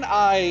 can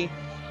I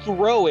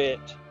throw it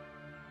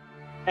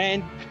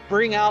and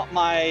bring out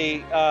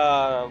my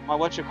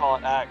my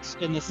axe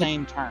in the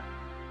same turn?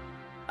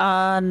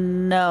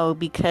 No,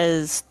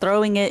 because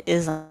throwing it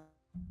is an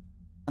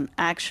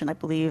action, I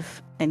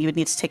believe, and you would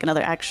need to take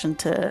another action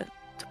to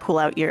pull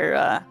out your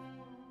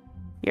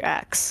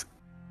axe.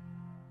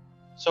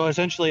 So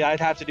essentially, I'd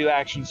have to do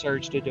action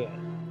surge to do it.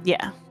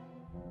 Yeah.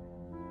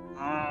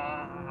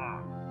 I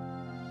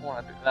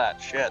want to do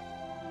that. Shit.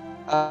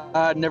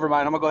 Never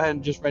mind. I'm gonna go ahead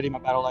and just ready my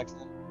battle axe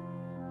then.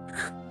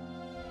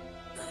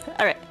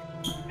 All right.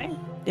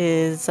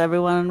 Is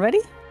everyone ready?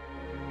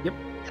 Yep.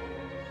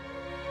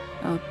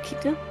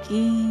 Okie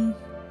dokie.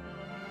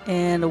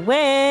 And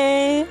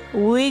away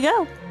we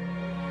go.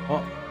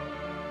 Oh,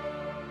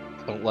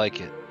 Don't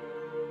like it.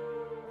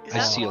 Is I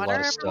that see a lot water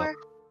of stuff. everywhere?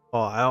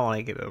 oh, I don't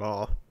like it at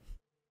all.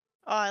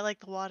 Oh, I like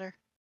the water.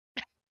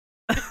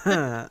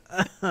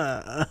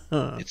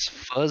 It's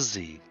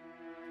fuzzy.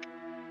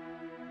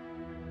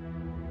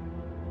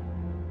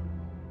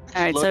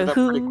 All right, so Loaded up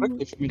pretty who?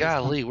 quickly for me this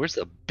time. Golly, where's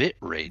the bit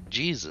rate?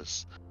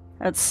 Jesus.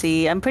 Let's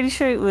see. I'm pretty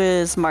sure it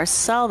was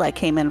Marcel that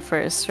came in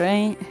first,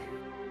 right?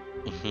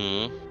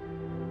 Mm-hmm.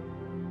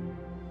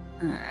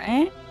 All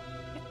right.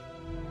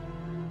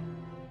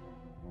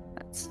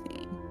 Let's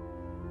see.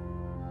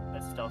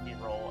 A stealthy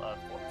roll of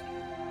 14.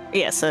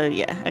 Yeah. So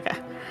yeah. Okay.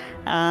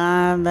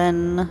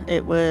 Then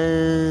it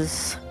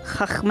was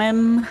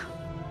Chachmem,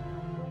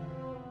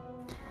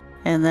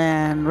 and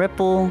then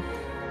Ripple,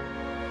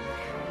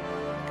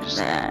 and Just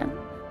then.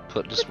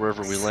 putting us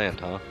wherever we land,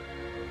 huh?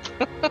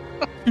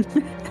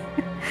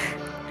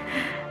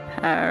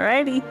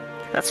 Alrighty.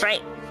 That's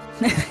right.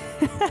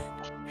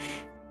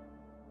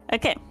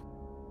 Okay.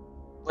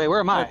 Wait,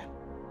 where am I?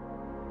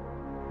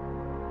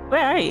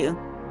 Where are you?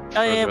 Oh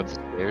Further yeah. up the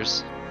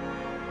stairs.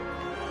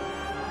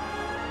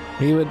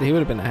 He would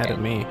have been ahead of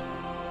me.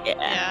 Yeah.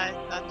 Yeah, I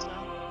thought so.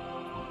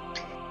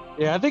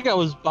 Yeah, I think I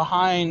was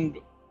behind.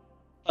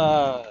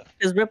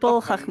 Because Ripple,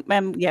 Okay.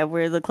 Chachmem, yeah,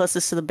 we're the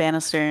closest to the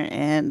banister,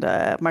 and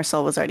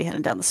Marcel was already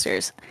heading down the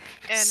stairs.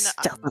 And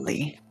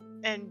Stealthily.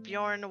 and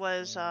Bjorn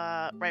was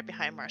right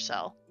behind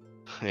Marcel.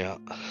 Yeah.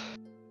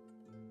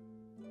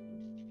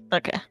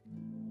 Okay.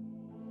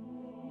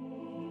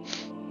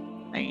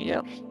 There you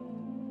Yep.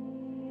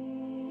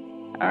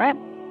 All right.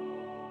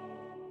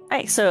 All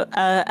right. So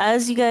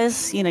as you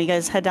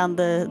guys head down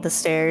the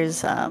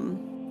stairs,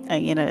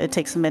 it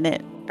takes a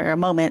minute or a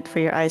moment for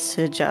your eyes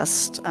to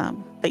adjust,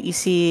 but you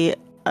see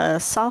a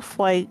soft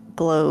white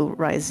glow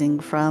rising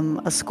from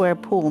a square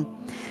pool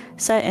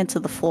set into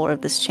the floor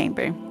of this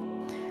chamber.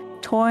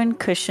 Torn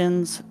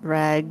cushions,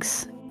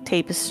 rags,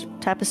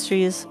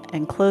 tapestries,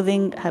 and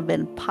clothing have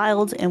been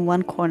piled in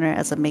one corner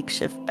as a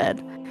makeshift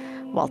bed,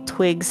 while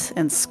twigs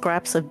and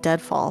scraps of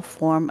deadfall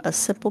form a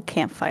simple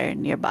campfire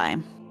nearby.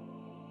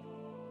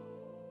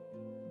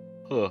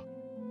 Huh.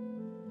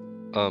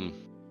 Am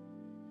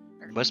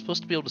I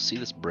supposed to be able to see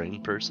this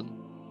brain person?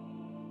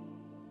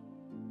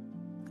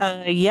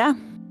 Yeah.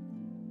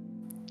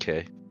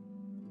 Okay.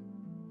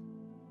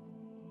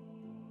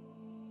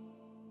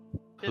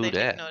 Do Who they take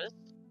dat? notice?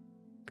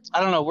 I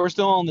don't know. We're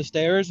still on the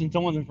stairs and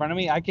someone's in front of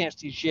me. I can't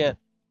see shit.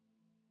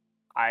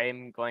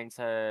 I'm going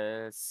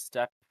to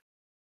step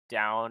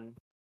down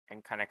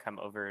and kind of come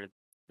over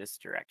this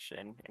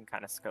direction and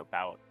kind of scope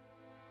out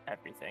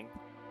everything.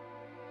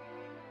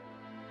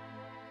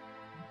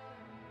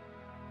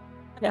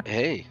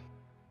 Hey,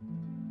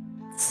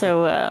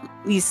 So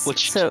What you-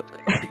 so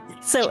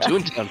what you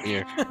doing down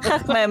here?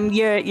 Hakmem,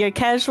 your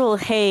casual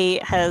hay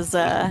has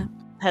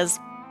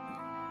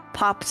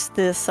popped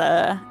this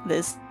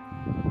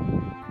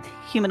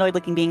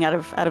humanoid-looking being out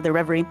of their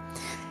reverie,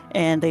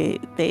 and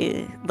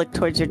they look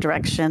towards your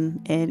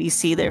direction, and you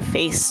see their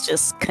face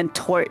just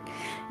contort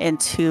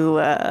into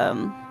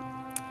a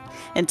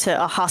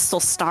hostile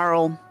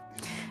snarl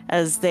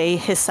as they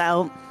hiss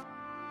out,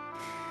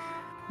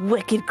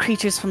 "Wicked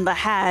creatures from the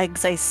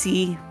hags, I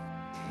see."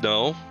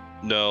 No.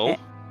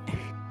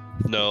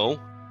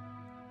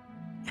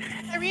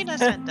 Irina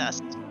sent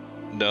us.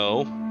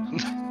 No.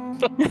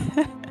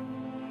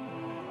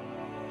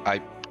 I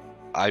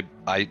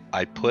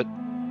put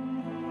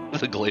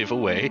the glaive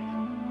away.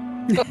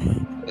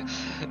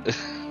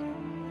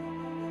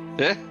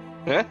 Eh?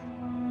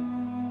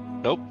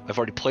 Nope. I've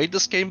already played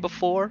this game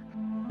before.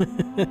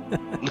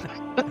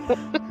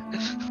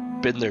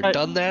 Been there,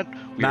 done that.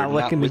 We Not are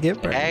looking to with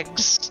get burned.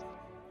 hags.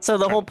 So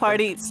the whole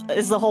party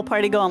is the whole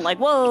party going like,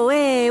 "Whoa,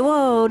 hey,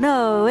 whoa,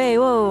 no, hey,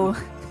 whoa."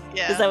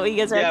 Yeah. Is that what you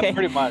guys are? Yeah, Okay.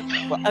 pretty much.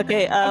 But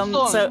Okay. I'm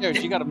still on the So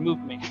stairs. You gotta move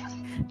me.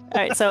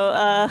 all right. So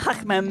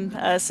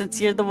Hakmem, since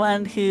you're the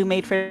one who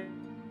made first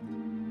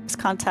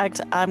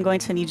contact, I'm going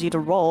to need you to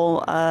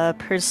roll a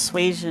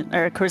persuasion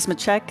or a charisma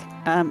check,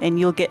 and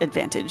you'll get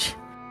advantage.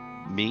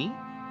 Me?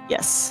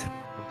 Yes.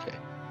 Okay.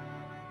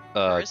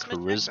 Charisma check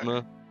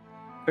Charisma.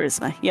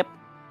 Charisma. Yep.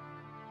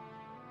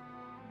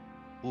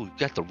 Ooh, you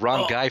got the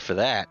wrong guy for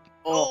that.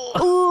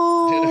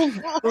 Oh.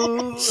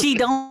 Ooh. She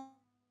don't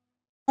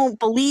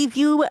believe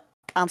you.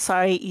 I'm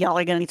sorry. Y'all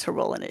are gonna need to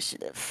roll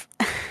initiative.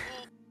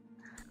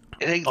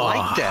 It ain't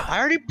like that. I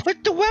already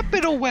put the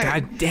weapon away.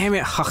 God damn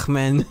it,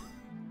 Hachman.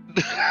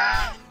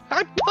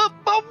 I put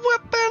my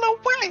weapon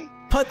away.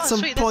 Put Oh, some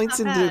sweet, that's points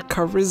not into bad.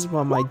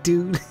 charisma, my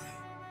dude.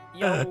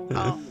 Yo.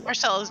 Oh,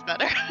 Marcel is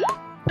better.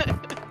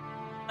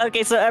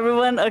 Okay. So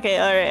everyone. Okay.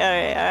 All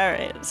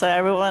right. So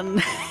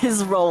everyone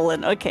is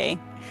rolling. Okay.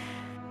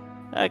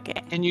 Okay.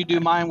 Can you do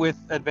mine with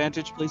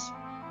advantage, please?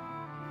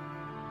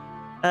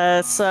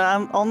 So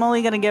I'm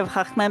only gonna give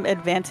Hakmem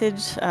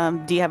advantage.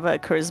 Do you have a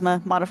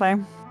charisma modifier?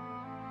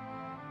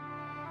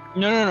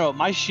 No.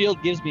 My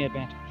shield gives me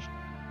advantage.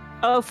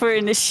 Oh, for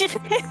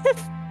initiative.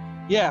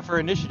 Yeah, for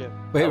initiative.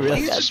 Wait, Oh my really?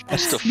 He's God. just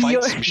supposed to fight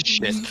Your- some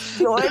shit.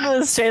 Yours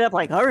was straight up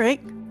like, all right,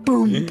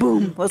 boom,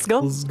 boom, let's go.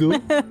 Let's go.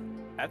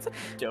 That's a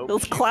dope.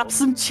 Let's shield. clap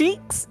some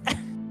cheeks.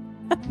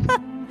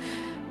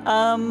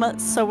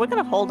 So we're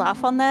gonna hold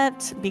off on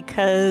that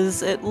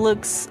because it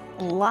looks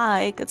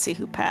like, let's see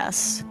who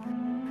passed.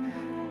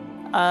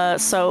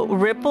 So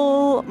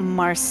Ripple,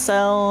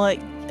 Marcel,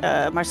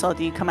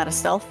 do you come out of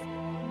stealth?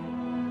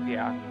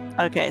 Yeah.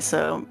 Okay,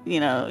 so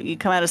you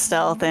come out of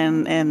stealth,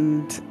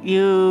 and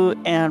you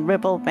and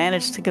Ripple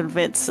managed to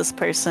convince this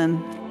person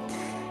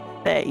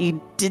that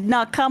you did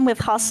not come with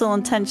hostile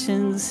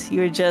intentions.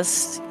 You were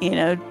just,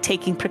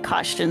 taking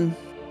precaution.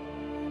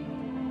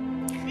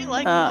 We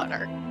like Uh,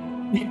 water.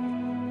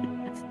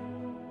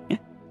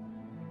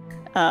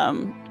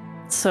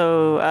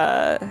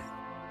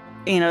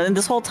 And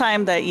this whole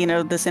time that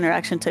this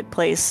interaction took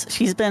place,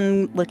 she's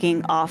been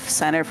looking off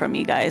center from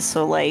you guys,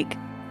 so like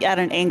at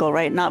an angle,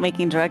 right? Not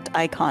making direct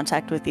eye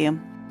contact with you,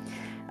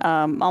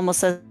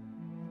 almost as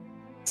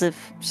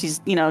if she's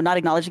not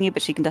acknowledging you,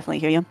 but she can definitely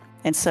hear you.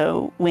 And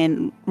so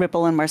when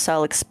Ripple and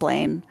Marcel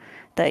explain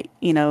that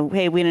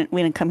hey, we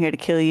didn't come here to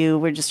kill you,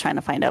 we're just trying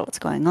to find out what's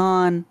going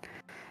on,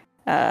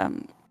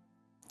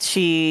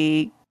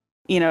 she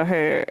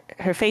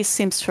her face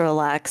seems to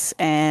relax,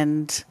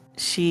 and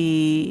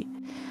she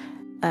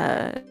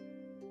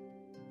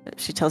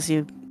tells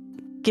you,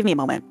 "Give me a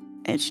moment."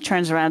 And she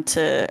turns around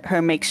to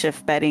her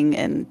makeshift bedding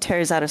and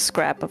tears out a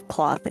scrap of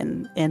cloth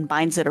and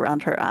binds it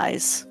around her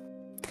eyes.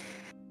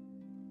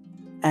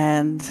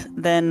 And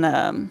then,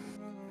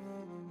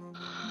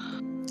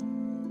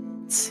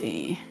 let's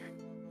see.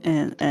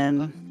 And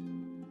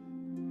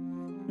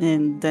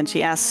And then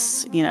she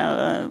asks,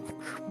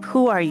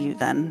 who are you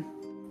then,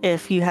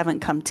 if you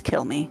haven't come to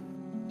kill me?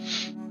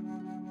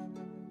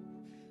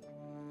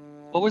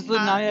 What was the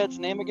Naiad's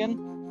name again?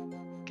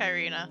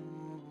 Kyrina.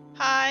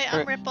 Hi,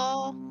 I'm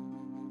Ripple.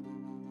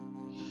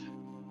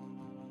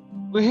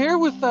 We're here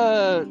with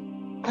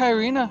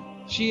Kyrina.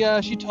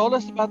 She told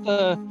us about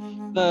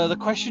the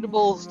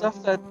questionable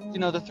stuff that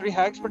the three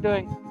hags were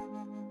doing.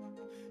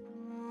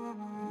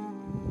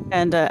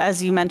 And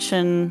as you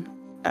mention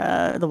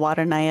the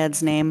water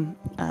naiad's name,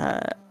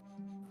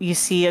 you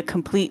see a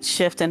complete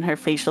shift in her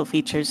facial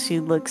features. She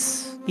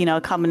looks,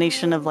 a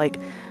combination of like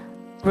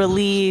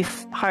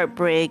relief,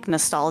 heartbreak,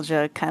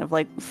 nostalgia, kind of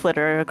like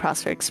flitter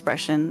across her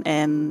expression,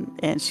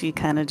 and she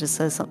kind of just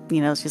says,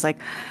 she's like,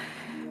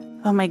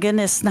 "Oh my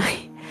goodness,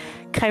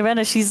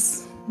 Kyrina,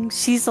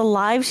 she's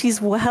alive,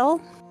 she's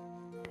well."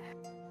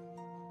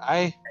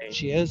 Aye,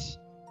 she is.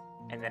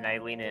 And then I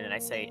lean in and I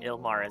say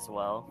Ilmar as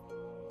well.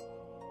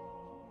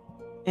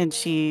 And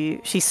she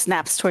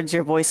snaps towards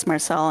your voice,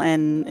 Marcel,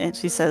 and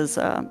she says,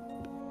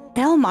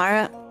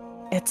 "Elmar,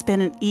 it's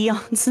been an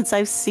eon since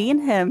I've seen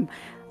him.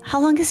 How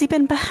long has he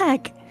been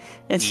back?"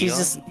 And she's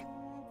just,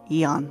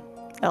 eon.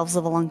 Elves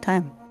of a long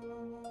time.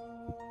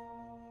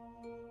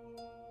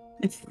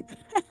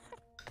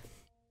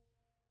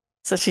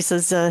 So she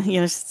says,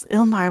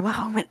 Ilmar,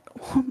 wow,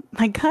 oh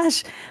my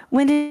gosh,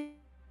 when did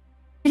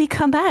he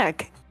come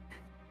back?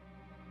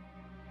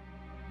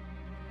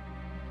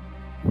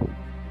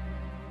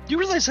 You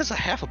realize that's a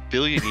 500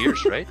 million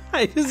years, right?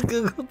 I just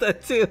googled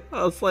that too.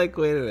 I was like,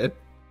 wait a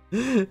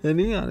minute. An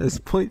eon is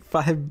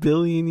 0.5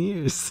 billion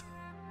years.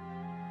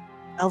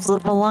 Elves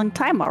live a long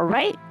time, all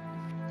right?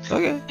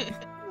 Okay.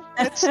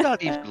 That's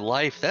not even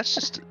life. That's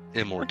just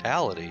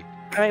immortality.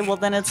 All right, well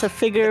then it's a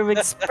figure of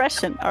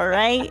expression, all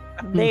right?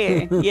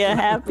 There, you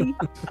happy?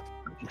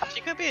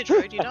 She could be a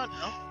droid, you don't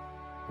know.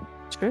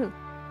 True.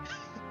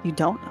 You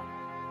don't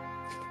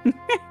know.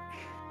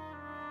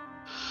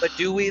 But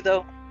do we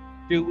though?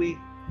 Do we?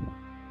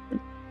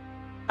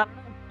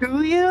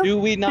 Do you? Do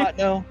we not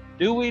know?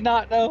 Do we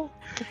not know?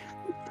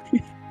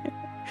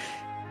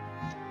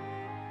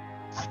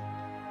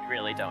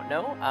 Really don't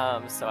know.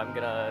 So I'm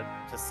gonna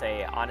just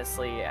say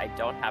honestly, I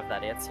don't have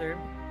that answer.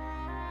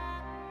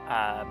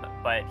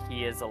 But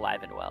he is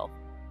alive and well.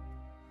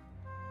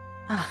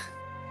 Ah,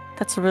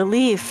 that's a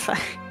relief.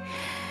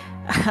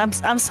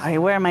 I'm sorry.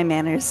 Where are my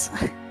manners?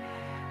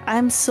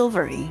 I'm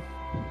silvery.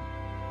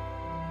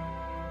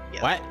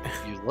 Yeah. What?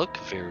 You look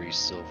very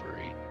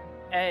silvery.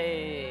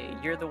 Hey,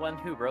 you're the one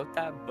who wrote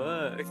that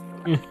book.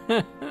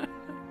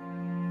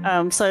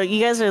 So you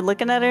guys are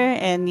looking at her,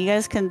 and you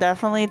guys can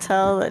definitely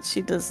tell that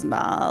she does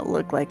not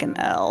look like an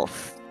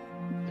elf.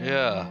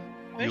 Yeah.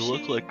 Where You is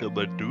look she? like a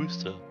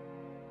Medusa.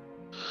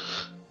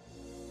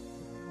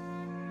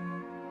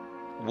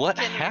 What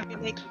Can you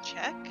happened? make a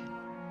check?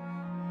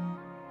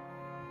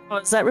 Oh,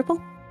 is that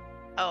Ripple?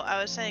 Oh,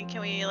 I was saying,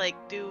 can we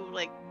do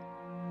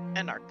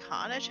an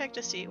Arcana check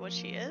to see what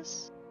she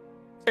is?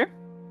 Sure.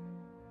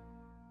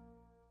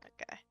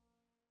 Okay.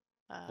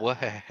 What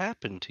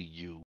happened to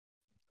you?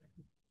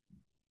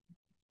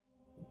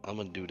 I'm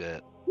gonna do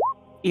that.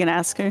 You can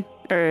ask her,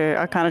 or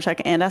Arcana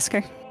check and ask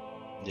her.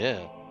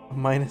 Yeah.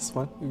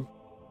 -1.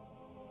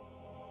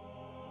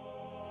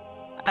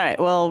 All right.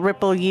 Well,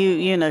 Ripple,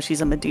 you know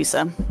she's a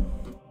Medusa.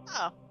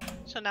 Oh,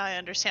 so now I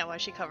understand why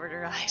she covered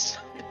her eyes.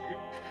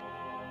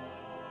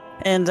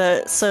 And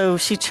so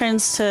she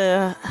turns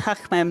to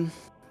Hakmem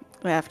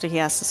after he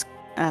asked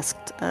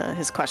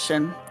his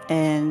question,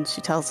 and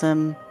she tells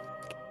him,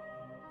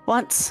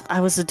 "Once I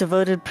was a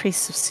devoted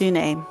priest of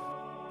Sune,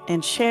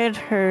 and shared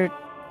her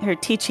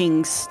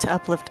teachings to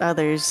uplift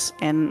others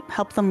and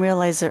help them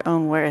realize their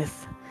own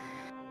worth.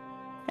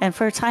 And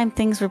for a time,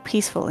 things were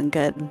peaceful and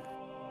good,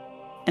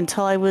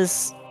 until I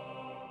was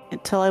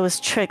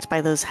tricked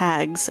by those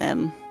hags,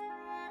 and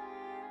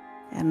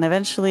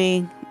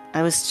eventually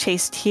I was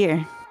chased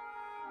here."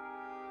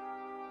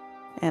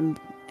 And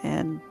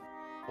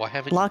Why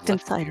haven't locked you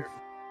left inside. here?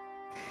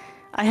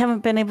 I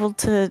haven't been able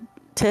to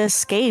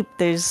escape.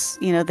 There's,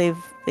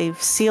 they've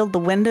sealed the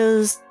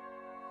windows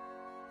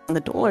and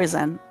the doors,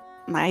 and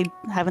I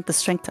haven't the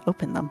strength to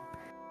open them.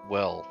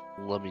 Well,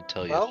 let me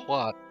tell you Well,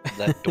 what.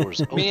 That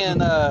door's open. Me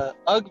and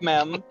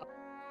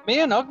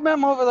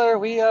Ugmem over there,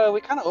 we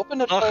kind of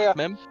opened it for you.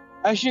 Mem.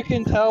 As you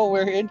can tell,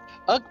 we're in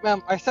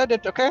Ugmem. I said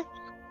it, okay?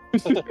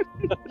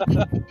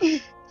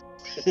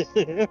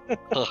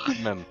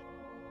 Mem.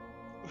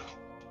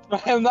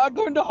 I am not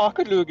going to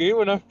Hakalugi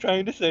when I'm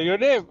trying to say your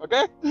name,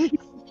 okay?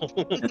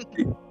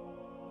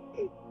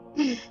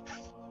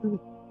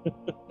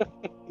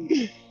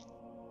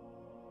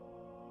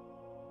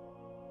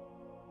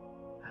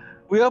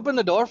 We opened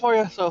the door for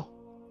you, so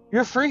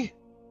you're free.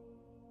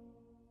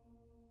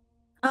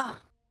 Oh.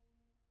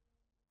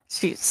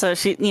 She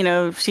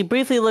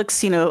briefly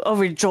looks,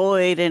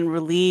 overjoyed and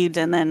relieved,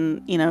 and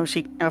then,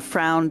 a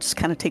frown just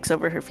kind of takes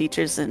over her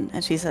features,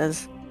 and she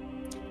says,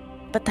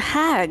 "But the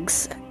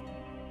hags,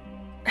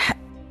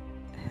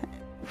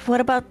 what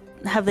about,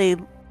 have they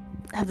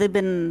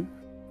been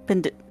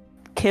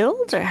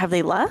killed, or have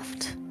they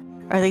left?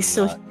 Are they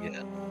still Not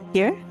yet.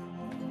 here?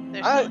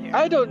 They're still here.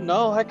 I don't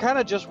know. I kind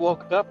of just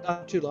woke up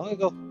not too long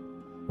ago.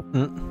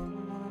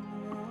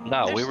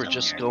 No, They're we were still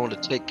just here. going to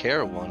take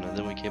care of one, and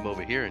then we came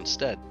over here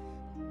instead.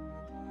 You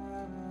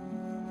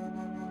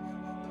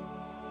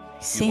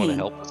want to Seeing.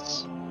 help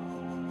us?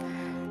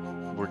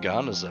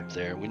 Morgana's up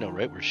there. We know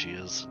right where she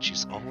is.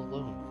 She's all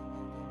alone.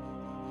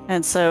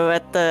 And so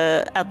at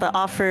the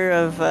offer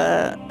of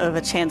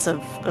a chance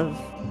of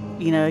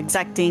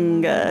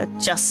exacting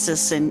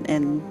justice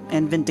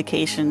and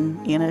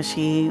vindication,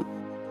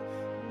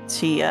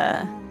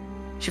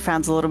 she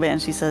frowns a little bit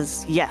and she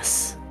says,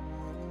 "Yes,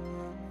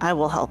 I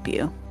will help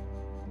you."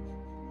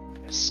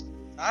 Yes.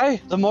 Aye,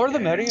 the more the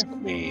merrier.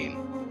 Queen.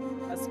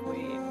 That's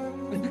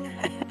queen.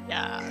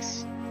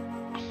 Yes.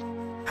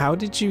 How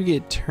did you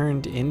get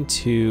turned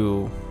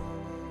into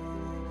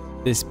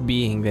this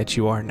being that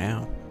you are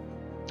now?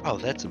 Oh,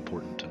 that's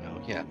important to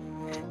know. Yeah.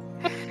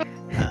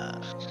 I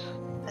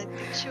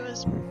think she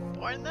was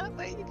born that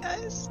way, you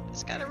guys.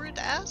 It's kind of rude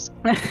to ask.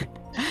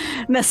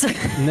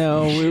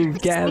 No, we've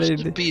Supposed to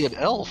gathered. be an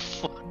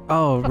elf.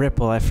 Oh,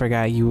 Ripple, I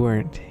forgot you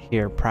weren't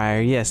here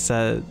prior. Yes,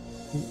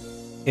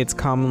 it's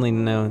commonly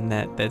known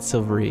that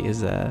Silvery is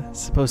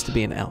supposed to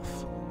be an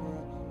elf,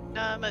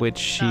 which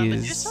she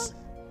is Medusa?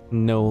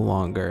 no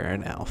longer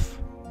an elf.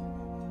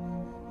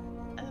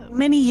 Oh.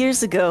 Many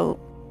years ago,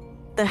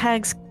 the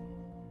hags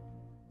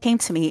came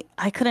to me.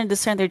 I couldn't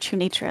discern their true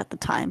nature at the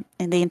time,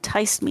 and they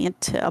enticed me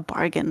into a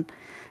bargain,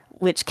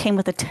 which came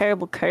with a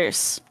terrible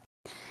curse.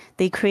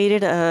 They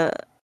created a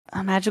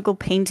magical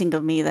painting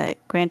of me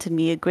that granted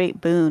me a great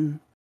boon.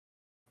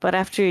 But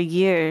after a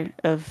year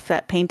of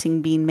that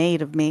painting being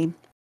made of me,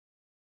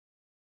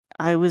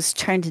 I was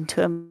turned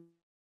into a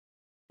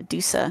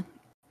Medusa.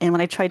 And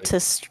when I tried to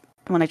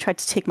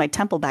take my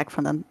temple back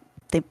from them,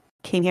 they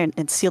came here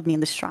and sealed me in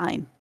the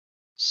shrine.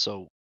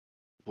 So,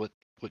 what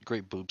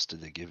great boobs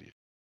did they give you?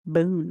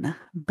 Boon.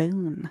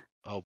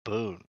 Oh,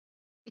 boon.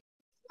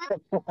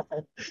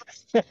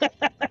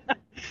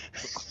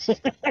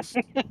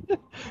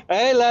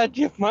 Hey, lad,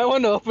 you might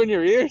want to open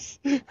your ears.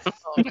 Oh,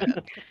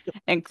 man.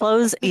 And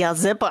close ya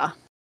zipper.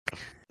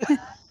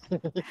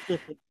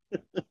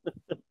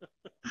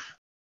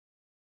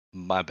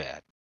 My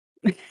bad.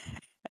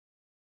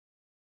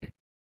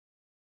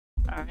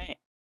 All right.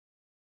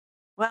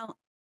 Well,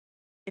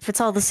 if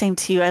it's all the same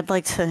to you, I'd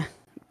like to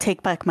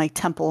take back my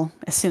temple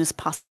as soon as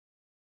possible.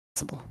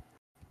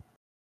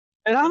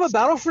 And I'm a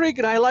battle freak,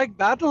 and I like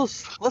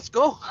battles. Let's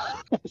go.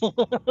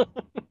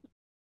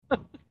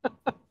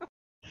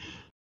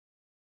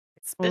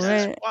 It's Does been,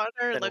 this Right. water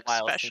been a look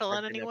while special since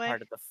in I've any been a way?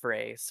 part of the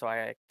fray, so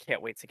I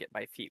can't wait to get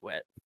my feet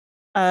wet.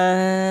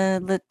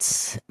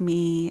 Let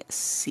me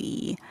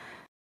see.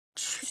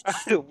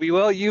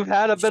 Well, you've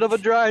had a bit of a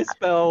dry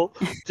spell,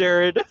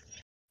 Jared.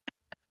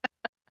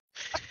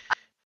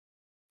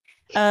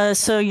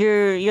 So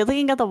you're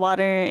looking at the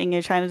water and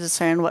you're trying to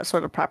discern what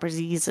sort of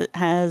properties it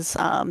has.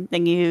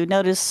 And you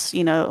notice,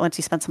 once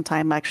you spend some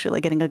time actually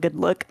like, getting a good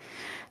look,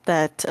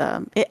 that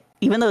it,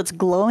 even though it's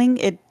glowing,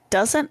 it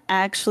doesn't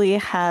actually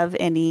have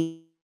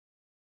any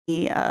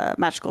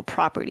magical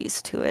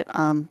properties to it.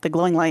 The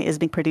glowing light is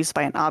being produced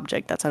by an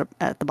object that's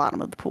at the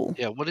bottom of the pool.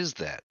 Yeah, what is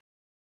that?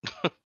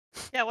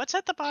 Yeah, what's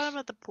at the bottom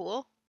of the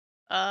pool?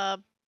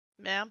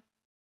 Ma'am?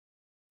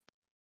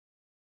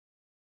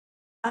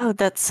 Oh,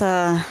 that's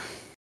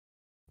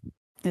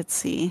let's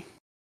see.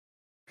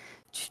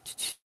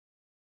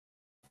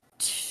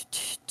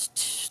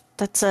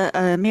 That's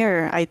a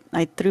mirror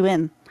I threw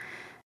in.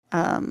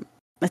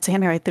 It's a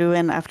hand mirror I threw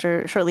in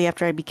shortly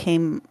after I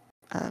became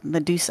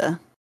Medusa,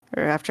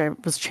 or after I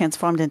was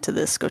transformed into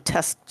this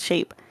grotesque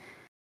shape.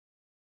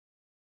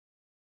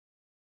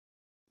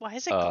 Why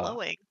is it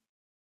glowing?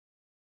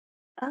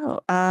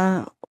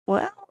 Oh,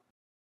 well,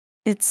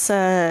 it's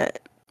I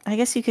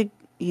guess you could,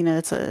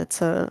 it's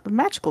a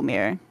magical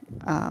mirror.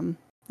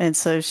 And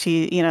so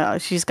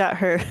she's got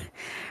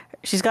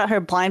her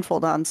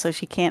blindfold on, so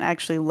she can't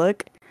actually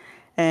look,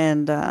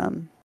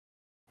 and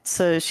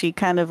so she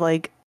kind of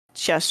like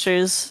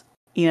gestures,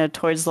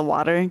 towards the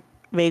water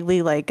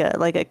vaguely, like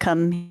a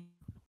come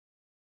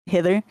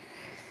hither,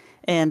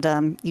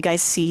 and you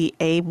guys see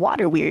a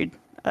water weird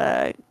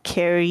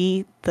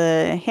carry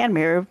the hand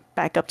mirror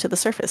back up to the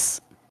surface.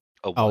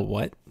 Oh,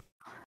 what?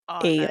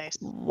 Oh, A nice.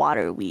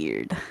 water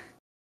weird.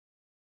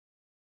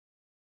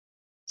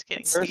 It's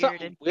getting There's weird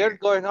something in weird here.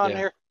 going on Yeah.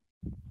 here.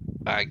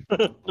 What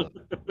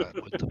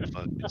the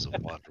fuck is a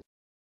water?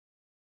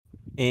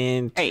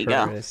 There you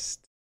go. Interest.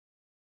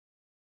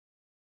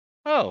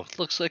 Oh, it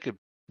looks like a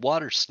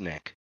water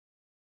snake.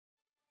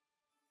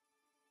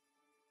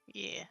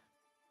 Yeah.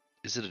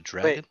 Is it a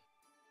dragon?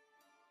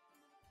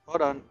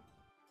 Hold on.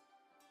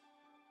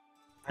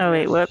 Oh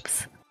wait, Yes.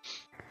 whoops.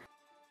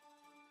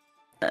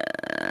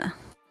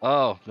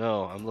 Oh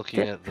no, I'm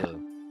looking at the.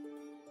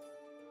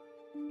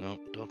 No,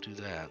 don't do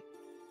that.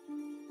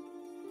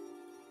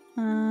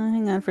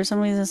 Hang on. For some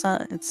reason, it's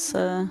not.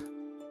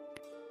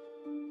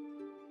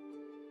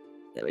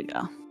 There we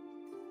go.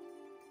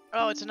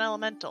 Oh, it's an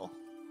elemental.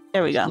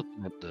 There I we was go.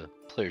 looking at the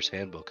player's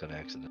handbook on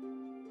accident.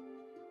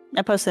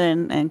 I posted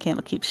in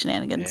Candlekeep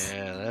Shenanigans.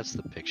 Yeah, that's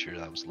the picture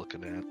I was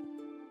looking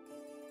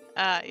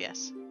at.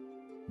 Yes.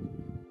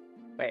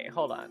 Wait,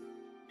 hold on.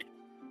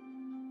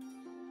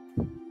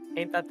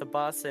 Ain't that the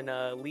boss in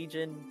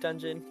Legion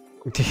dungeon?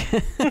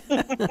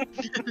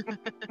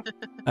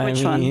 I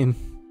Which one? mean,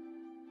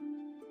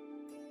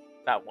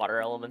 That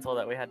water elemental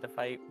that we had to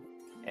fight,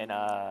 and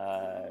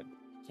I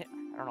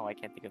don't know. I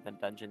can't think of the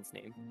dungeon's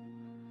name.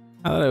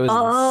 I thought it was.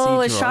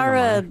 Oh, Siege of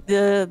Ashara,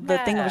 Orgrimmar. the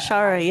thing of Yeah.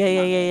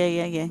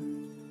 Ashara. Yeah.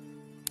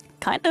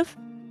 Kind of.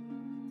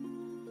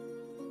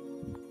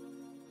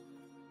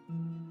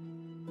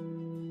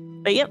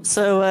 But yep.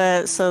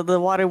 So the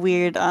water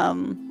weird.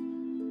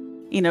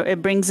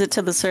 It brings it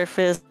to the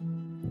surface,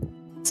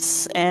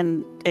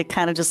 and it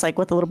kind of just like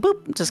with a little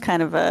boop, just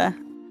kind of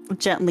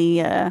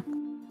gently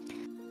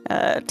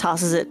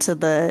tosses it to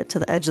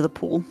the edge of the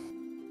pool.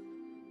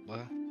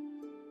 What?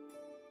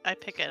 I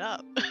pick it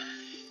up.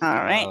 All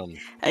right. Um,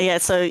 Yeah,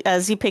 so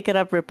as you pick it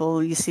up,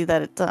 Ripple, you see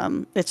that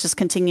it's just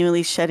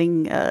continually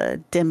shedding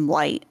dim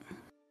light.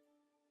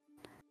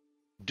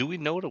 do we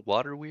know what a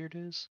water weird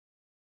is?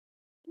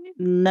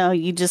 No,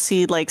 you just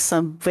see like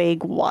some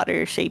vague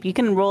water shape. You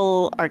can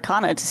roll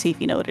Arcana to see if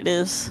you know what it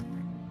is.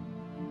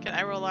 Can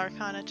I roll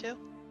Arcana too?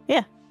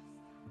 It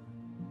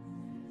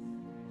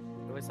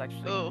was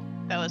actually. Ooh,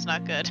 that was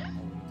not good.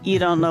 You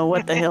don't know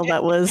what the hell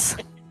that was.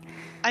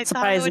 I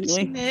thought I would Surprisingly.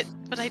 seen it,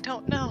 but I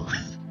don't know.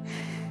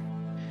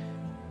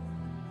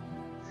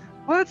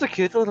 Well, it's a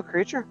cute little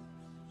creature.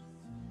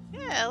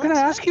 Yeah, Can I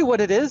ask you what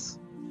it is?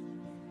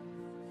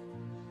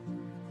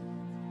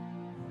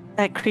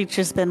 That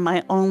creature's been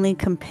my only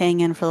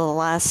companion for the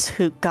last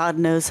God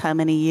knows how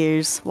many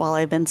years while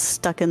I've been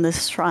stuck in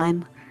this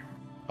shrine.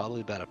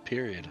 Probably about a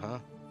period, huh?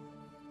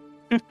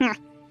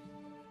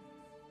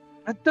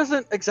 That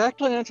doesn't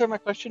exactly answer my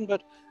question,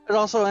 but it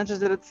also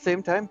answers it at the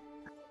same time.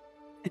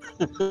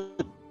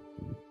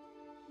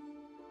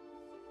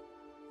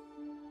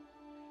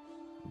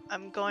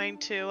 I'm going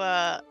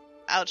to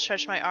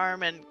outstretch my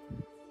arm and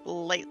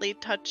lightly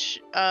touch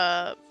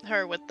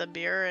her with the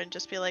mirror and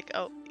just be like,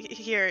 "Oh,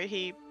 here,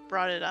 he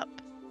brought it up."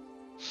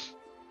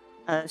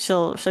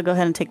 She'll go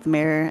ahead and take the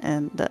mirror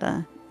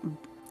and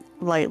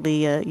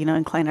lightly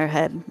incline her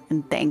head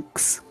in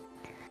thanks.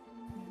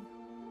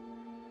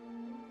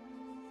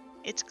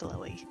 It's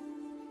glowy.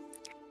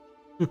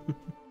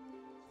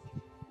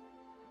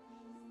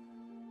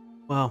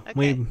 Well, Okay.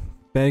 we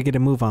better get a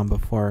move on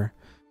before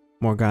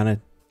Morgana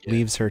Yeah.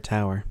 leaves her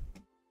tower.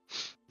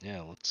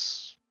 Yeah,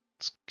 let's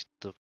get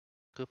the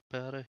fuck up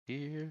out of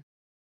here.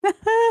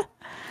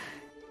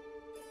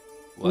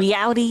 What?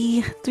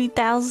 Meowdy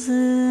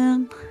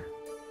 3000.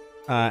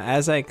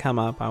 As I come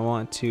up, I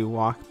want to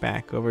walk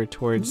back over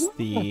towards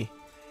the.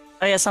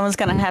 Oh yeah, someone's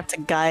gonna have to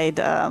guide.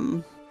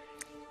 Oh,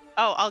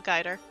 I'll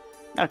guide her.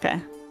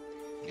 Okay.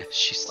 Yeah,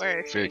 she's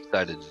Where is very she?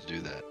 excited to do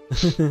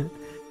that.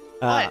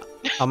 What?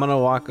 I'm gonna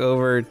walk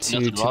over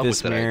Nothing to wrong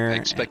this with it. I mirror,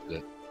 expected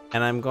it.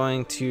 and I'm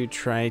going to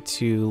try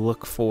to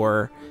look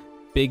for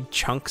big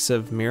chunks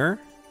of mirror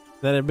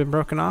that have been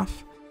broken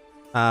off.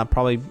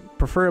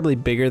 Preferably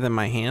bigger than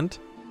my hand,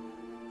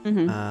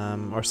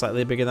 Mm-hmm. or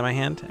slightly bigger than my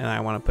hand, and I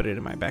want to put it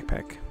in my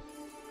backpack.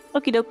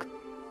 Okie doke.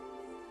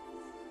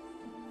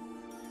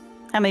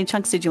 How many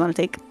chunks did you want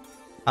to take?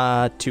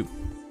 2.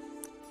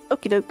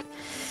 Okie doke.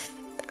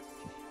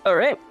 All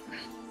right.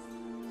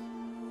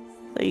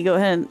 So you go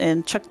ahead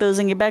and chuck those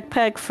in your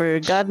backpack for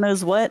God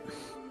knows what.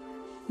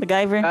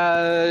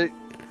 MacGyver.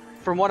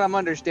 From what I'm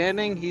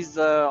understanding, he's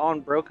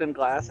on broken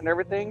glass and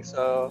everything,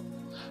 so.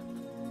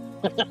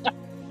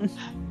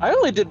 I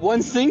only did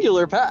one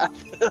singular path.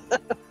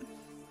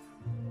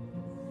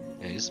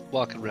 Yeah, he's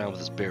walking around with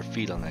his bare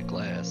feet on that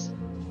glass.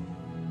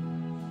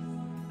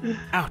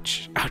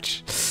 Ouch!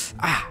 Ouch!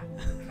 Ah!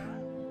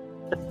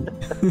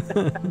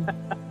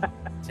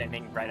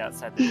 Standing right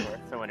outside the door,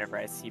 so whenever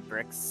I see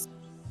Bricks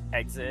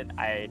exit,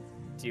 I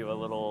do a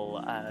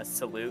little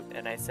salute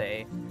and I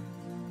say,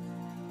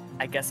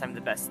 "I guess I'm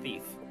the best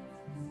thief."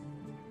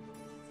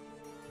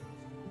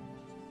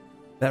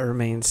 That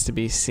remains to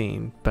be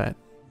seen, but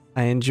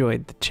I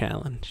enjoyed the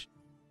challenge.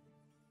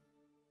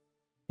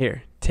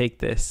 Here, take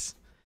this,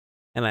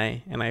 and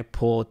I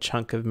pull a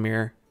chunk of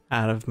mirror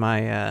out of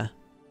my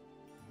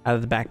out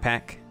of the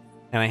backpack,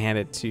 and I hand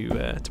it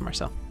to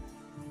Marcel.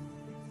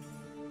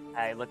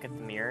 I look at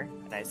the mirror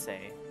and I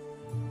say,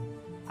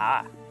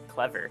 "Ah,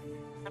 clever."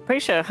 I'm pretty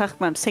sure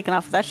Hachman's taken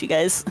off without you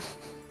guys.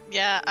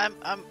 Yeah,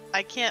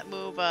 I can't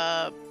move.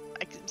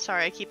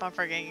 Sorry, I keep on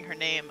forgetting her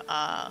name.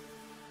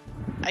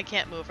 I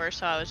can't move her,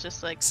 so I was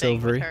just like staying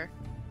with Silvery. her.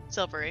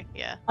 Silvery,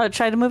 yeah. Oh,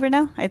 try to move her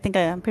now?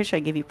 I'm pretty sure I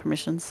gave you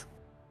permissions.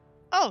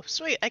 Oh,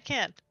 sweet, I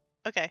can.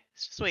 Okay,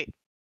 sweet.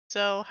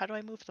 So how do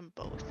I move them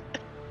both?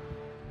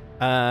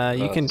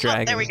 You can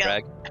drag. there we go.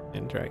 Drag.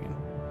 And dragon.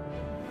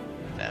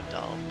 Except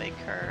I'll make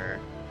her.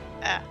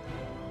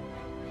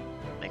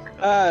 Make her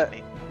go Uh, with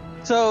me.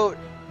 So,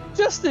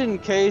 just in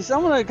case,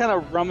 I'm gonna kind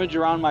of rummage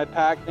around my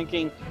pack,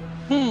 thinking,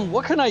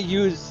 what can I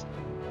use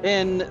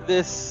in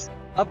this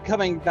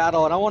upcoming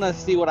battle? And I want to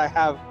see what I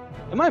have.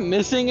 Am I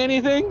missing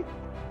anything?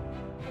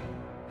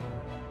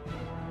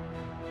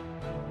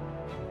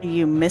 Are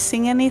you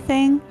missing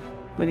anything?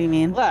 What do you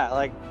mean? Yeah,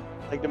 like,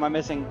 am I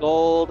missing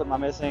gold? Am I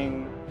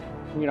missing,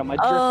 my drift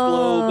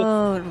globe?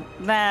 Oh,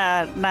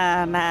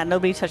 nah.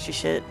 Nobody touch your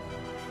shit.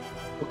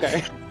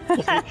 Okay.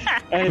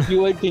 And if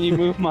you would, can you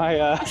move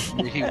my?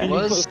 He can you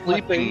was move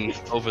my thing?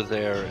 sleeping over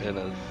there in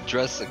a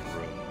dressing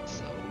room,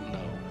 so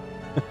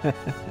no.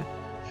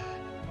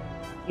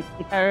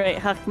 All right,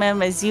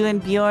 Huckmem, as you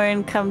and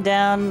Bjorn come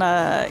down,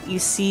 you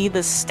see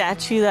the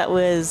statue that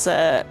was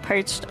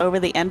perched over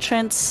the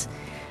entrance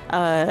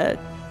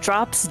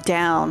drops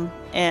down,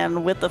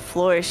 and with the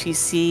flourish, you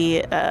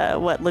see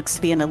what looks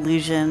to be an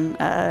illusion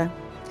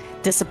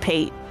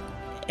dissipate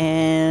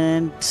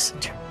and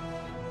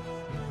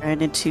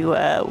turn into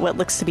what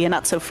looks to be a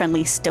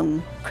not-so-friendly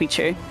stone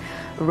creature.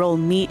 Roll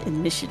meat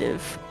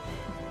initiative.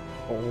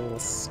 Oh,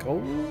 let's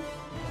go.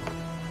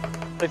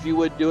 If you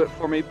would do it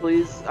for me,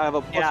 please. I have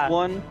a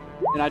 +1,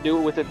 and I do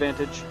it with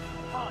advantage.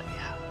 Oh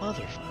yeah,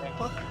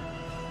 motherfucker.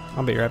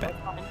 I'll be right back.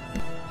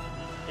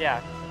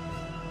 Yeah.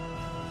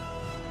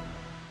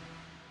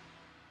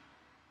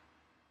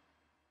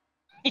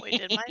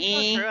 Wait, did mine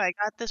go through? I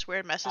got this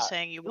weird message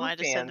saying you two wanted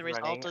to send the fans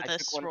result running. of I took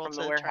this one roll from to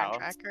the the turn warehouse.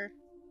 tracker.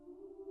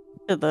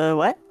 The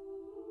what?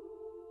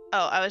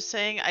 Oh, I was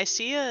saying I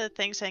see a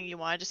thing saying you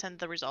wanted to send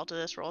the result of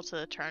this roll to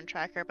the turn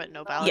tracker, but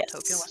no valid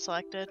token Yes. was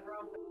selected.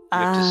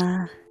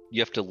 You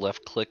have to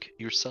left click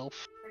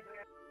yourself,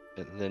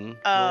 and then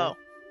Oh. roll,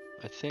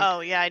 I think.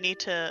 Oh yeah, I need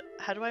to.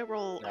 How do I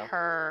roll No.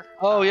 her?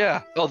 Oh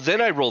yeah. Oh, then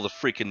I roll the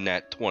freaking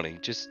nat 20.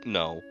 Just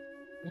no.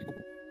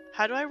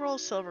 How do I roll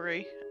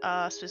Silvery?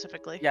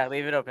 Specifically. Yeah,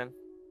 leave it open.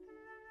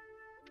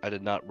 I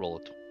did not roll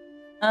it.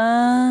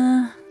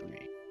 I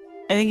 3.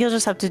 think you'll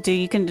just have to do.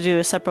 You can do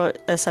a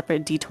separate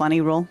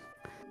D20 roll.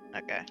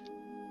 Okay.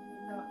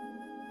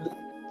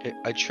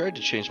 I tried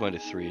to change mine to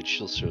 3. It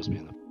still shows me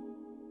in the.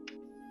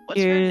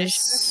 What's your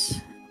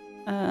initiative?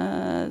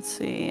 Let's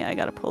see. I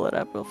gotta pull it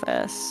up real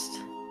fast.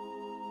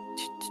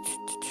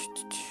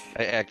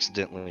 I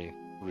accidentally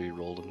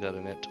re-rolled and got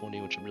a nat 20,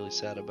 which I'm really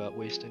sad about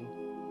wasting.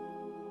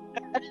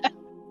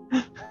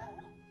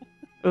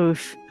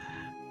 Oof.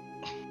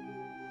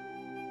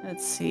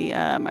 Let's see.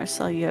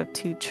 Marcel, you have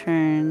 2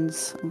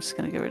 turns. I'm just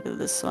gonna get rid of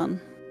this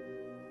one.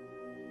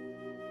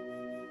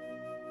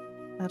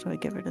 How do I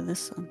get rid of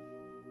this one?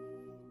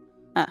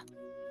 Ah,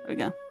 there we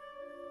go.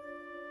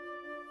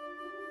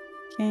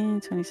 Okay,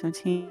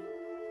 2017.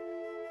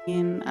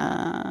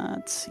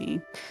 Let's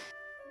see.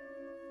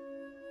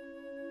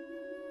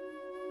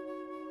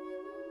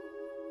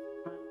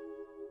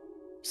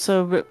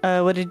 So,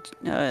 what did?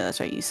 Oh, that's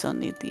right. You still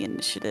need the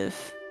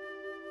initiative.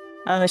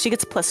 She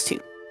gets +2.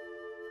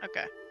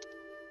 Okay.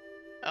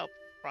 Oh,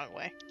 wrong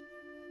way.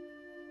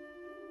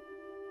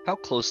 How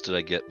close did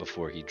I get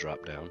before he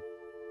dropped down?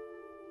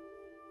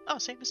 Oh,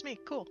 same as me.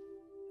 Cool.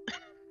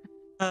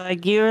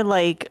 You're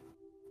like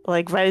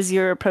right as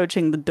you're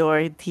approaching the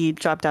door, he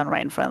dropped down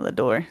right in front of the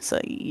door. So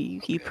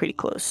you're pretty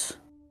close.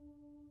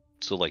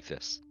 So like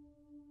this.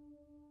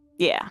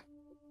 Yeah.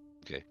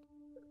 Okay.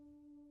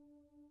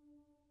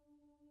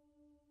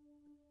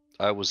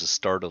 I was a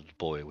startled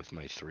boy with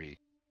my 3.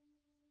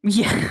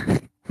 Yeah.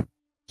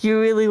 You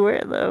really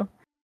were though.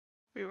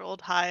 We rolled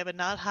high, but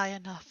not high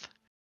enough.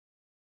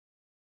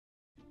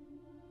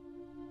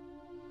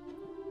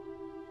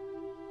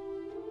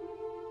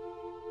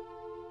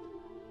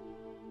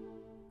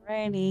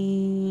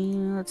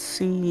 Alrighty. Let's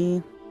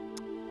see.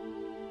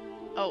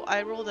 Oh,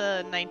 I rolled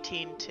a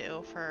 19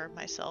 too for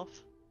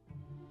myself.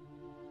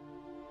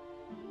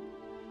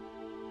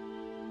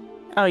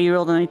 Oh, you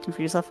rolled a 19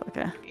 for yourself?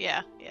 Okay.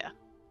 Yeah.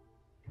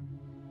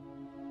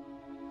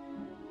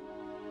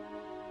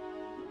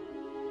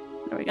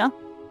 There we go.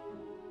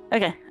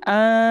 Okay.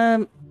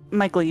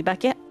 Michael, you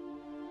back yet?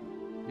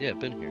 Yeah, I've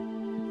been here.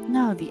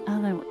 No, the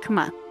other one. Come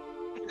on.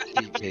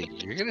 Hey,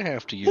 you're gonna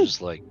have to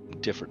use like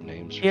different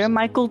names. Or You're something.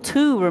 Michael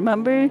too,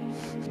 remember?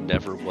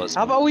 Never was.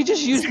 How about we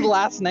just use the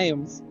last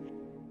names?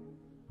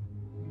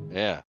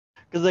 Yeah.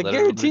 Because I Let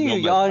guarantee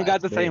everybody you, know my y'all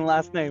got last the same name.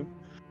 last name.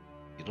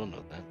 You don't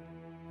know that.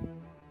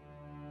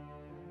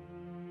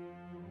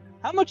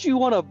 How much you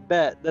want to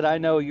bet that I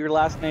know your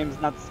last name is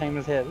not the same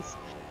as his?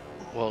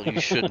 Well, you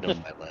should know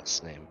my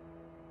last name.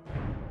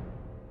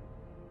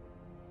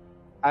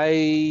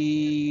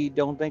 I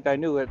don't think I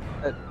knew it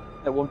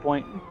at one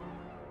point.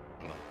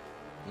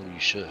 Well, you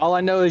should. All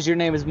I know is your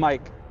name is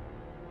Mike.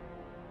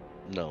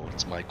 No,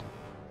 it's Michael.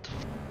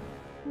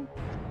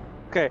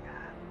 Okay,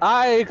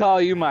 I call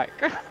you Mike.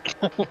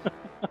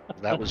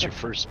 That was your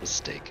first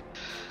mistake.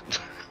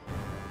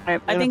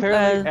 Alright, I And think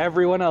apparently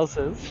everyone else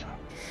is.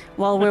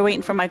 while we're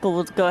waiting for Michael,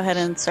 we'll go ahead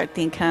and start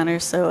the encounter.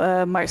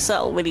 So,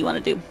 Marcel, what do you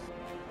want to do?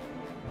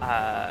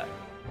 As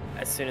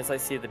soon as I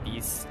see the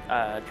beast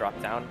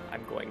drop down,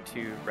 I'm going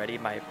to ready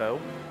my bow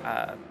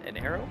and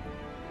arrow.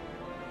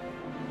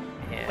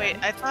 And Wait,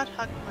 I thought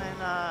Huckman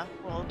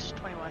rolled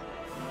 21.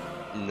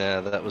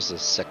 Nah, that was the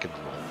second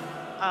roll.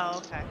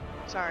 Oh, okay.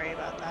 Sorry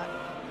about that.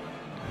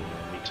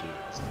 Me too.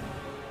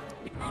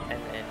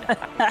 And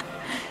then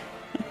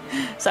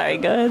Sorry,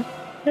 go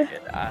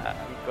ahead. I'm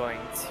going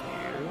to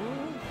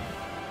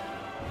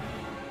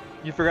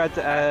You forgot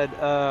to add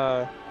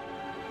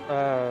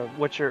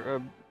what's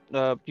your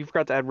you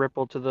forgot to add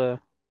Ripple to the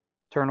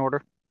turn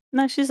order.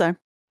 No, she's there.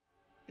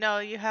 No,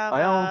 you have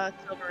I don't-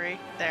 Silvery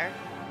there.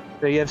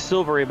 So you have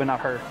Silvery, but not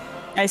her.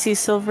 I see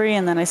Silvery,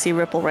 and then I see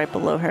Ripple right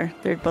below her.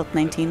 They're both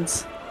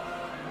 19s.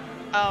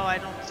 Oh, I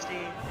don't see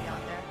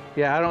beyond there.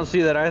 Yeah, I don't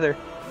see that either.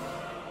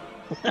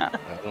 I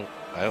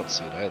don't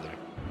see it either.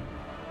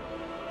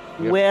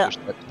 We have Well, to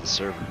push that to the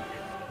server.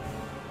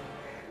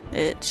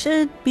 it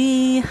should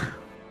be.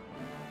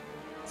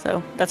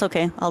 So that's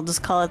okay. I'll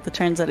just call it the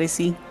turns that I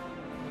see.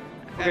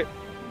 Okay.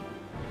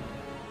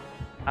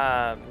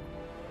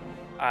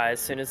 As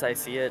soon as I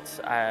see it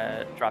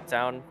drop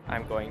down,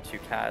 I'm going to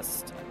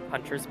cast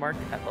Hunter's Mark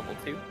at level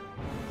 2.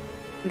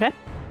 Okay.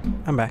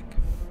 I'm back.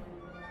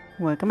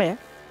 Welcome back.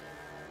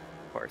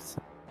 Of course.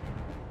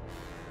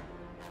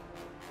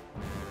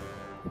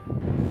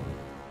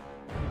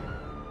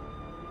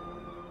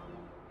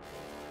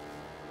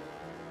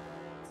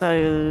 So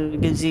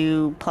it gives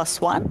you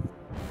 +1.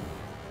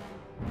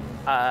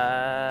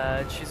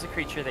 Choose a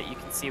creature that you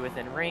can see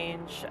within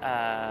range.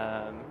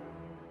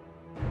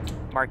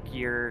 Mark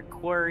your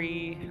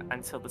quarry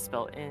until the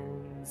spell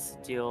ends.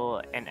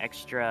 Deal an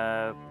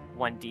extra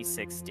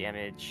 1d6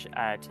 damage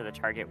to the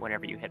target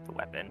whenever you hit the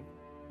weapon.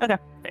 Okay.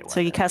 So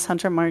you cast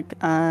Hunter Mark.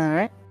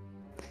 Alright.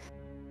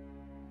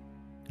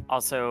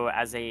 Also,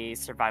 as a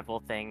survival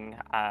thing,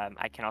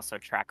 I can also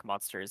track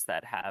monsters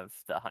that have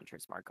the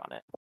Hunter's Mark on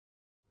it.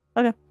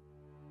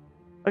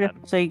 Okay.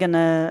 So you're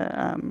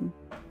gonna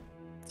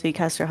so you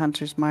cast your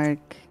Hunter's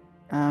Mark.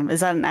 Is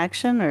that an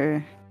action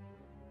or?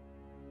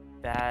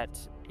 That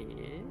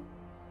is...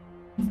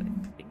 I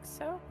think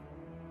so.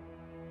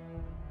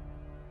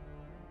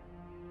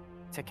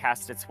 To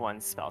cast its one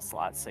spell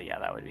slot, so yeah,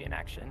 that would be an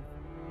action.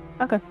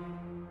 Okay.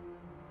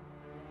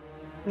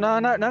 No,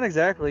 not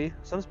exactly.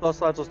 Some spell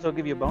slots will still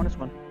give you a bonus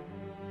one.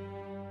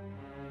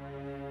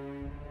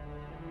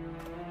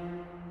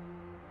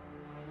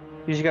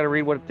 You just gotta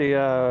read what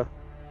the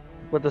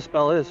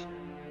spell is.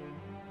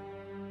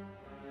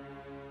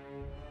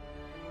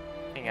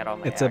 Looking at all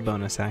my It's a actions.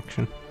 bonus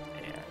action.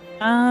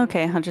 Yeah.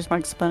 Okay. Hunter's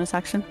Mark's bonus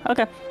action.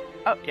 Okay.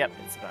 Oh, yep,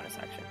 it's a bonus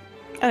action.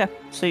 Okay.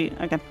 So you,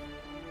 okay.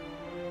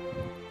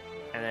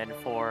 And then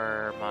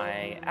for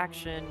my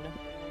action,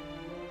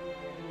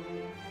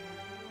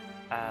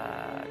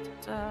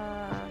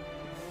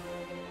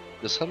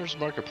 Does Hunter's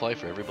Mark apply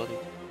for everybody?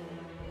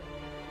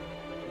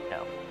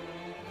 no.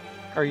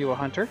 Are you a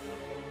hunter?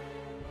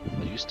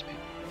 It used to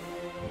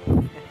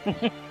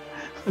be.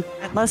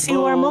 Unless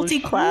you are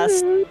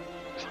multi-class.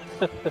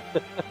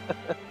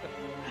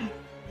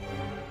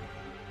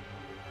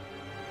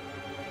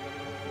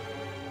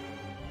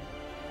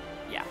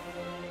 Yeah,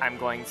 I'm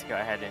going to go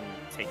ahead and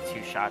take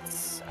 2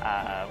 shots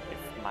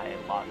with my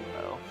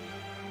longbow.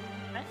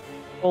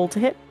 Roll to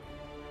hit.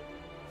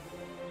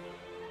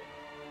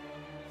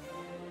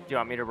 Do you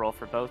want me to roll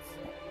for both?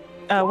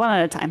 One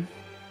at a time.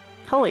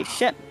 Holy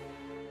shit.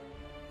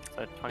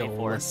 So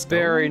 24. Let's go.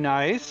 Very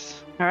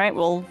nice. All right,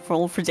 we'll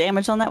roll for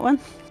damage on that one.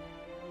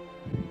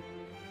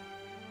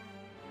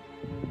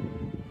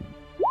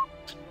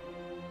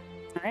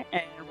 All right,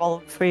 and roll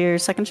for your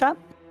second shot.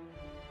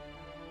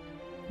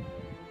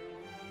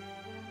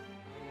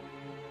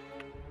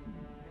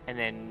 And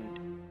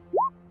then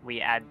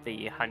we add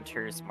the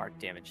Hunter's Mark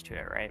damage to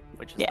it, right?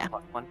 Which is Yeah. a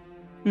 +1.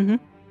 Mm-hmm.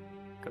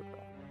 Cool.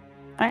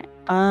 All right.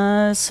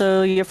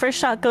 So your first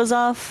shot goes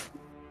off,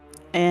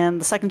 and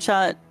the second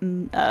shot,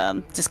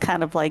 just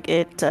kind of like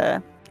it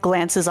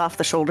glances off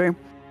the shoulder.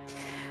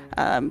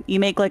 You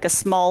make like a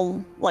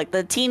small, like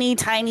the teeny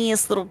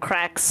tiniest little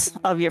cracks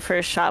of your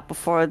first shot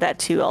before that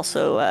too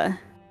also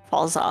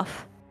falls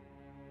off.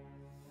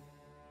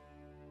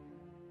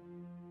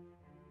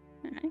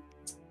 All right.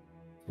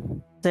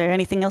 Is there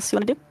anything else you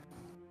want to do?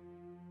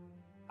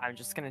 I'm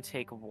just going to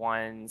take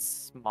one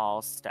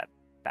small step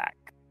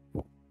back.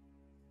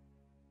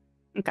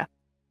 Okay.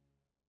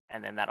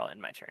 And then that'll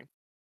end my turn.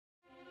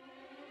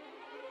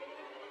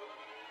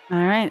 All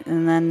right,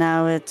 and then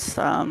now it's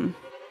let's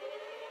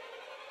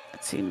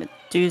see,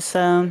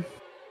 Medusa.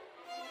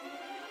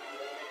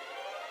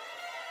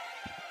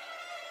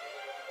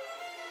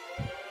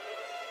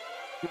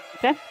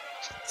 Okay,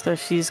 so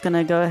she's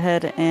gonna go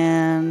ahead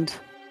and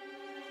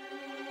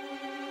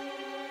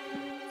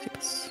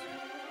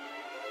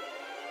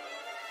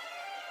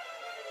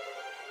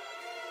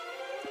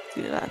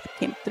see that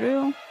came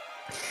through. All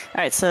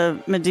right,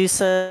 so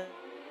Medusa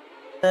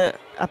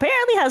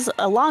apparently has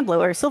a longbow,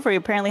 or Silvery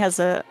apparently has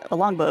a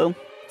longbow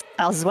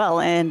as well,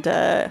 and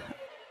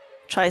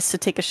tries to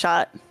take a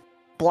shot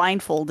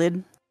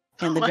blindfolded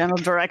in the general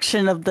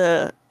direction of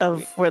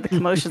where the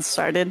commotion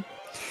started,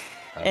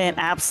 and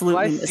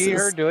absolutely Do I misses. see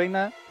her doing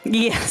that?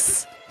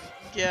 Yes.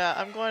 Yeah,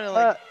 I'm going to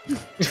like.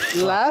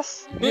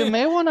 Lass, you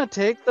may want to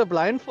take the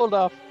blindfold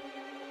off.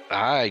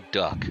 I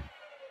duck.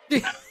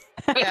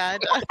 Yeah,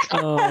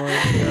 Oh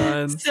my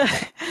god.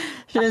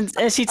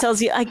 And she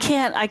tells you, I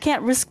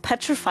can't risk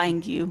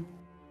petrifying you.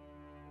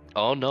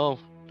 Oh no,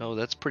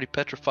 that's pretty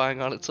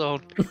petrifying on its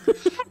own.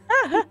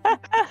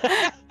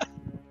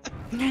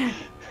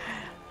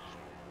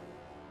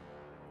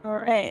 All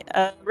right.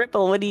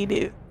 Ripple, what do you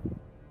do?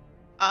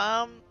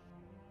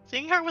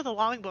 Seeing her with a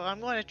longbow,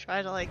 I'm going to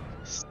try to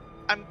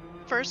I'm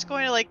first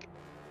going to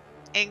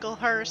angle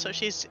her so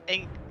she's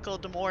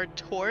angled more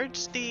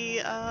towards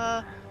the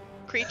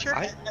creature,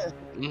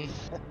 Mm,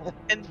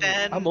 and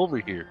then I'm over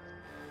here.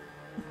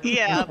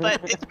 yeah,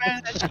 but it's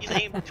better that she's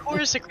aimed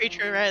towards the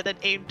creature rather than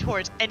aimed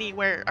towards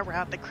anywhere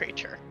around the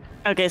creature.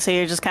 Okay, so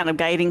you're just kind of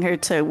guiding her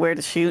to where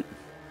to shoot.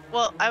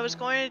 Well, I was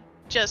going to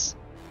just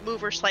move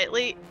her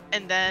slightly,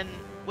 and then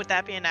would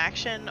that be an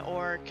action,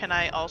 or can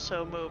I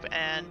also move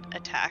and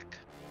attack?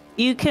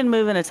 You can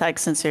move and attack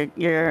since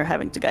you're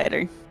having to guide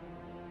her.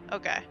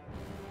 Okay.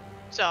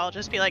 So I'll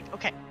just be like,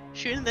 okay,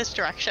 shoot in this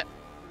direction.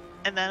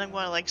 And then I'm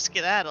going to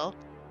skedaddle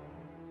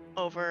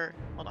over,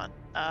 hold on,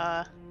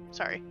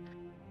 sorry.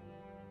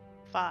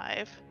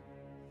 5,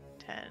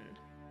 10,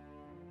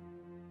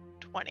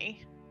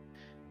 20.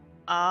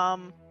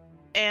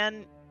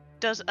 And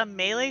does a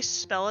melee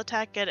spell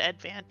attack get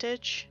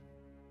advantage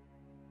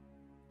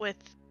with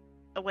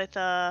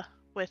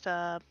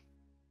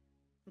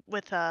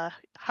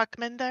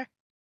Huckman there?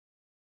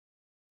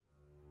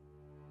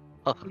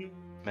 Oh,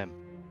 ma'am.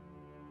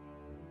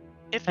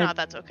 If not,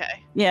 that's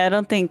okay. Yeah, I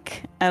don't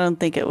think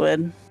it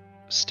would.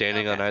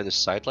 Standing on Okay. either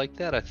side like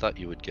that, I thought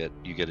you get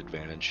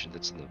advantage.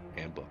 That's in the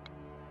handbook.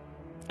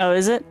 Oh,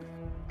 is it?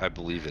 I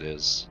believe it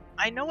is.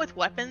 I know with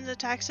weapons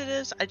attacks it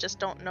is. I just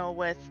don't know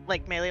with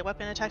melee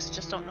weapon attacks. I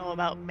just don't know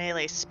about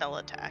melee spell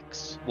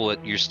attacks. Well,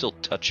 you're still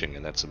touching,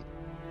 and that's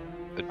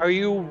Are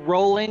you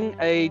rolling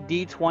a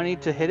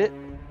d20 to hit it?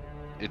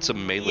 it's a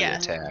melee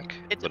Yes. attack,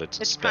 but it's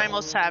a It's spell.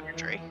 primal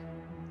savagery.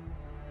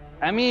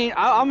 I mean,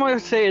 I'm gonna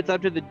say it's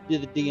up to the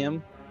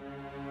DM.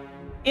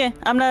 Yeah,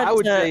 I'm not. I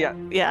would say yeah.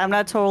 Yeah, I'm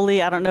not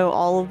totally. I don't know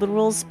all of the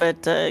rules,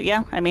 but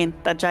yeah, I mean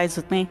that jives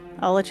with me.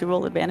 I'll let you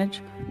roll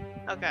advantage.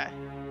 Okay,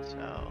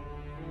 so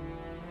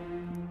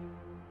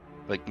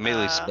Like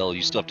melee spell,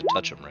 you still have to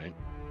touch them, right?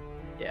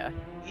 Yeah.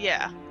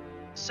 yeah,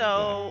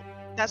 so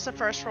that's the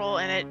first roll,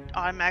 and it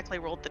automatically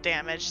rolled the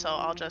damage. So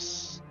I'll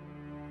just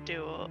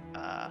do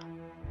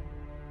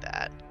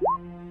that.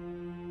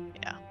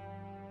 Yeah.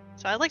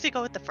 So I'd like to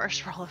go with the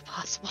first roll if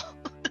possible.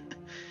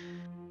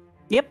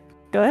 Yep.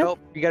 Go ahead. Nope,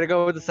 you gotta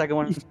go with the second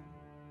one.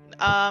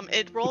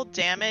 It rolled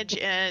damage,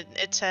 and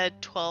it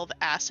said 12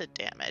 acid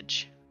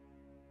damage.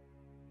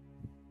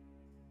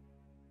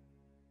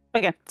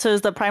 Okay. So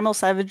is the primal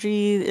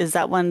savagery, is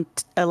that one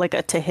like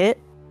a to hit,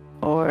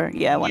 or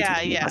yeah, one Yeah,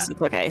 to hit? yeah.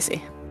 Okay, I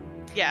see.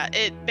 Yeah,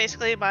 it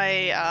basically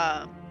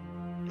my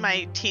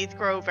teeth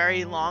grow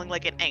very long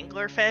like an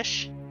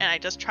anglerfish, and I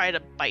just try to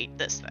bite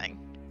this thing.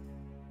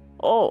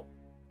 Oh,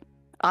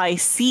 I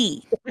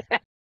see.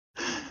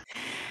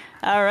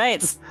 All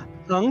right.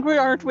 Hungry,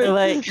 aren't we?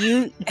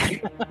 So,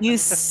 you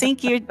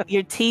sink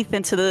your teeth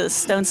into the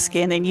stone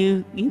skin, and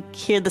you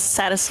hear the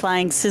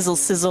satisfying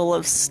sizzle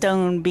of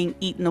stone being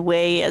eaten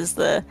away as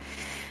the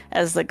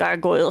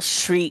gargoyle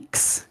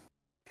shrieks,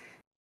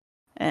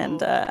 and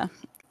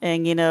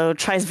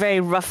tries very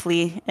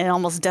roughly and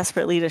almost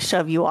desperately to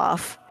shove you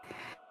off.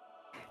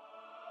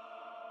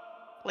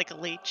 Like a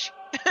leech.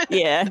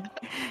 Yeah,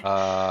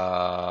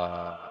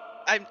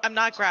 I'm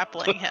not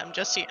grappling him,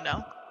 just so you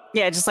know.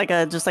 yeah, just like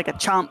a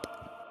chomp.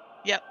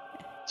 Yep.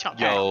 Chomp.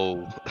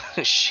 Yo,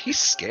 she's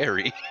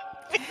scary.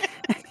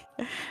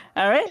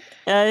 All right.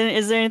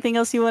 Is there anything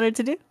else you wanted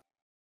to do?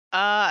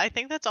 I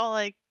think that's all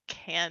I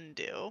can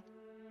do.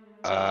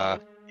 So,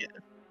 yeah.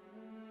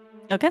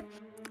 Okay.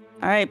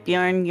 All right,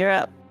 Bjorn, you're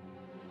up.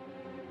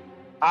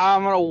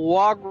 I'm gonna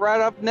walk right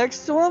up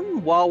next to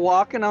him. While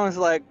walking, I was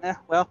like,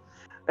 well,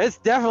 it's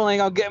definitely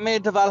gonna get me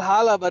to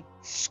Valhalla, but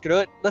screw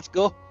it, let's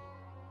go.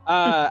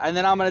 And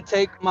then I'm gonna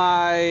take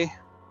my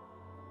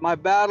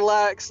battle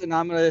axe, and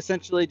I'm gonna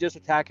essentially just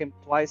attack him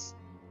twice.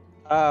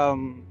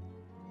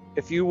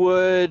 If you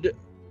would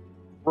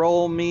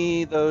roll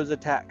me those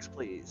attacks,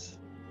 please.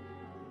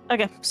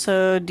 Okay.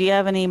 So, do you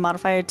have any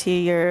modifier to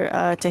your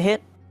to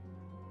hit?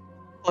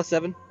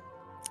 +7.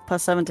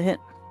 +7 to hit.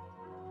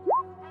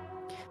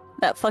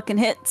 That fucking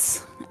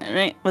hits. All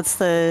right. What's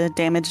the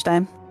damage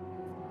time?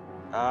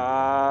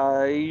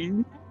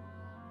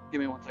 Give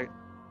me 1 second.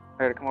 I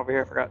gotta come over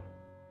here. I forgot.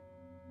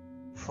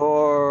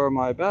 For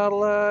my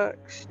battle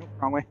axe. Nope,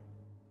 wrong way.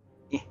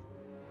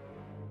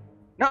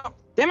 No,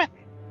 damn it!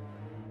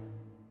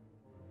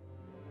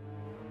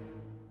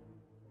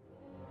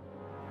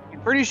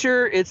 I'm pretty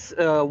sure it's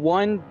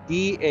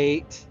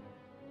 1d8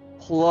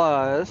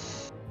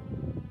 plus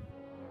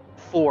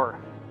 4.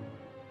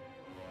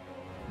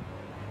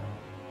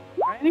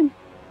 Right.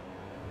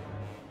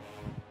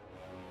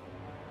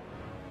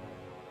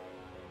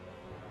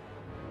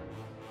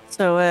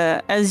 So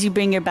as you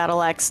bring your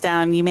battle axe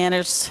down, you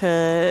manage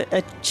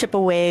to chip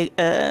away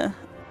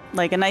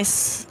like a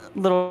nice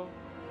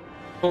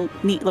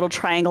neat little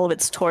triangle of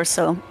its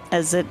torso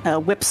as it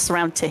whips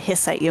around to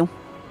hiss at you.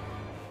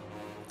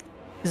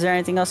 Is there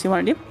anything else you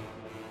want to do?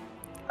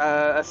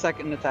 A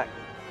second attack.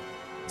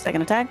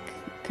 Second attack.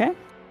 Okay.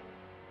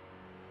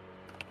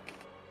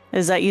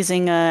 Is that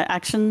using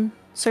action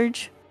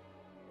surge?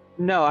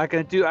 No, I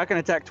can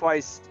attack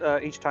twice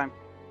each time.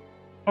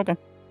 Okay.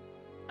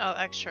 Oh,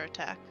 extra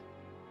attack.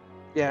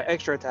 Yeah,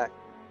 extra attack.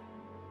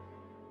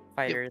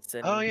 Fighters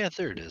and Oh yeah,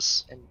 there it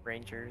is. and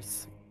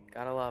rangers.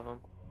 Gotta love them.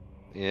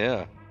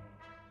 Yeah.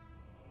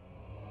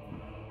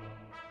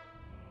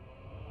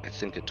 I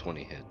think a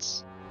 20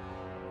 hits.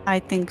 I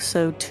think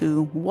so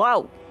too.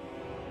 Wow.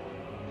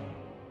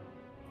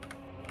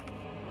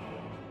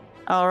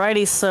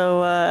 Alrighty,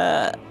 so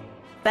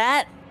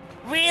that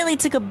really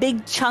took a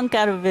big chunk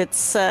out of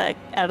its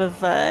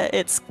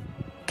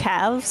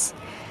calves,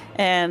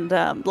 and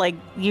like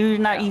you're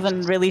not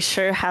even really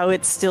sure how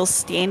it's still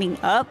standing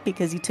up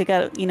because you took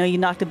out, you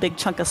knocked a big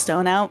chunk of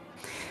stone out,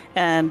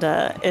 and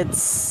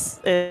it's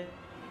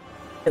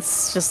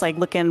just like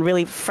looking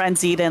really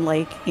frenzied and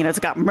like it's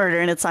got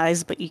murder in its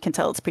eyes, but you can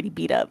tell it's pretty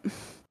beat up.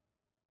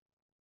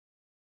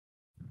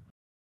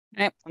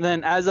 And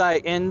then as I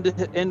end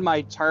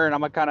my turn,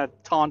 I'm gonna kind of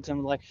taunt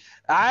him like,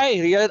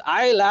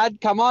 "Aye,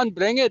 lad, come on,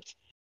 bring it.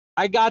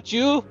 I got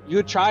you.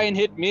 You try and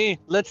hit me.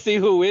 Let's see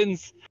who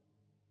wins."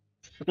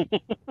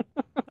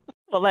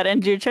 Will that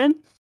end your turn?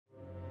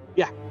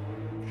 Yeah.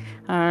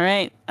 All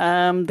right.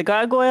 The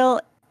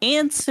gargoyle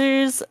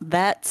answers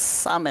that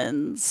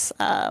summons.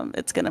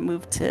 It's gonna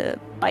move to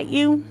bite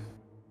you.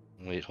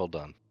 Wait, hold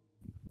on.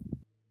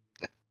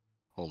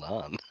 Hold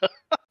on.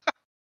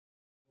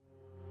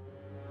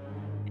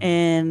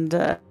 And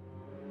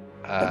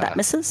that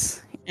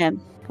misses.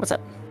 And what's up?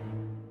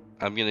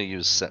 I'm gonna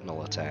use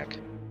Sentinel attack.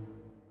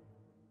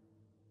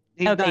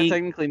 He's not Okay.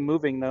 technically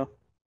moving though.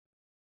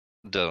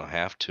 Don't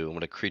have to.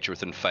 When a creature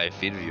within 5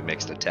 feet of you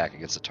makes an attack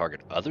against a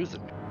target other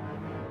than me,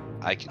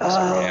 I can use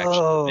a reaction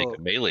to make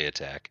a melee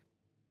attack.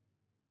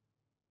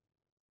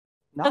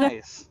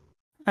 Nice.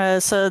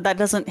 So that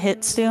doesn't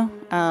hit, Stu.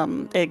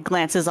 It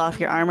glances off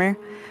your armor.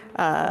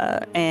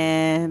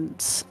 And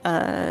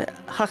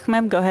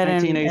Huckmem, go ahead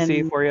 19 and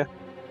AC for you.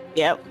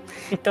 Yep.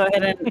 Go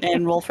ahead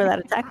and roll for that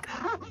attack.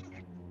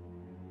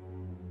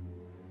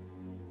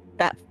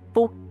 That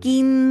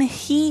fucking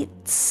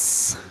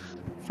hits.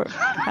 For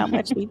how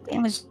much we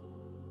damage?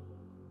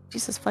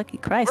 Jesus fucking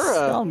Christ!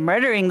 You're all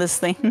murdering this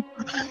thing.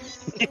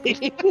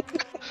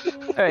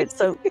 All right,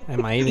 so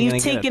Am I even You've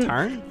gonna get taken- a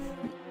turn?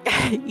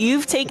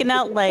 you've taken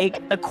out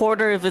like a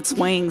quarter of its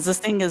wings. This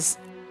thing is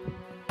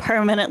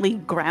permanently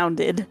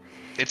grounded.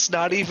 It's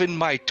not even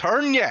my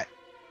turn yet.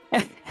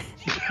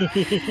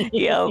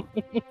 Yep.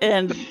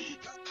 And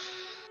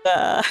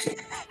all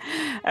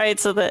right,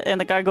 so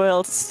the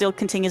gargoyle still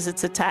continues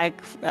its attack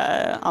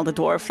on the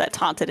dwarf that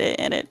taunted it,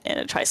 and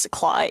it tries to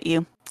claw at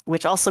you,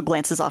 which also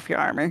glances off your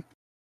armor.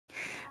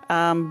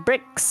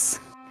 Bricks,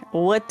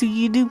 what do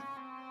you do?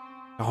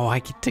 Oh, I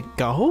get to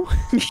go?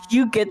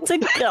 You get to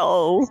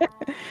go.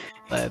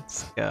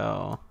 Let's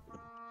go.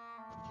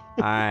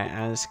 Alright,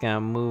 I'm just gonna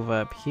move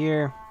up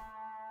here.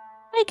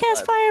 I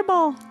cast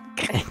fireball.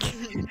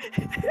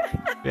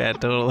 Yeah,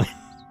 totally.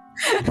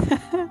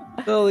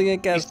 Totally gonna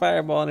cast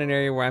fireball in an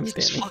area where I'm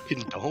Just standing.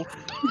 fucking don't.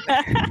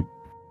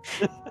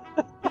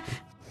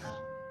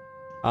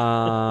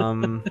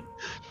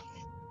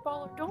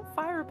 Baller, don't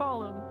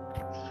fireball him.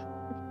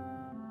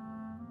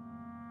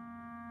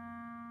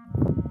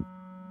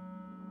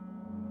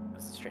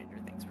 This is Stranger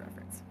Things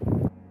reference.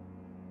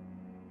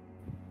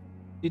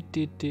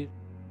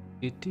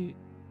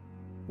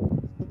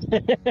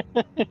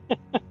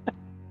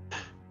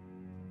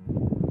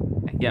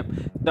 Yep.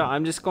 So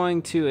I'm just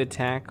going to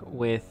attack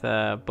with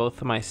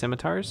both of my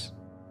scimitars.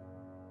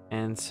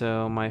 And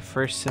so my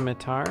first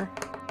scimitar,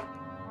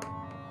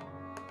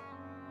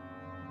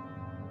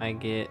 I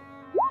get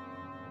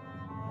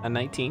a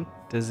 19.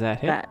 Does that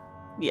hit?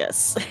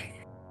 Yes.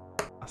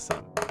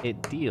 Awesome.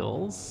 It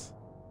deals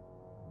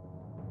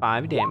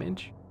 5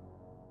 damage.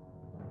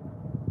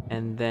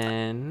 And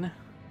then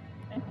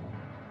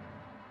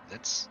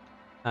That's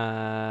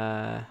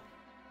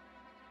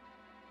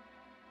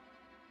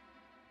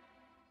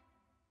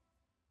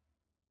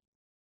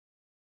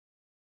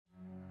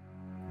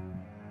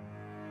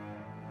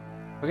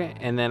okay,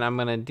 and then I'm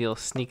gonna deal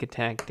sneak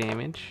attack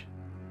damage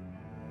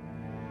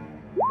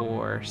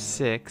for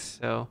 6.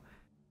 So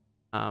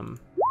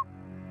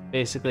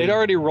basically It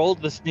already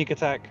rolled the sneak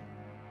attack.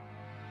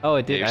 Oh,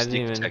 it did. your I didn't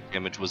sneak even attack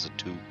damage was a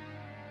 2.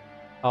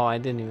 Oh, I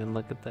didn't even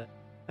look at the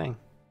thing.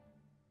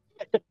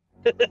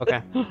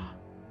 Okay.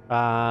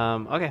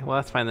 Okay, well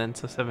that's fine then.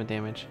 So 7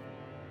 damage.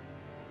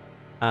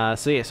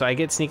 So yeah, so I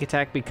get sneak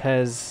attack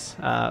because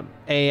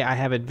A, I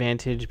have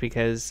advantage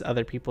because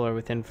other people are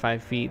within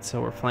 5 feet,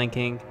 so we're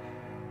flanking.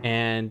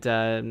 And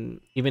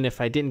even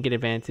if I didn't get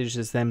advantage,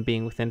 as them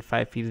being within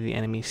 5 feet of the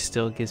enemy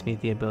still gives me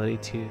the ability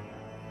to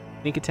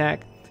sneak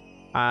attack.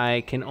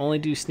 I can only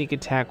do sneak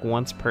attack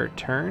once per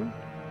turn.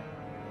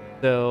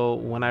 So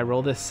when I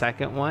roll the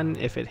second one,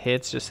 if it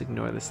hits, just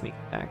ignore the sneak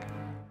attack.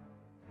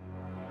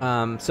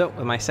 So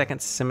with my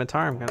second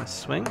scimitar, I'm gonna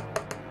swing.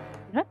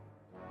 Okay.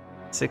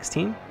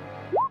 16.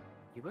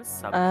 He was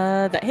sub.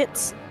 That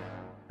hits.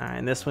 Alright,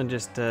 and this one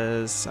just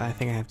does. I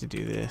think I have to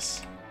do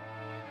this.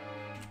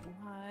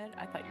 What?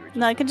 I thought you were just.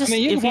 No, I could just I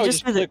mean, you can if you probably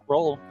just just do the click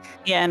roll.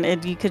 yeah,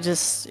 and you could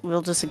just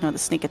we'll just ignore the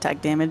sneak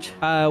attack damage.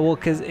 Well,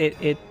 because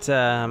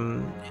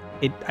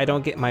I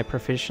don't get my I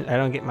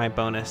don't get my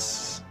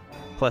bonus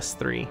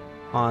 +3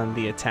 on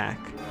the attack.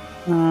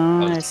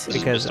 Oh, I This see. is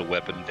Because- just a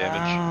weapon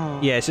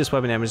damage. Yeah, it's just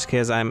weapon damage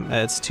because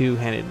it's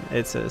two-handed.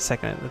 It's a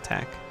second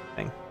attack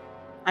thing.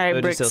 All right, So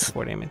it just Bricks. deals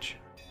 4 damage.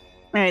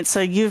 All right,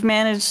 so you've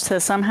managed to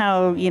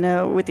somehow,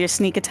 with your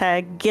sneak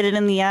attack, get it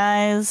in the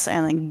eyes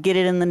and then get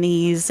it in the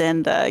knees,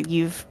 and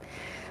you've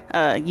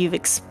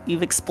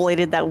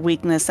exploited that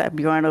weakness that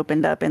Bjorn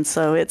opened up, and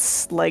so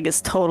its leg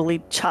is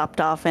totally chopped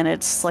off, and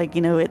it's like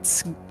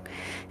it's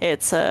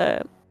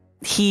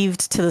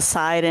heaved to the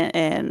side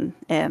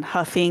and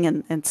huffing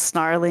and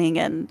snarling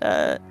and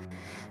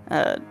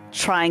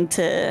trying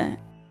to,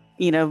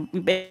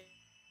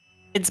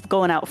 it's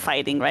going out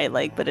fighting, right?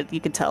 Like, but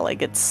you can tell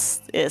like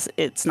it's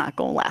not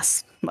going to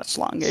last much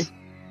longer.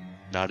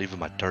 Not even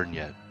my turn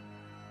yet.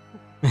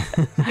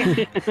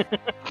 Dun,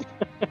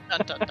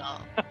 dun,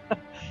 dun.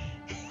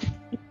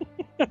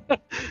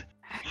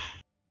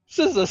 This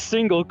is a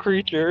single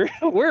creature.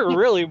 We're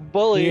really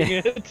bullying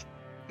Yeah. it.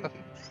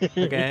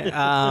 Okay.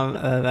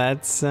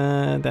 That's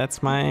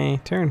my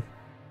turn.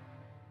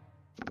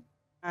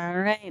 All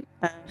right,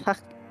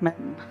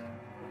 Huckman.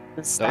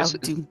 Does That was- thou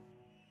do?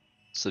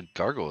 It's the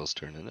gargoyle's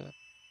turn, isn't it?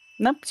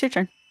 Nope, it's your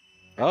turn.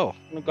 Oh,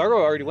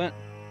 Gargoyle already went.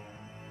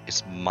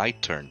 it's my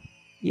turn.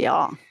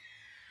 Yeah.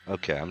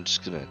 Okay, I'm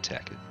just gonna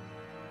attack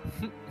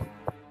it.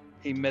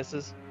 He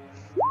misses.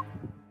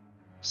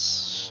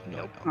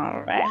 No.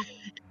 All right.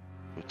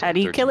 We'll How take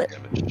do you kill 13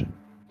 damage.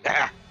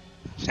 Ah!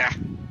 Ah!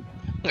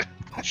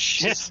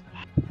 Shit.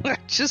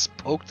 Just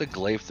poke the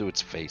glaive through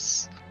its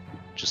face.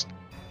 Just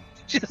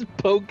Just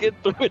poke it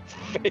through its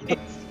face.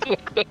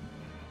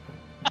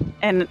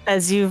 And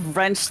as you've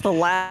wrenched the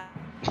last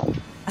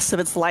of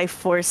its life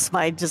force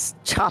by just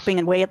chopping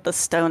away at the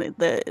stone,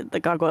 the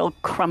gargoyle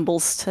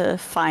crumbles to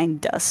fine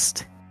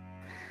dust.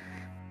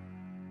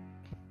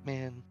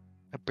 man,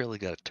 I barely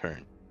got a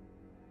turn.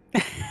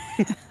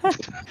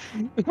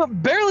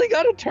 Barely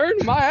got a turn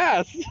my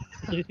ass.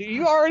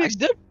 You already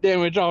did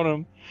damage on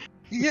him.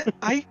 Yeah,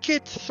 I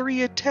get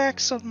 3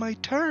 attacks on my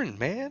turn,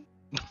 man.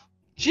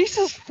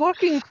 Jesus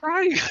fucking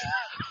Christ.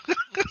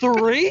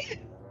 3?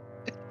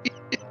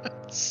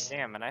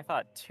 Damn, and I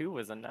thought 2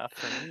 was enough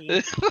for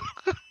me.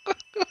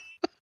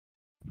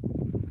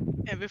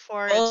 And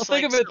before Well, it's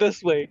think like of it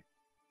this way.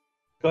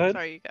 Go ahead.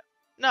 sorry, you go.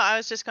 No, I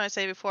was just going to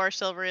say before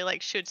Silvery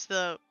like shoots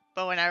the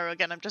bow and arrow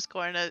again, I'm just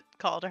going to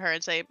call to her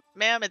and say,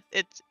 "Ma'am,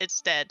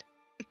 it's dead."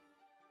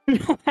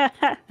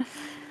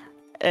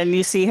 And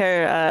you see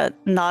her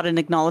nod in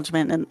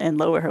acknowledgement and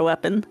lower her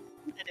weapon.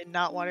 I did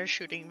not want her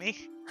shooting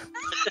me.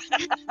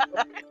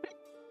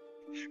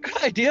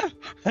 Good idea.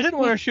 I didn't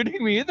want her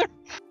shooting me either.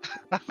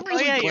 I'm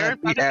really yeah, you're glad in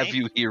we front of have me.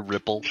 you here,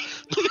 Ripple.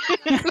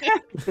 you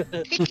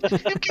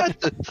got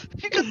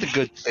the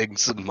good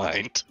things in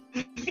mind.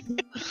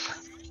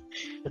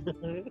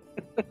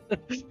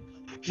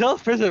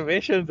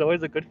 Self-preservation is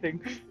always a good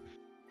thing.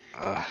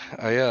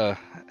 I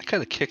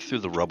kind of kick through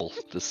the rubble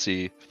to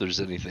see if there's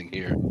anything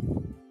here.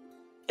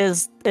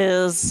 Is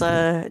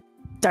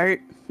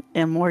dirt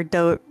and more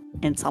dirt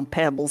and some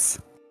pebbles.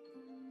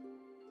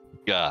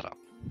 Got him.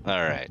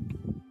 All right.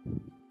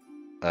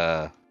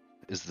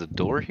 Is the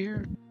door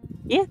here?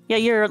 Yeah,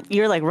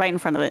 you're like right in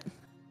front of it.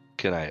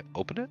 Can I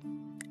open it?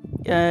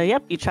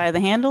 Yep, you try the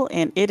handle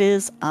and it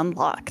is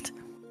unlocked.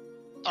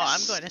 Oh,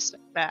 I'm going to step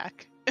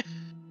back.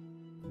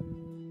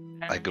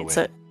 I go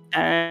So,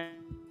 in.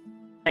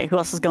 right, who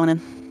else is going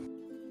in?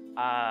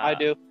 I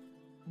do.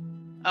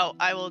 Oh,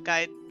 I will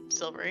guide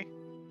Silvery.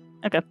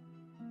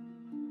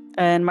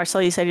 And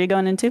Marcel, you said you're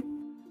going in too?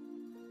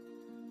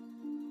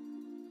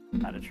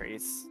 Out of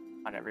trace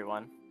on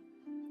everyone.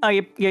 Oh,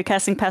 you're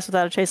casting Pass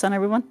Without a Trace on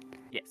everyone?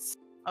 Yes.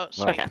 Oh,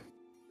 sorry. Okay.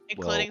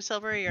 Including Well-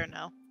 Silvery or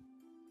no?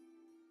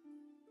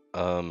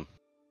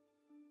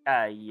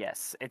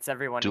 Yes. It's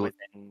everyone Do it.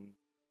 within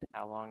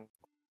how long?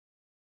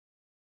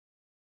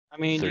 I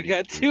mean, you 32.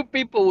 got 2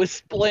 people with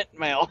splint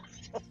mail.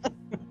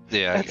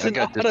 Yeah, That's I an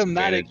got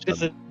automatic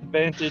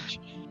disadvantage, disadvantage.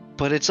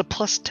 but it's a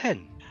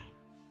 +10.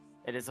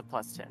 It is a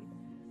 +10.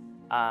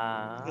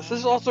 This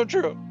is also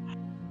true.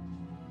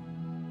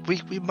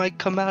 We might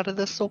come out of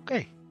this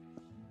okay.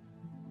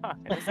 Huh,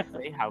 it doesn't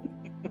say how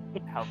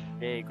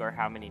big or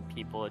how many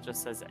people. It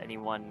just says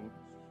anyone.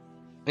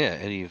 Yeah,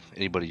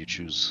 anybody you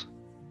choose.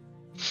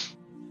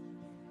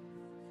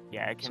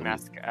 Yeah, I can So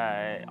ask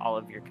all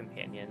of your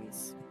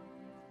companions.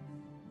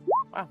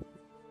 Wow.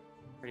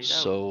 Pretty dope.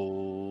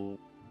 So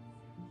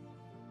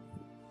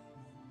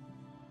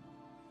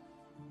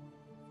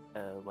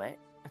What?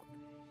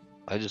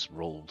 I just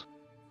rolled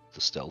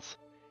the stealth.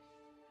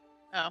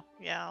 Oh,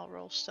 yeah, I'll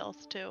roll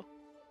stealth too.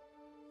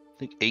 I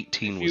think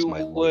 18 If was you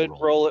my low would roll.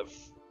 roll it.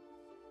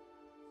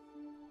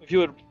 If you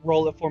would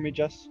roll it for me,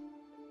 Jess.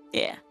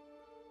 Yeah.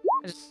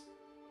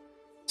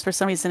 For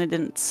some reason, it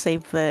didn't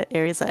save the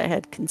areas that I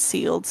had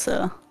concealed,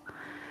 so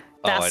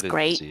Oh, I that's didn't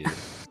great. see it.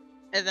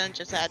 And then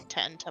just add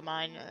 10 to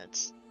mine, and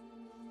it's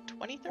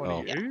 23.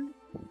 Oh. Yeah.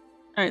 All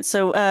right.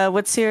 So,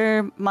 what's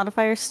your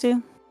modifier,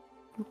 Stu?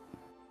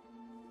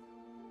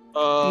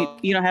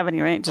 You don't have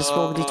any, right? Just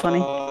roll the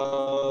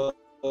d20.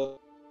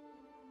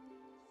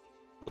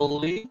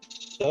 believe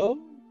so.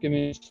 Give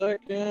me a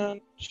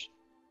second.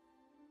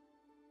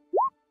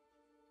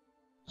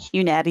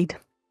 You nattied.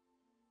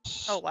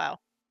 Oh wow.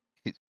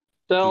 Who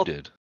Stealth.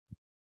 did?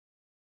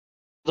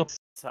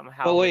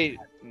 Somehow. Oh with wait,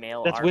 that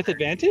male that's with armor,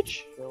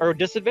 advantage still- or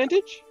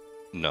disadvantage?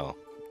 No.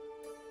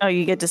 Oh,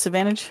 you get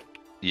disadvantage?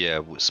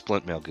 Yeah,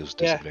 Splint Mail gives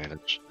Yeah.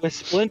 disadvantage. With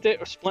splint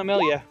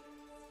mail, yeah.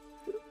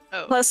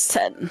 Oh. Plus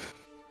 10.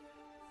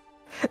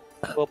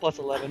 Well, plus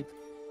 11.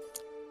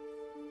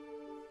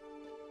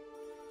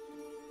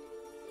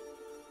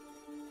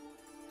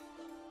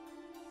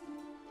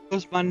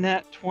 Was my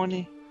nat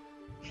 20?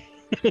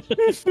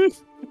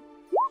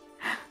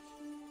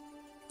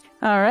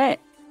 All right.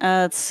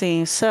 Let's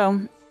see.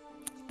 So,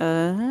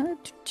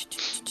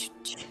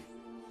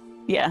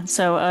 yeah.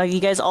 So you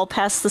guys all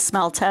passed the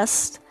smell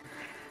test.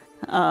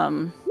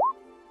 You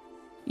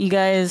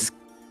guys,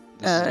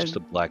 This is just a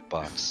black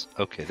box.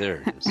 Okay,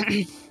 there it is.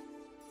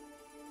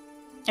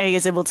 are you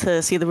guys able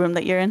to see the room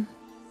that you're in?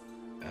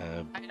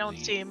 I don't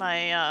see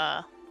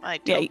my my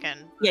Yeah, token.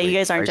 Yeah, you Wait,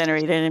 guys aren't I-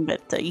 generated in,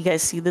 but you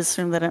guys see this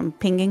room that I'm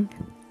pinging?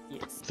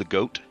 Yes. The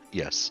goat?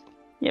 Yes.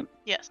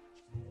 Yes.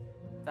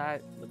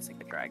 That looks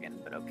like a dragon,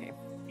 but okay.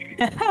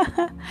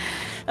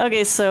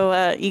 Okay,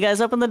 so you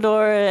guys open the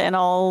door and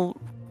all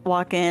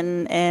walk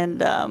in,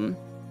 and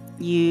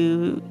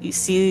you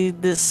see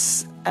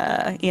this,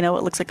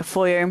 what looks like a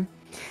foyer,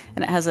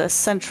 and it has a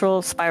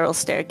central spiral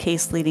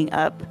staircase leading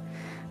up.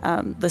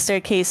 The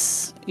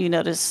staircase, you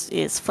notice,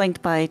 is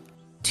flanked by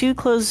 2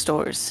 closed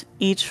doors,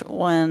 each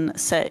one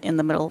set in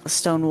the middle of a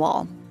stone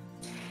wall.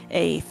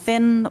 A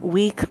thin,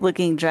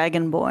 weak-looking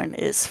dragonborn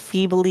is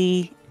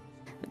feebly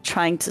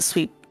trying to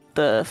sweep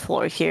the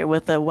floor here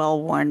with a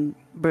well-worn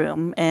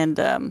broom, and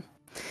the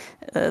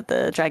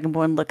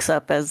dragonborn looks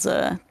up as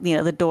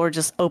the door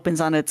just opens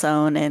on its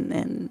own,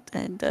 and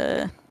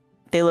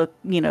they look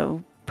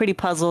pretty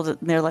puzzled, and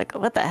they're like,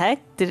 what the heck,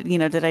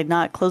 did I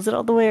not close it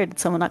all the way, or did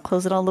someone not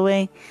close it all the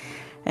way?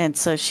 And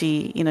so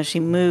she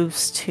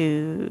moves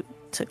to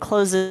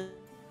close it,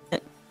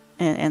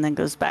 and then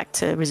goes back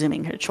to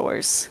resuming her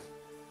chores.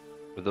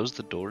 Were those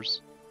the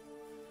doors?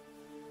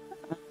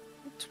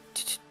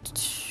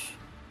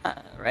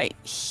 Right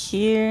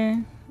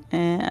here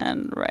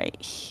and right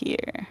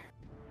here.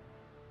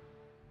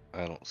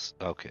 I don't.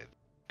 Okay.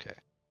 Okay.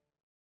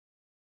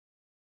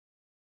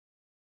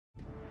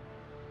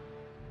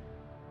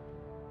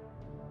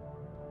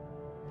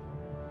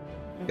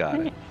 Got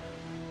it.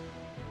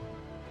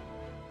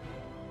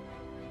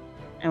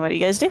 And what do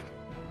you guys do?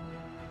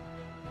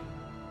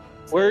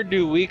 Where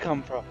do we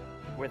come from?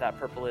 Where that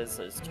purple is,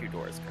 there's 2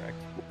 doors, correct?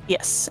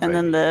 Yes, and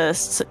then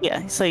so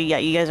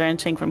you guys are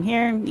entering from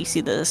here. You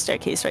see the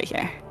staircase right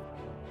here.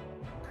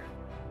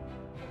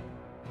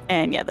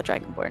 And yeah, the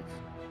dragonborn.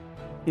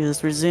 He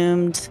has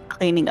resumed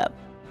cleaning up.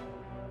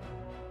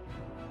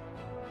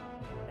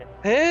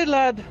 Hey,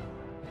 lad.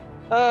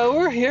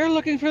 We're here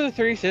looking for the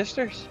 3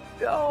 sisters.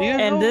 Do you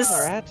And know this-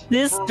 where they're at?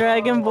 This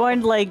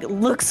dragonborn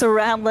looks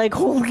around like,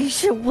 holy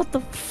shit, what the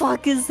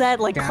fuck is that?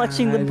 Like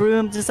clutching the God.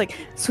 broom, just like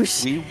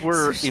swoosh. We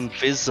were swoosh.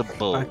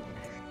 invisible. Fuck.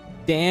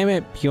 Damn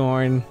it,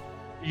 Bjorn.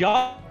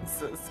 Y'all.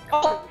 Jesus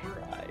Oh.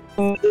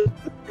 Christ.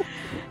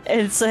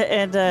 And so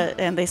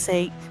and they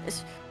say,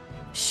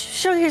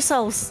 show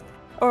yourselves,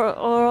 or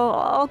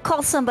I'll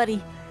call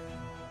somebody.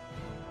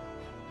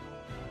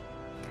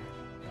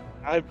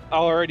 I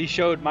already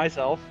showed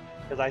myself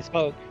because I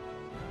spoke.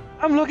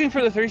 I'm looking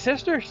for the 3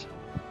 sisters.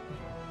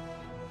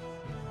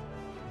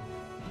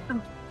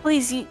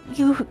 Please,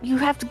 you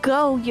have to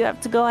go. You have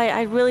to go.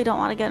 I really don't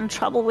want to get in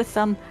trouble with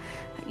them.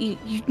 You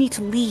need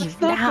to leave It's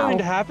not now. going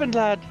to happen,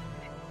 lad.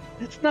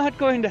 It's not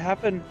going to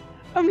happen.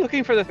 I'm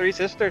looking for the 3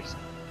 sisters.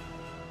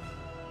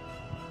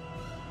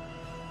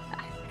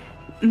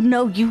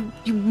 No, you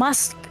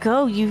must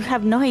go. You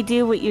have no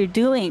idea what you're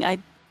doing.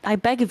 I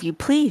beg of you,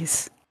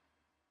 please.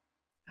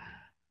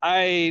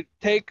 I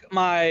take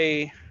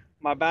my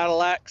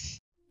battle axe,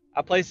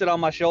 I place it on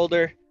my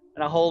shoulder,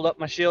 and I hold up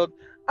my shield.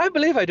 I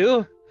believe I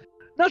do.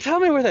 Now tell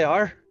me where they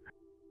are.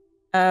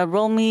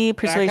 Roll me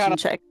persuasion kinda-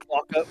 check.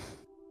 Walk up.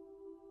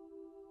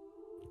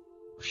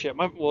 Shit,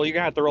 well, you're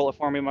gonna have to roll it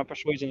for me. My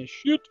persuasion is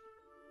shit.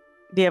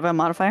 Do you have a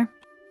modifier?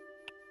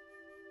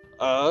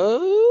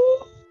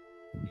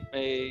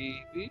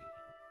 Maybe.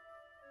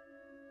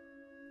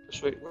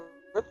 Persuade. Where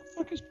the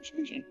fuck is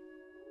persuasion?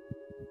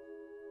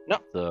 No.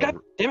 God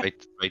damn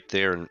it. Right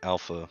there in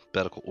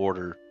alphabetical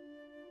order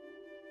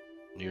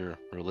near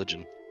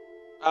religion.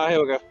 Here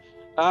we go.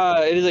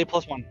 It is a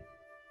 +1.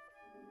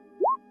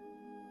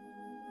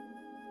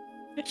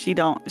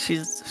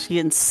 She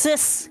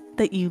insists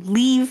that you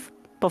leave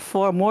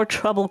before more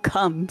trouble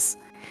comes.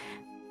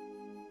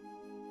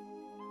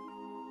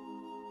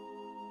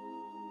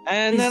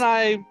 And then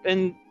I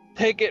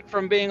take it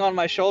from being on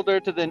my shoulder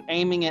to then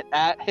aiming it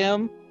at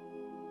him.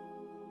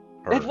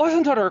 Her. It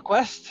wasn't a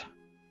request.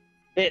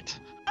 It.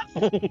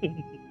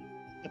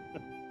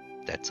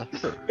 That's a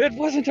her. It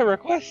wasn't a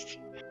request.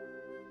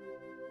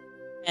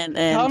 And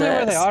Tell me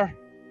where they are.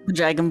 The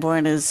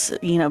dragonborn is,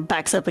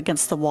 backs up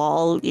against the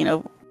wall,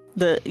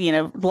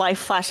 life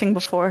flashing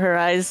before her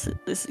eyes,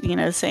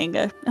 saying,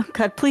 "Oh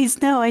God,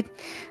 please no!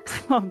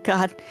 Oh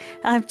God,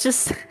 I'm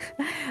just,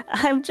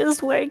 I'm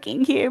just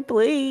working here,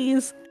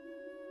 please."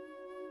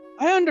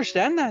 I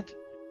understand that,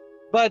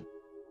 but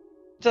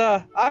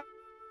I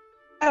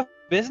have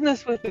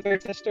business with the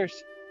Third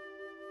Sisters.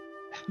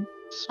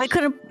 I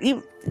couldn't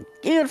even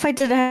if I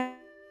did have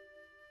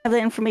the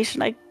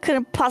information, I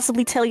couldn't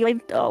possibly tell you.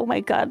 Oh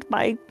my God,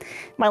 my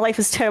life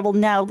is terrible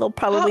now. They'll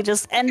probably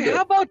just end Okay, it.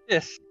 how about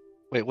this?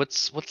 Wait,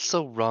 what's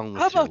so wrong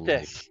with How your about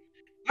life? this?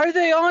 Are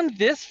they on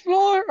this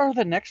floor or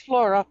the next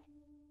floor up?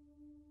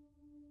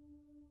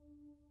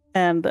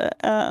 And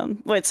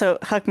wait, so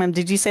Huckman,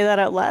 did you say that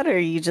out loud, or are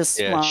you just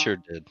Yeah, I sure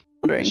did. I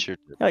wondering? sure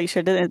did. Oh, you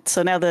sure did.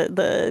 So now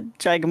the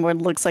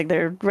Dragonborn looks like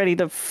they're ready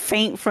to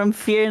faint from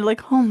fear.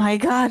 Like, oh my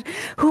God,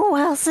 who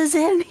else is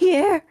in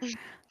here?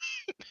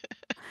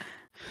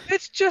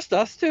 It's just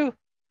us two.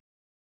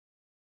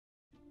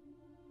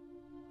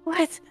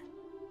 What?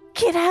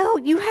 Get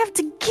out! You have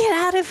to get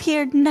out of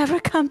here. Never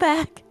come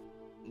back.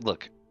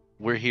 Look,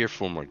 we're here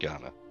for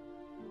Morgana.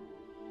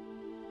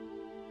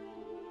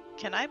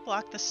 Can I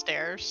block the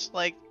stairs?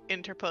 Like,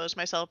 interpose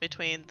myself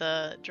between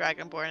the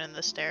Dragonborn and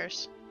the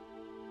stairs?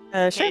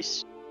 Sure.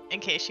 In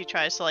case she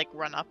tries to, like,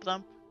 run up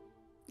them?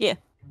 Yeah.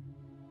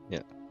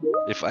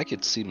 If I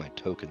could see my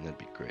token, that'd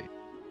be great.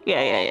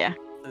 Yeah.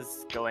 This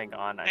is going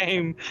on.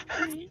 Aim.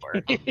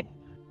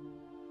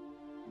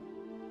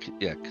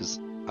 Yeah, because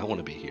I want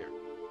to be here.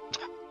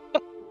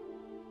 All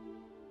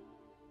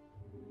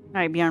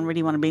right, Bjorn, where do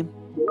you want to be?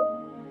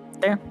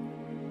 There.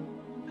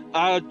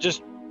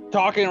 Just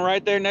talking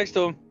right there next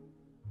to him.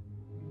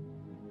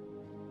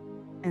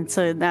 And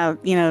so now,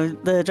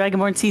 the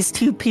Dragonborn sees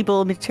two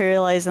people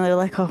materialize, and they're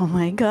like, "Oh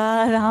my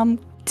God, I'm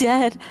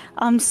dead.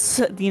 I'm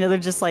so," they're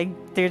just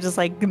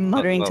like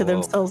muttering to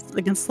themselves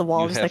against the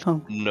wall, You just have like,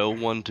 "Oh." no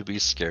one to be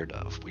scared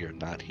of. We are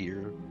not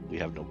here. We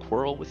have no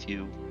quarrel with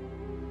you.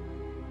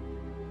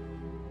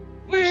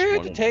 We're Just here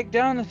wanna- to take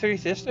down the Three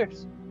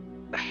Sisters.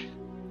 All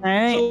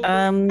right. So,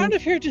 kind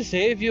of here to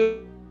save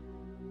you.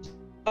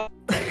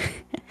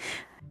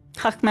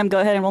 Huckmem, go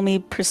ahead and roll me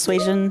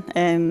persuasion,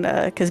 and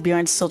because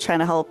Bjorn's still trying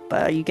to help,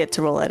 you get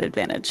to roll at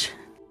advantage.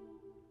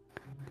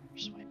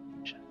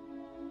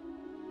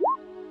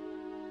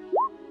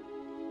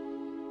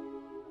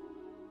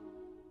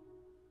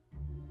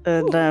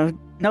 No,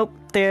 nope.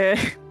 They're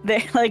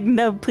like,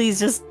 "No, please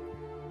just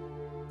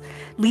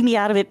leave me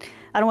out of it.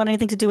 I don't want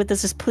anything to do with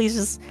this. Just please,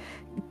 just."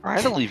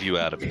 Trying to leave you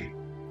out of it.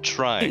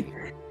 Trying.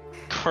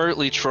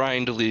 Currently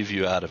trying to leave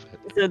you out of it.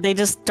 So they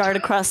just dart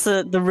across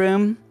the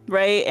room,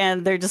 right?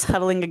 And they're just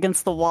huddling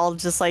against the wall,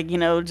 just like,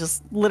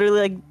 just literally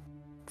like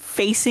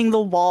facing the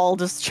wall,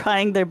 just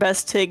trying their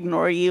best to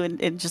ignore you,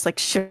 and just like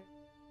shivering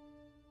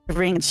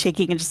and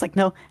shaking and just like,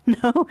 no.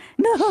 All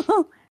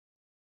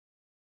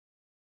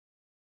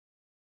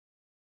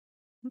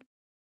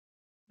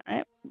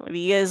right, what do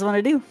you guys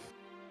want to do?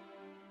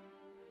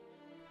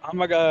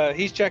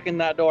 He's checking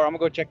that door. I'm gonna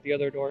go check the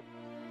other door.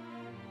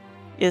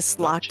 It's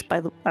locked by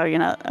the. Oh, you're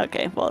not.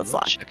 Okay, well, it's I'm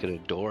not locked. checking a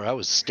door. I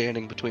was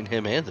standing between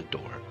him and the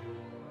door.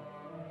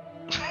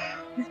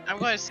 I'm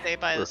going to stay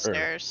by For the her.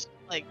 stairs,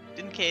 like,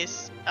 in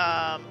case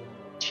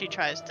she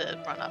tries to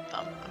run up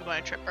them. I'm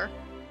going to trip her.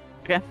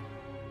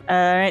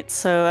 All right,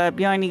 so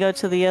Bjorn, you go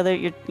to the other.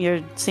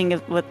 You're seeing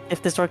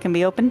if this door can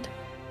be opened.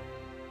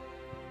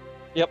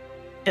 Yep.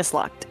 It's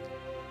locked.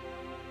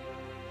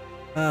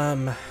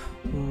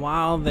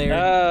 While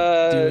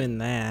they're doing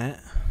that,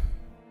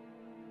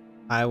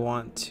 I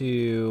want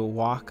to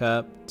walk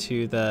up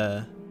to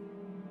the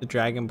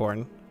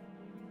Dragonborn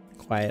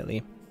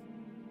quietly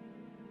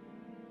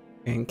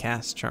and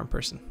cast Charm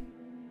Person.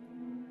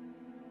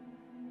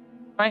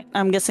 All right,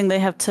 I'm guessing they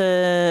have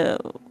to.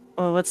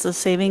 What's the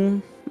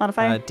saving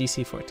modifier?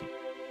 DC 14.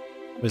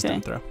 Wisdom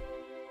Okay. throw.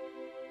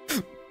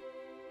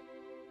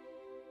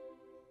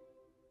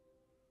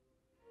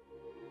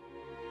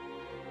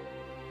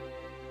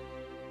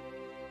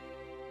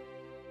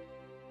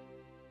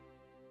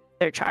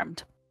 They're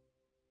charmed.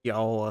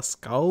 Yo, let's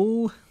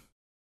go.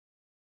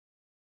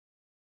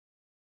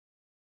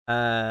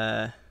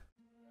 Do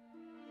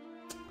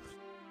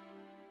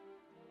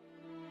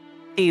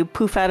you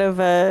poof out of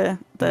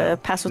the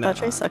pass without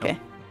trace? Okay.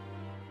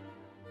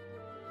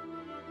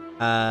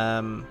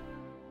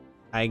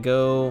 I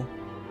go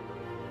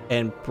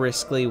and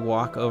briskly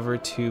walk over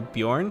to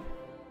Bjorn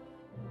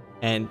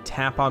and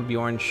tap on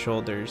Bjorn's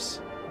shoulders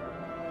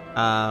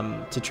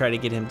to try to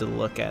get him to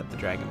look at the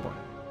Dragonborn,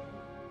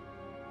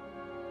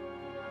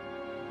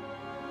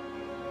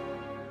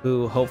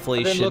 who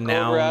hopefully Then should look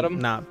over at now him.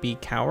 not be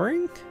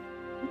cowering.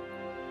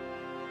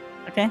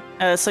 Okay.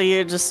 So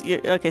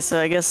okay. So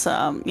I guess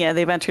yeah,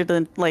 they've entered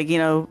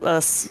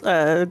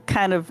the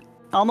kind of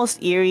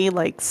almost eerie,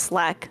 like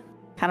slack,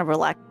 kind of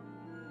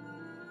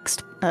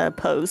relaxed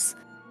pose.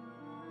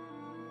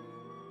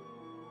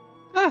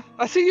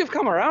 I see you've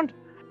come around.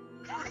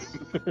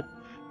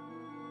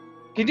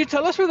 Can you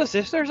tell us where the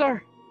sisters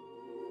are?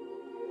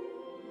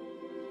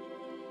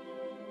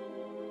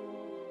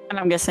 And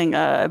I'm guessing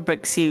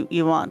Brix,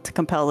 you want to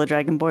compel the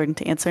Dragonborn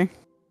to answer.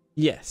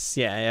 Yes,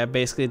 yeah,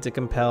 basically to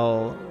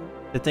compel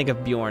to think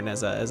of Bjorn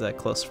as a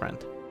close friend.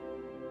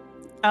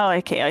 Oh,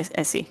 okay,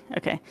 I see.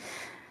 Okay.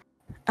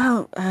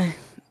 Oh,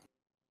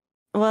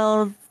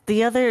 well,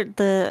 during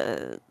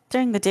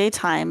the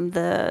daytime,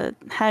 the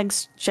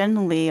hags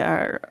generally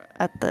are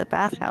at the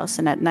bathhouse,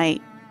 and at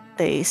night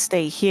they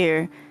stay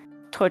here,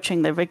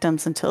 torturing their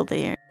victims until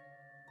they're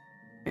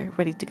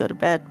ready to go to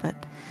bed.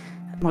 But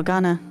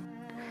Morgana,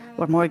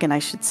 or Morgan, I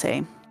should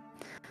say,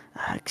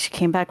 she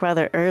came back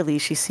rather early.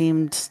 She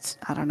seemed,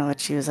 I don't know what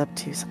she was up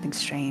to, something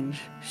strange.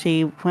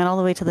 She went all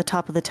the way to the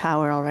top of the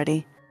tower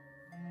already.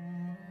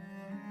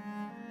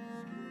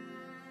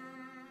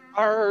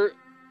 Are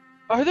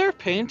there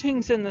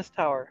paintings in this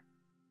tower?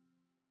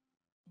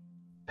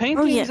 Oh, yeah.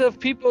 Paintings of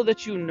people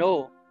that you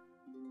know.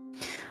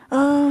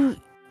 Oh,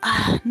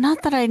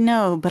 not that I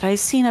know, but I've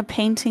seen a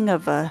painting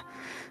of a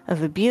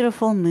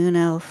beautiful moon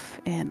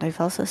elf, and I've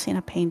also seen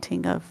a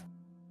painting of,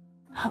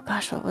 oh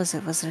gosh, what was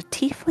it? Was it a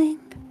tiefling?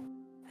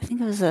 I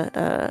think it was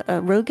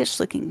a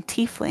roguish-looking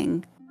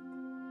tiefling.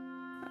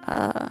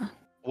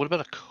 What about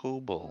a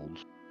kobold?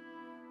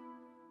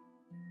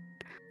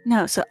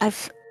 No, so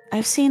I've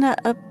seen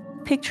a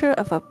picture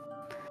of a,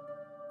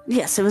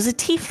 yes, it was a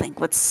tiefling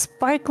with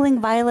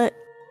sparkling violet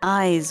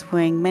eyes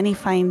wearing many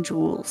fine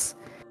jewels.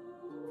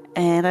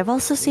 And I've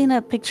also seen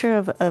a picture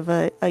of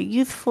a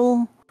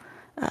youthful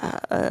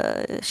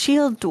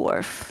shield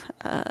dwarf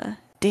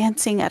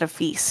dancing at a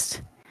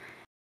feast.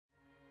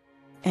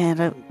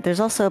 And there's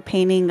also a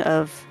painting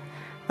of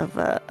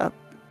a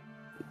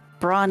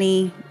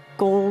brawny,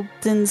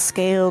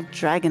 golden-scaled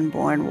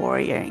dragonborn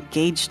warrior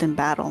engaged in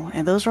battle.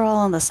 And those are all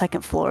on the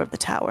second floor of the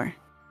tower.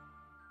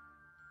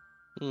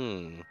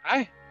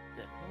 Hi.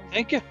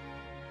 Thank you.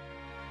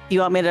 Do you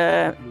want me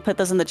to put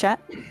those in the chat?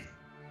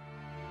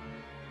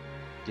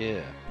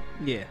 Yeah.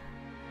 Yeah.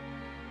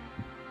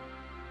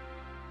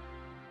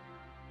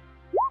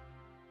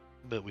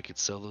 Bet we could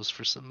sell those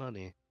for some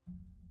money.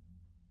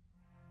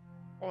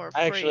 Or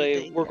free.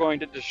 Actually, we're going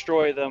to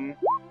destroy them.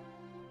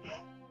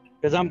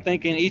 Because I'm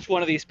thinking each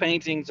one of these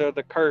paintings are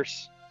the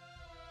curse.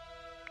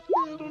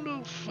 I don't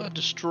know if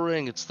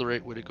destroying it's the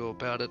right way to go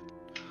about it.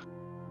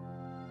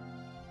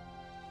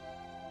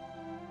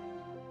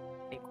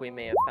 I think we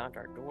may have found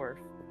our dwarf.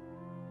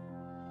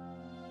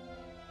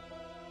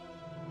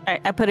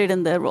 Alright, I put it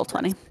in the roll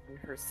 20.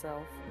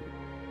 Herself.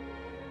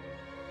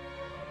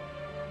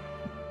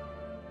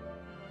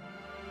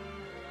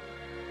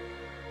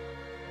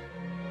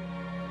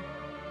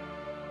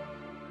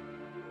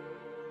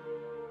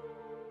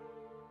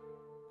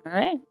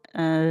 Alright.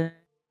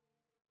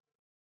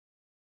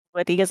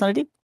 What do you guys want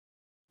to do?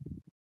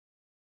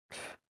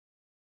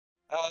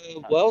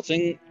 Well,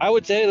 I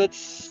would say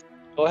let's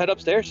go head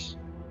upstairs.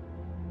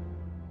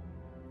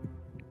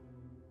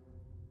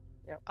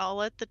 I'll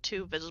let the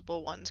two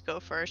visible ones go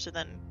first and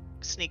then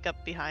sneak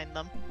up behind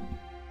them.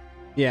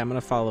 Yeah, I'm gonna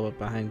follow up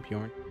behind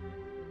Bjorn.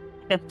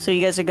 Okay, so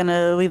you guys are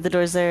gonna leave the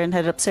doors there and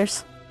head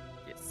upstairs?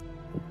 Yes.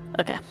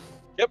 Okay.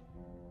 Yep.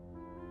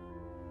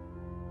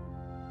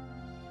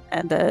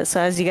 And so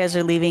as you guys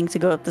are leaving to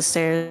go up the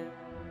stairs,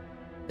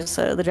 the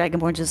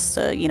Dragonborn just,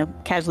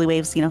 casually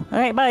waves, all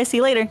right, bye, see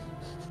you later.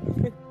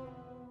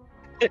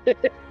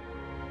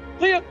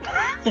 See ya.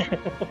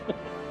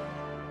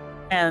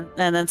 And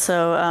then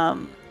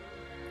so,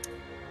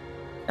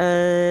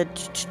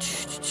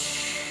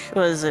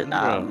 what is it?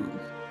 I'm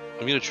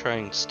gonna try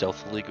and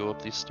stealthily go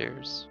up these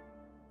stairs.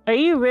 Are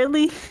you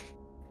really?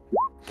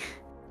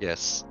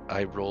 Yes,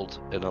 I rolled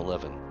an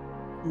 11.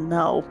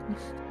 No.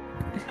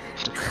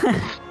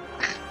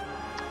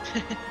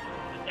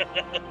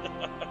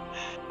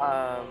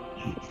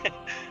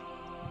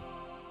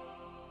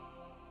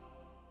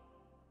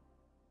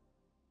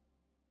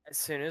 As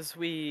soon as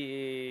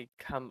we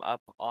come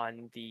up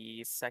on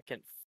the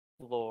second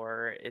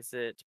floor, is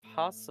it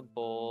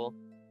possible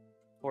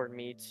for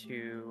me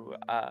to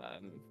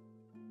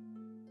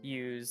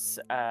use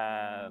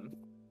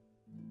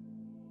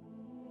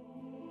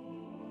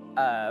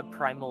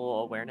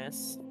primal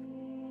awareness?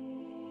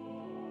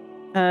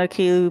 Can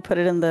you put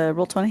it in the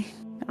roll 20?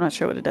 I'm not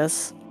sure what it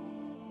does.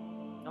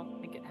 I don't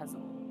think it has a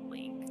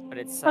link, but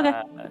it's Okay.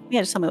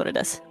 Yeah, just tell me what it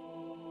does.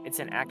 it's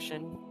an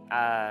action.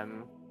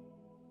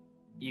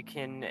 You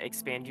can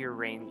expand your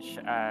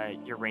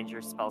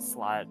ranger spell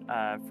slot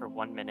for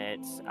 1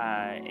 minute,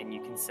 and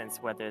you can sense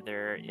whether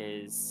there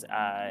is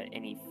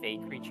any fey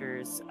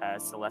creatures,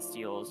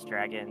 celestials,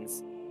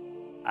 dragons,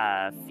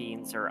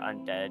 fiends, or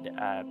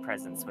undead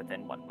presence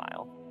within 1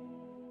 mile.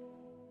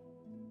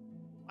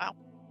 Wow.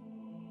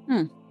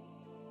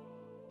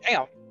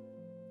 Damn.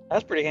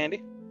 That's pretty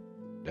handy.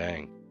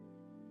 Dang.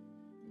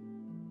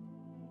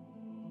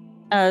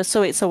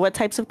 So wait, so what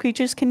types of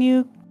creatures can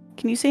you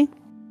see?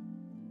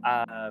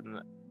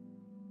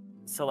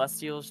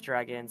 Celestials,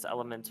 dragons,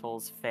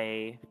 elementals,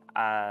 fey,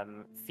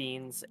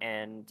 fiends,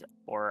 and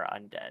or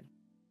undead.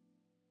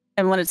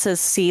 And when it says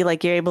see,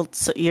 like you're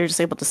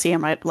just able to see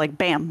them, right? Like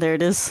bam, there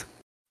it is.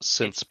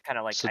 Since Kind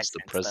of like I the sense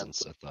them.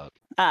 presence, I thought.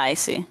 I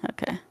see.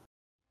 Okay.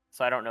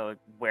 So I don't know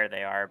where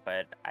they are,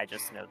 but I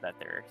just know that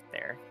they're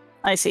there.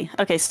 I see.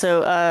 Okay,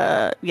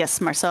 so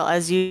yes, Marcel,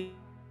 as you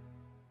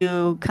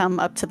come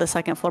up to the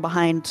second floor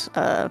behind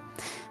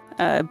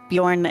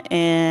Bjorn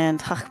and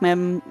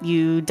Hachmem,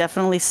 you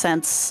definitely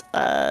sense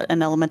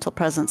an elemental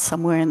presence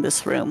somewhere in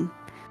this room.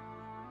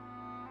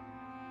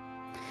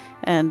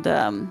 And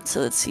so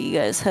let's see, you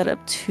guys head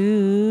up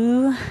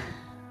to...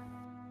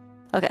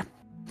 Okay,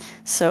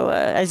 so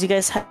as you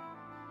guys head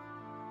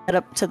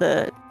up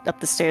the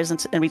stairs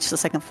and reach the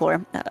second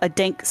floor, a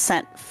dank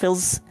scent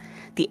fills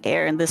the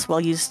air in this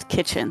well-used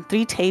kitchen.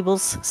 3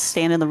 tables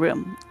stand in the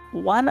room,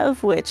 one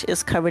of which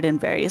is covered in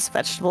various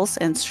vegetables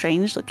and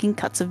strange-looking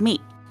cuts of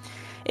meat.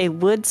 A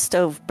wood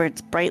stove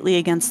burns brightly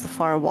against the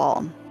far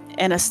wall,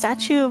 and a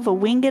statue of a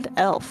winged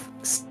elf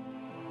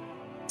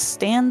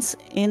stands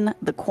in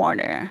the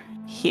corner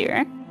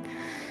here.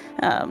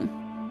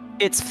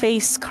 Its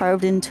face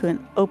carved into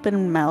an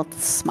open-mouthed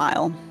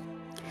smile.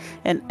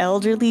 An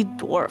elderly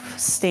dwarf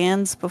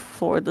stands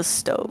before the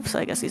stove, so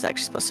I guess he's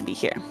actually supposed to be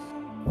here.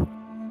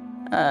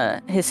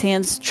 His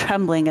hands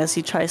trembling as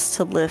he tries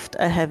to lift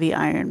a heavy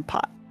iron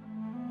pot.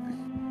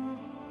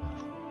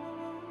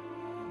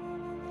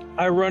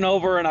 I run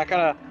over and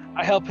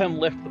I help him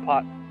lift the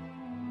pot.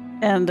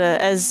 And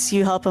as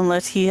you help him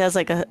lift, he has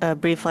like a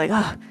brief like,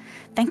 "Oh,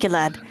 thank you,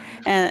 lad."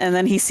 And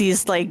then he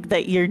sees like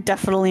that you're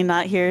definitely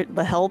not here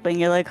to help, and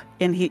you're like,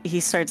 and he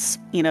starts,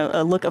 you know,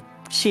 a look of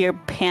sheer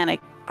panic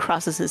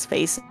crosses his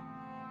face,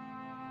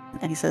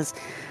 and he says,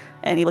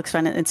 and he looks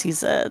around and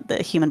sees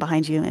the human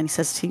behind you, and he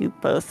says to you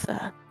both,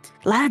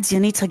 "Lads, you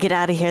need to get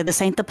out of here.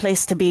 This ain't the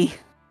place to be."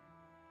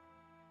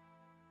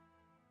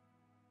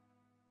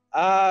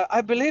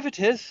 I believe it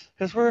is,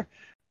 because we're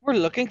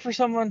looking for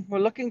someone. We're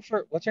looking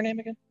for, what's her name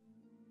again?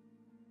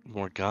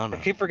 Morgana. I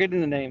keep forgetting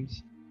the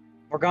names.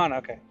 Morgana,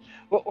 okay.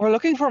 Well, we're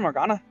looking for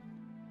Morgana.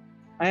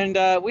 And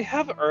we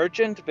have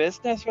urgent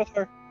business with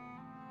her.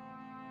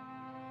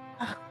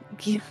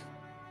 He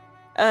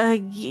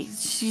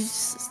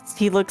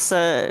looks,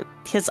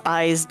 his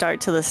eyes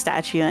dart to the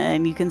statue,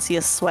 and you can see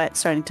a sweat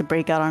starting to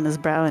break out on his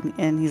brow,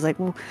 and he's like,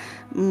 well,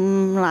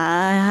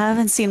 I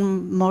haven't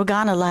seen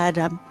Morgana, lad.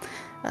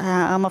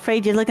 I'm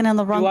afraid you're looking in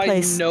the wrong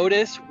place. Do I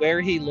notice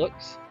where he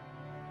looks?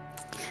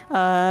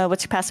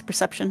 What's your passive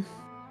perception?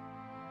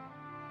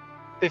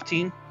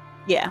 15.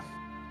 Yeah.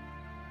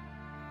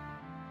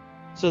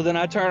 So then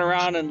I turn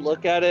around and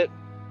look at it.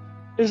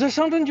 Is there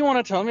something you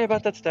want to tell me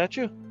about that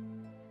statue?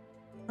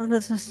 Oh,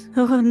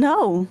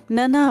 no.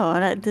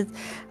 I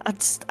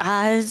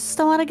just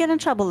don't want to get in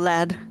trouble,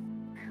 lad.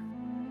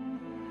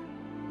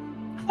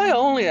 I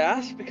only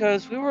asked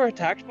because we were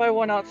attacked by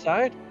one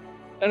outside.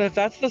 And if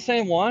that's the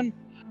same one,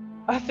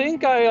 I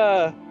think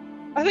I'll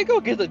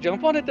get the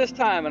jump on it this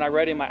time. And I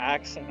ready my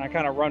axe and I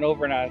kind of run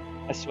over and I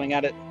swing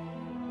at it.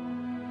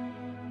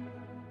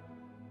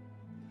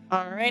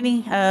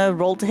 Alrighty,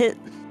 roll to hit.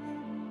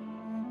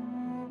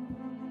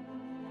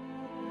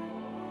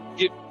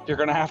 You're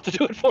gonna have to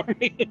do it for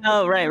me.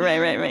 Oh, right.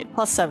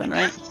 +7,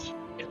 right?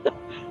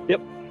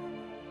 Yep.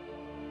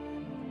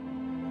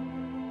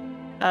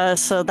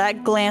 So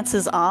that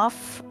glances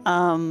off,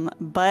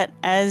 but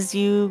as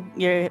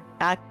your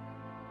axe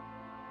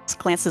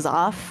glances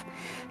off,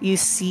 you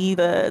see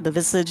the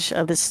visage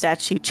of the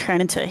statue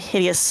turn into a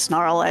hideous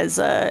snarl as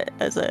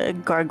a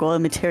gargoyle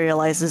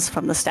materializes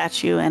from the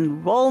statue.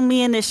 And roll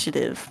me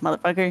initiative,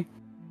 motherfucker.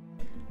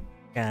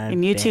 God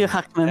And you too, damn.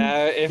 Huckman.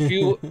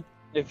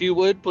 If you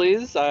would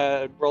please,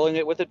 rolling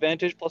it with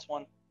advantage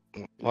 +1.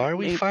 Why are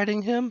we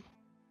fighting him?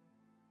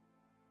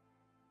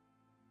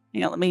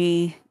 Yeah, let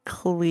me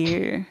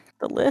clear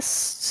the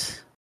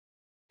list.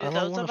 I Do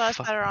don't those wanna of us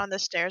fuck- that are on the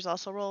stairs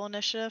also roll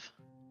initiative?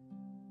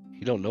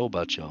 He don't know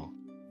about y'all.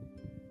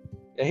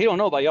 Yeah, he don't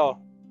know about y'all.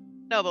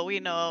 No, but we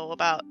know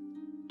about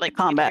like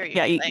Combat. we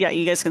can hear Yeah,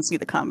 you guys can see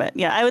the combat.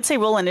 Yeah, I would say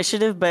roll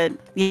initiative, but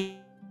yeah,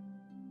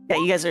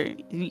 you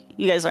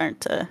guys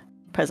aren't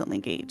presently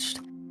engaged.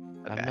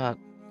 I'm Okay. not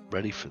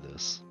ready for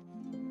this.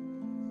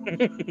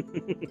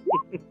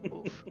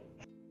 Oof.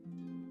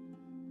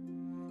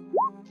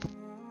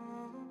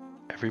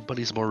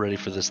 Everybody's more ready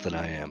for this than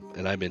I am,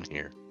 and I'm in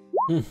here.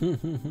 All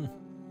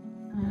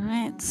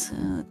right, so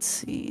let's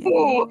see.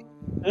 Who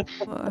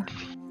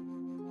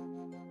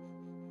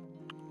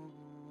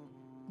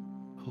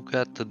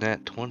got the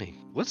nat 20?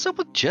 What's up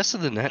with Jess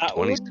and the nat That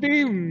 20s? would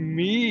be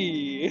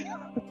me.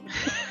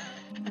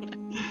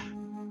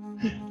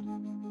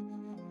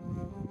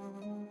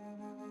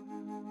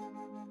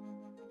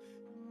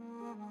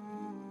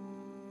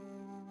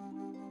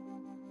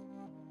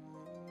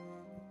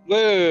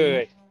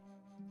 Wait.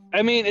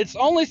 I mean, it's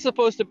only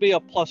supposed to be a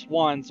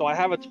 +1, so I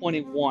have a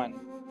 21. I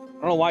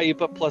don't know why you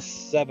put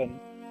 +7.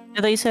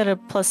 I thought you said a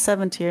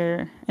 +7 to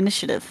your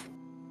initiative.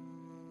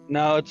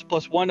 No, it's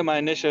 +1 to my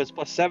initiative. It's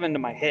 +7 to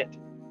my hit.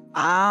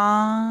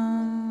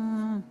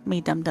 Me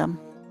dum dum.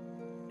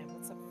 And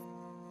what's up?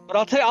 But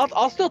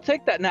I'll still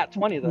take that nat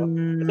 20 though.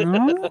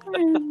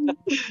 No.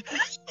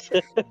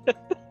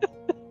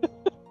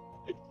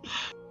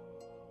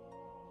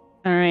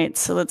 All right,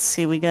 so let's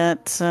see. We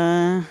got.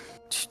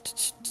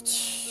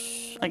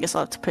 I guess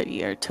I'll have to put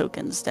your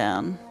tokens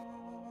down.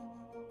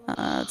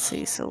 Let's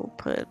see. So we'll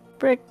put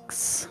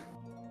bricks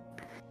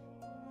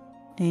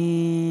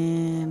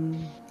and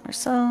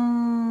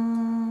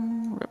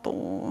Marcel,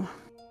 Ripple.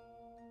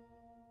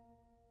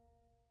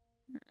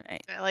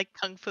 Right. I like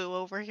kung fu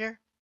over here.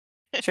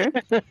 Sure.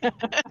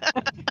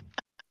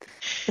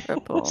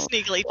 Ripple.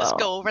 Sneakily, just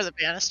go over the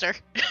banister.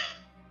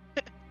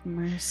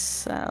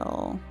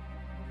 Marcel.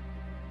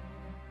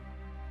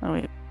 Oh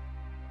wait,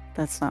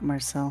 that's not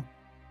Marcel.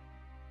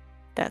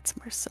 That's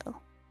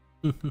Marcel.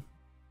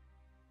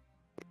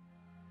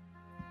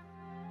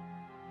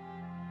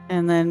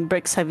 And then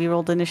Bricks, have you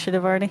rolled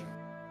initiative already?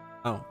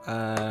 Oh,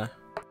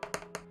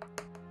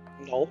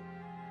 No.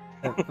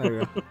 there we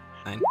go.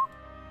 9.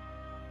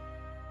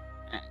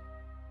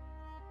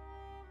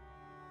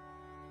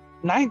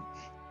 9.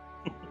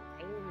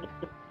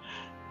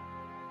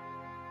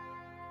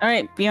 All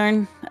right,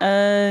 Bjorn.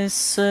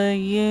 So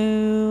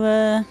you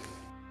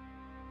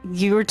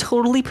were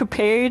totally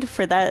prepared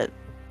for that,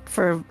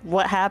 for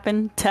what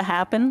happened to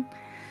happen.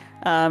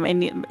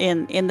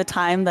 In the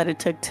time that it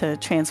took to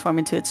transform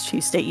into its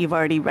true state, you've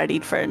already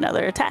readied for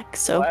another attack.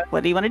 So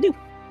what do you want to do?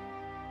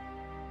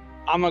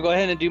 I'm gonna go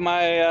ahead and do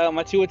my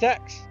my 2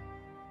 attacks.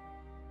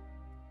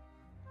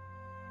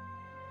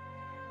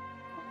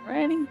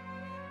 Alrighty.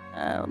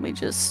 Let me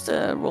just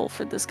roll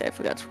for this guy. I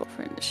forgot to roll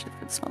for initiative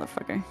for this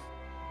motherfucker.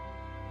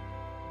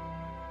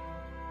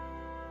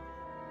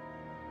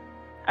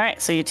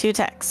 Alright, so your 2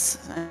 attacks.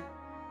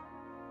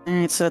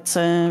 Alright, so that's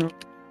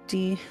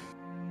D20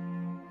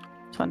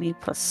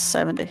 plus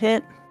 7 to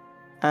hit.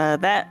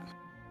 That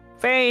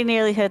very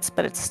nearly hits,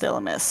 but it's still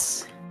a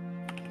miss.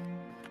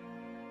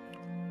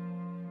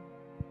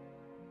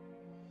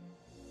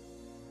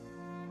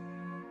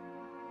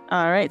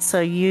 Alright,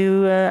 so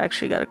you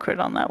actually got a crit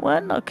on that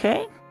one.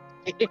 Okay.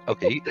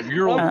 Okay,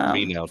 you're over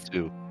me now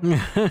too.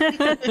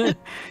 It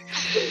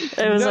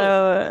was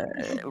a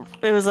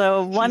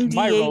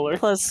 1d8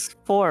 plus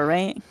 4,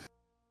 right?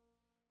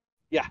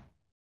 Yeah.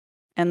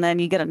 And then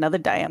you get another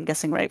die, I'm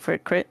guessing, right, for a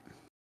crit?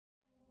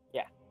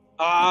 Yeah.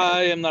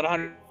 I am not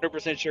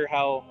 100% sure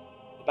how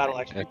the battle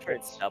actually It's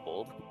crits.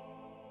 doubled.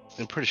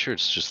 I'm pretty sure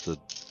it's just the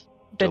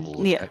The-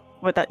 double yeah,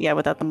 attack.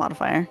 without the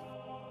modifier.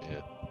 Yeah.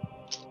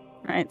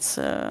 Right,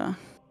 so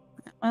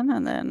that one,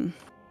 and then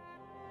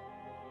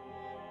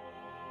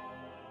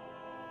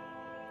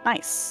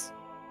nice.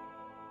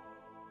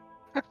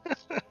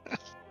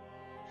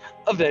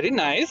 Very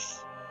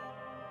nice.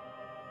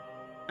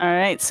 All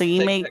right, so you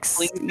Take make that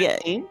clean yeah.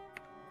 15.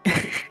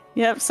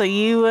 Yep. So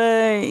you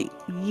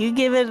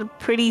give it a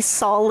pretty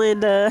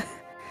solid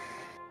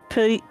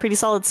pretty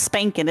solid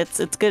spanking.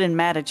 It's good and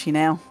mad at you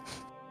now.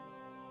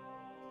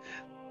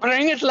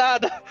 Bring it,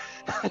 lad.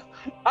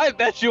 I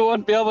bet you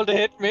won't be able to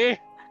hit me.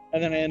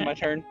 And then I end my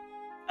turn.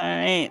 All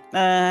right.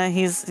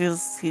 He's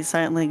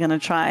certainly gonna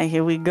try.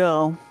 Here we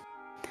go.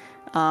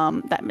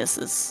 That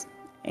misses,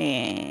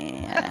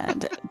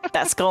 and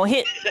that's gonna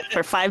hit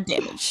for 5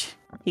 damage.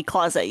 He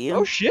claws at you.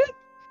 Oh shit!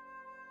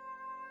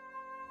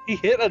 He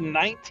hit a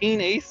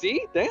 19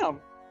 AC. Damn.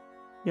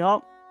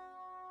 Yup.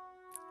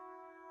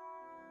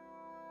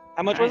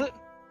 How much was it?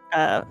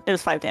 It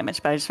was 5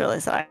 damage, but I just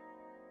realized that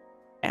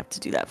I have to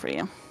do that for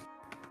you.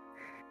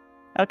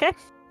 Okay.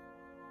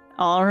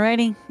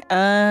 Alrighty.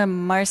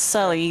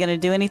 Marcel, are you gonna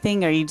do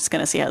anything, or are you just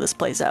gonna see how this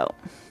plays out?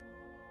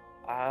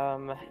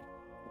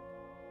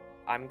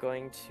 I'm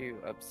going to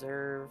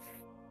observe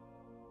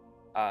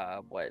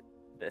what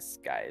this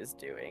guy is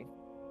doing.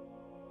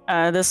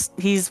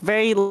 He's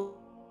very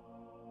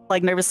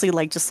nervously,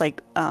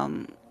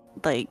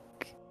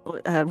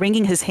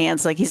 wringing his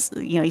hands, like he's,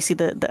 you see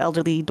the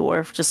elderly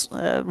dwarf just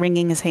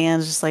wringing his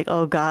hands, just like,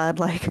 oh god,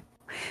 like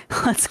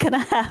what's gonna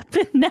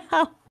happen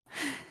now?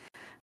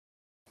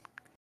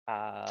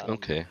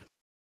 Okay.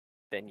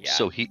 Then yeah.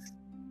 So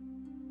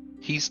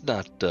he's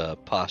not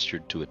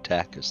postured to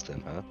attack us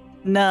then, huh?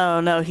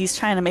 No, he's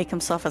trying to make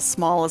himself as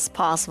small as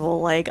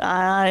possible. Like,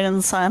 I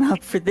didn't sign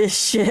up for this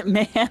shit,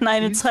 man. I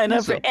didn't sign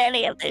up for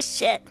any of this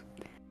shit.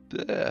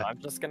 Yeah. I'm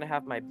just gonna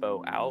have my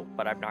bow out,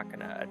 but I'm not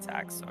gonna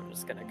attack, so I'm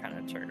just gonna kind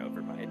of turn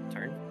over my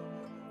turn.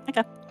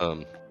 Okay.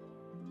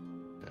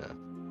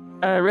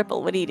 Yeah.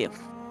 Ripple, what do you do?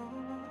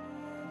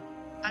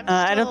 I'm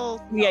I still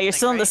don't. Yeah, you're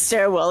still in the right?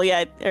 stairwell.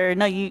 Yeah, or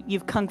no,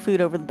 you've kung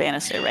fu'd over the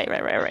banister. Right.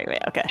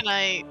 Okay. Can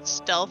I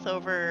stealth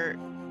over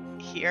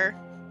here?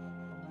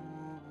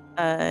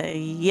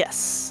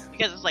 Yes.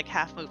 Because it's like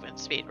half movement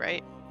speed,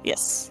 right?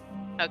 Yes.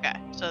 Okay,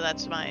 so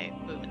that's my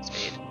movement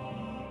speed.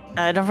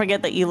 Don't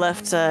forget that you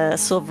left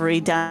Silvery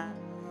down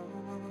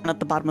at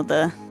the bottom of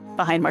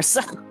behind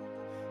Marcel.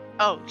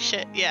 Oh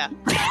shit, yeah.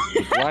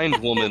 The blind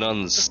woman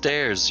on the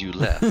stairs you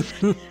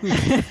left.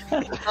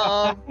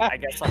 I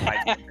guess on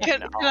my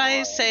Can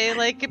I say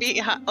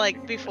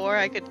before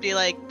I could be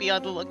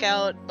on the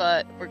lookout,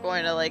 but we're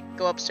going to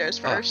go upstairs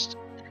first.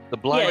 The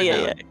blind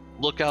Yeah. woman,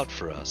 look out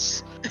for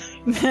us.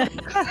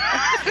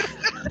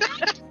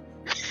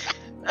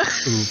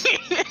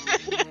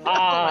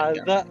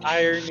 The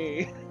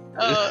irony.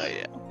 Oh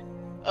yeah.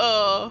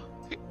 Oh,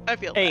 I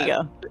feel There bad. you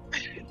go.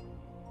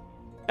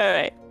 All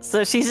right.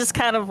 So she's just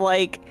kind of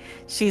like,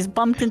 she's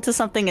bumped into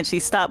something and she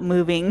stopped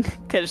moving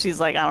because she's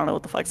like, I don't know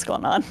what the fuck's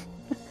going on.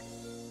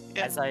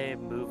 Yeah. As I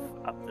move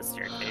up the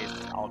staircase,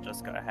 I'll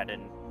just go ahead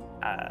and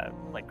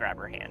like grab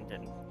her hand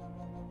and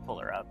pull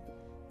her up.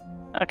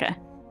 Okay.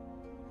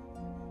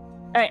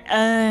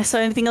 Alright, so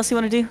anything else you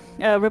want to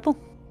do, Ripple?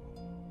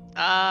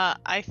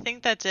 I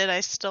think that's it. I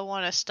still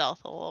want to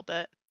stealth a little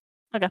bit.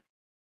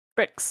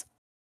 Bricks.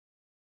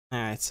 All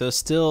right, so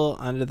still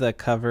under the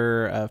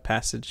cover of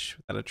Passage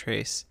Without a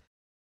Trace,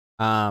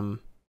 I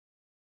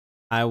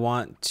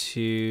want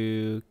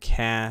to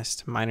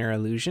cast Minor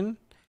Illusion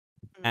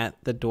at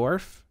the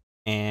dwarf,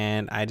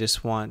 and I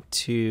just want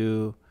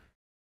to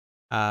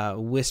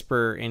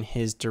whisper in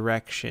his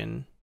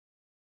direction,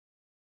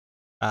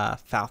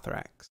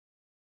 Falthrax. Is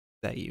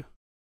that you?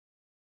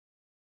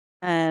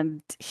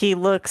 And he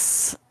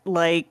looks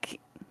like,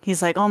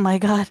 he's like, oh my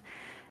god,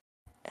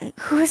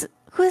 who is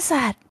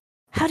that?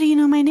 How do you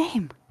know my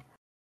name?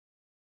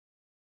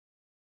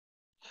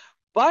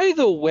 By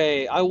the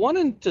way, I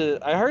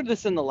heard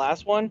this in the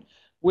last one.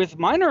 With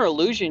minor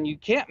illusion, you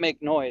can't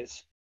make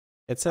noise.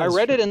 It says I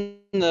read it in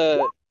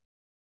the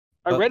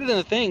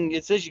Oh. thing.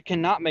 It says you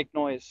cannot make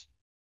noise.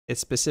 It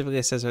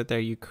specifically says right there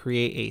you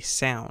create a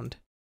sound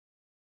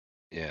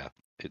Yeah,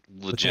 it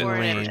within legit. Or an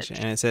range, image.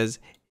 and it says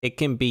it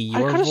can be I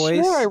your coulda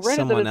voice, swore I read it that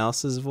someone it-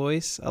 else's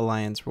voice, a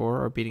lion's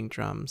roar, or beating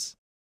drums,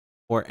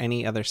 or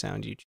any other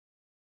sound you choose.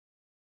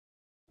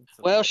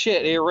 Well,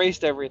 shit, it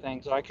erased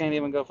everything, so I can't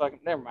even go fucking.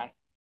 Never mind.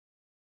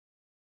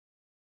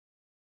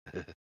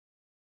 You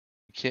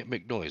can't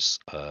make noise.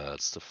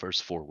 It's the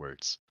first 4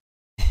 words.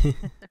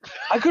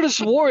 I could have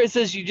swore it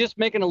says you just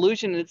make an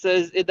illusion, and it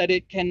says that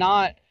it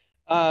cannot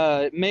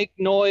make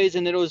noise,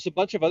 and it was a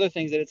bunch of other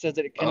things that it says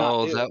that it cannot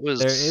Oh, do. that was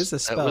There is a that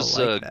spell was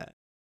like that.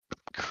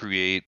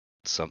 create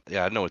something.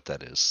 Yeah, I know what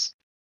that is.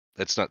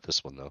 That's not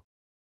this one though.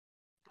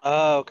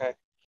 Oh, okay.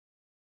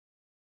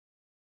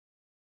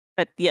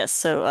 But yes,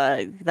 so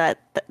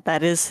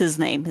that is his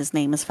name. His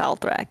name is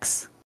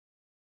Falthrax.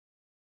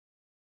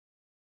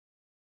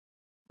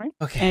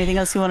 Okay. Anything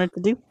else you wanted to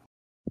do?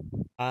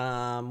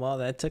 Well,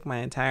 that took my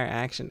entire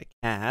action to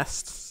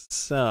cast,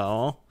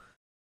 so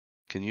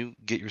Can you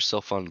get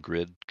yourself on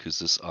grid? Because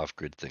this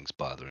off-grid thing's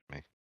bothering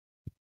me.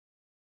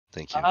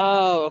 Thank you.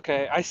 Oh,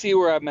 okay. I see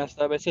where I messed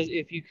up. It says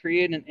if you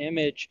create an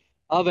image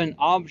of an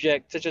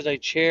object, such as a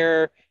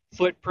chair,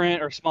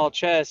 footprint, or small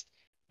chest,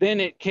 then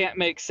it can't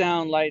make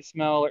sound, light,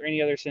 smell, or any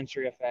other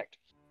sensory effect.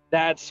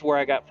 That's where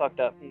I got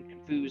fucked up and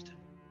confused.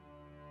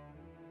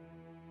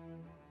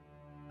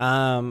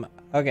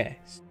 okay.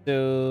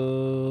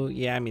 So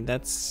yeah, I mean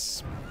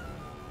that's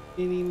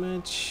pretty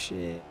much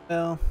it.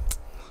 Well,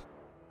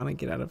 I want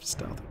to get out of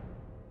stealth.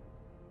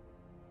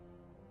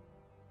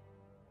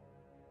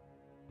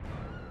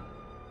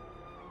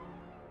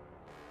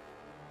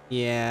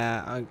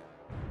 Yeah, I'll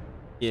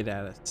get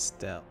out of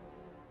stealth,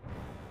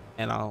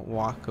 and I'll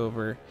walk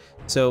over.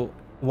 So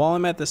while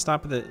I'm at the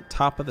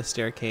top of the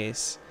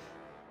staircase,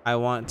 I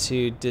want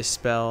to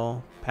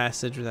dispel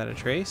Passage Without a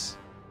Trace.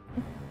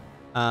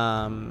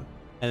 And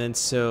then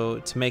so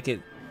to make it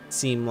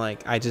seem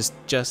like I just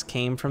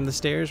came from the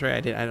stairs,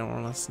 right? I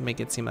don't want to make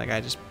it seem like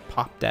I just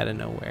popped out of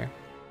nowhere.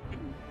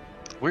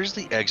 Where's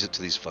the exit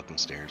to these fucking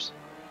stairs?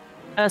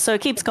 So it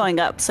keeps going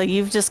up. So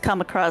you've just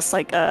come across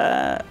like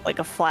a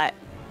flat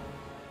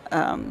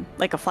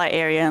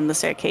area in the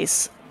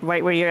staircase,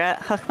 right where you're at,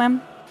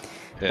 Huckman.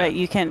 Yeah. But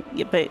you can,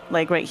 but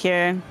like right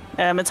here,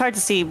 it's hard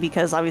to see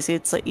because obviously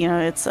it's like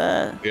it's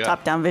a Yeah.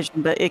 top-down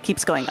vision, but it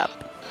keeps going up.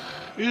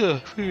 Yeah,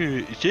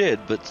 it did,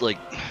 but like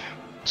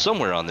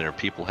somewhere on there,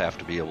 people have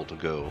to be able to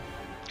go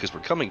because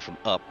we're coming from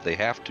up. They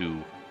have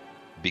to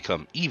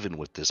become even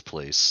with this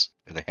place,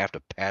 and they have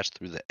to pass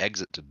through the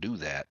exit to do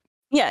that.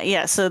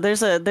 Yeah. So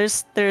there's a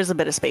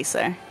bit of space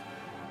there.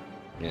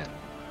 Yeah.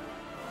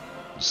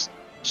 Just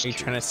Are you trying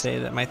to curious. say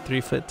that my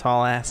 3-foot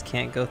tall ass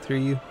can't go through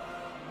you?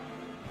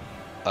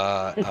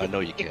 I know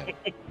you can.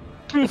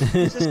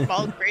 It's a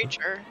small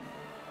creature.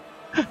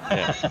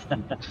 Yeah.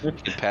 You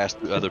can pass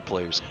through other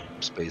players'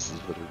 spaces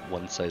that are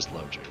one size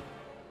larger.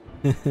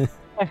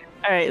 All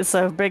right.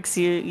 So Briggs,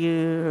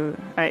 you.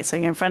 All right. So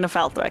you're in front of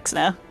Falthrax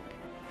now.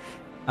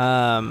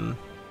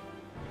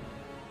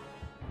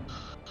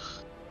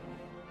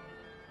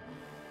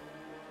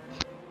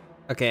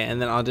 Okay,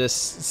 and then I'll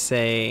just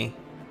say,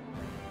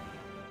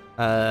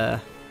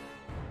 we're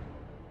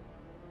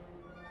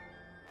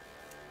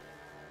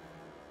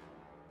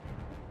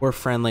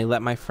friendly.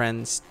 Let my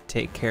friends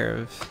take care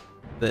of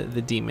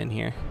the demon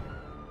here,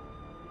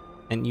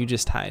 and you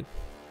just hide.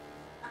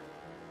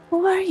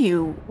 Who are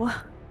you? What?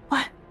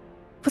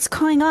 What's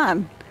going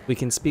on? We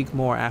can speak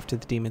more after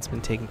the demon's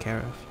been taken care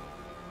of.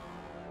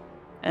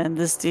 And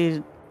this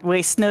dude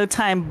wastes no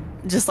time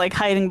just like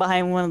hiding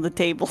behind one of the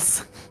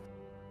tables.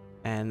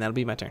 And that'll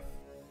be my turn.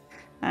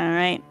 All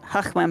right,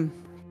 Huckman.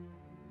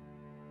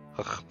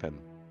 Huckman.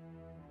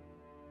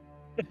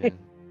 Yeah.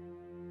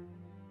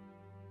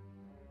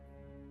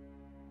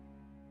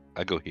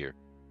 I go here.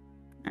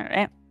 All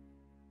right.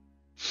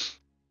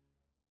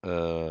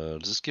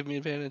 Does this give me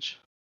advantage?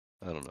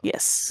 I don't know.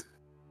 Yes.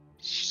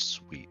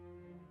 Sweet.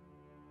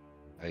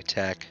 I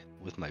attack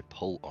with my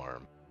pole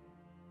arm.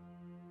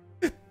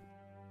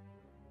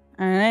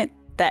 Alright,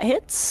 that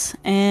hits,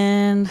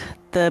 and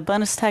the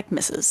bonus attack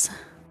misses.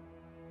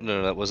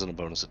 No, that wasn't a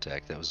bonus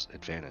attack. That was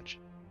advantage.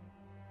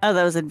 Oh,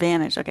 that was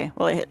advantage. Okay,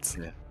 well, it hits.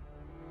 Yeah.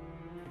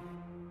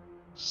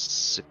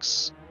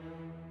 6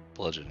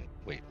 bludgeoning.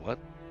 Wait, what?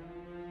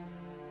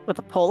 With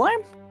a pole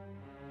arm?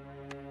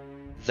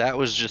 That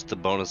was just the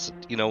bonus.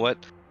 You know what?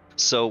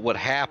 So what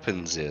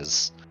happens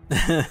is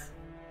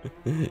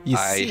You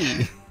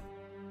see.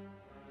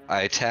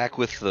 I attack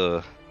with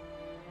the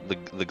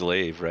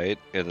glaive, right?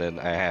 And then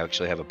I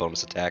actually have a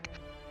bonus attack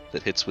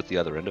that hits with the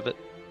other end of it.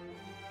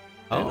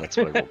 And Oh, that's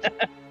what I rolled.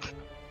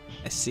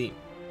 I see.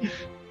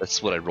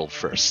 That's what I rolled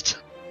first.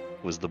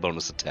 Was the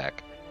bonus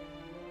attack.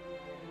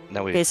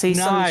 Now we Okay, so you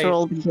still Nice.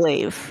 rolled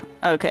glaive.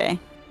 Okay.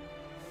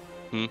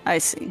 Hmm? I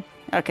see.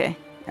 Okay.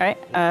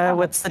 Alright,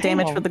 what's the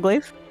damage for damn. the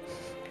glaive?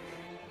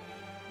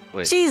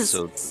 wait.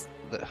 Jesus.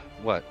 So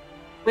what?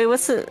 Wait,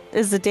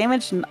 is the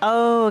damage?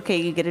 Oh, okay,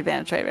 you get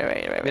advantage. Right.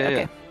 Yeah, Okay.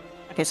 yeah.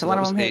 Okay, so that one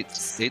of was them eight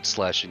hits.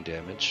 slashing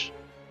damage,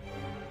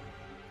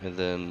 and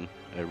then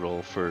I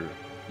roll for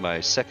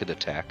my second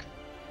attack.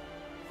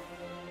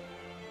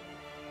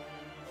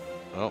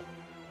 Well,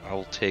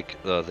 I'll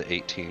take the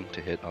 18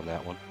 to hit on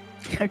that one.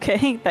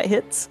 Okay, that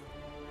hits.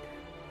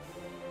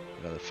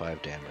 Another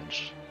 5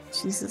 damage.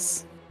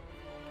 Jesus.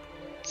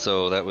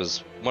 So that was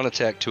 1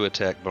 attack, 2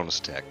 attack, bonus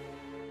attack.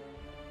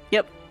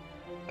 Yep.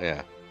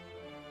 Yeah.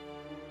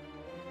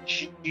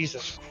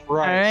 Jesus Christ.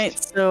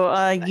 Alright,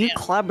 so you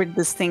clobbered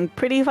this thing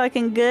pretty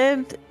fucking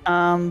good.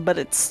 But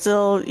it's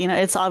still,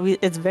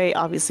 it's very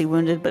obviously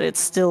wounded, but it's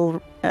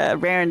still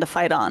raring to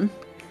fight on.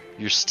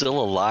 You're still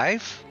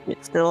alive?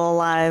 It's still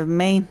alive,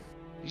 man.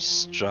 You're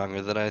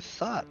stronger than I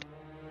thought.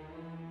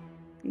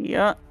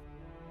 Yeah.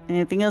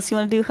 Anything else you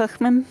want to do,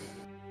 Huckman?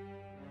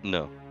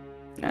 No.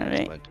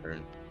 Alright. It's my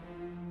turn.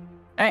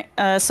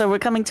 Alright, so we're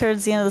coming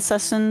towards the end of the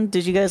session.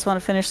 Did you guys want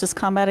to finish this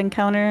combat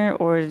encounter,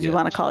 or did you Yeah.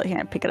 want to call it here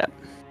and pick it up?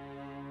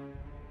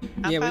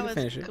 I'm Yeah, we fine can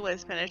finish it.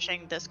 with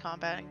finishing this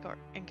combat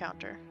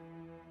encounter.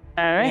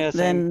 Alright, Yeah,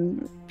 same.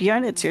 then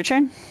Bjorn, it's your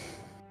turn.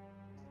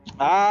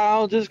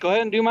 I'll just go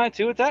ahead and do my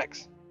 2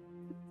 attacks.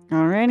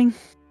 Alrighty.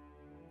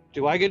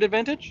 Do I get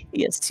advantage?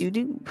 Yes, you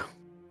do.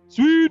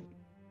 Sweet.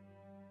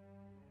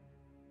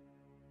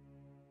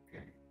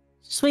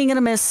 Swing and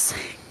a miss.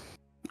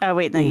 Oh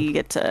wait, no, Ooh. you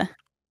get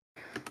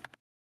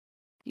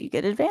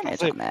advantage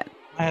Sick. on that.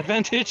 My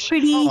advantage.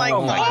 Pretty, Oh my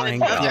Oh God. my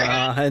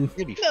god.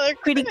 Maybe Another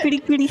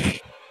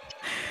pretty.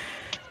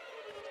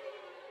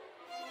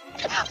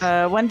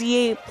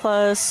 1d8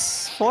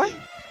 plus 4. no, Just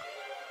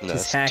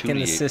that's hacking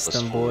the 2d8 plus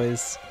system, 4.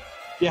 boys.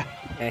 Yeah.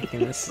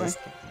 Hacking the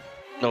system.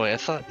 No, wait, I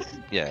thought.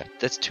 Yeah,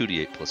 that's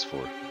 2d8 plus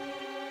 4.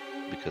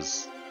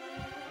 Because,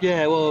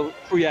 Yeah, well,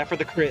 for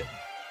the crit.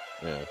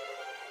 yeah.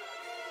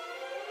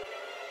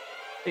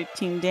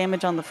 13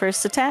 damage on the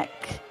first attack.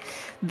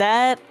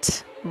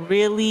 That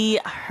really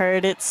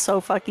hurt it so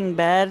fucking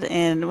bad,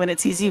 and when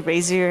it's easy,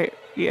 raise your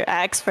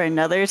axe for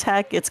another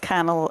attack. It's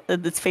kind of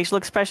its facial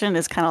expression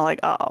is kind of like,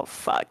 oh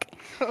fuck.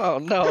 Oh,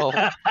 no.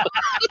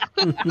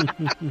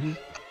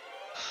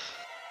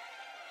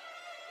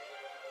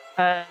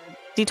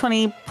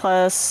 D20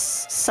 plus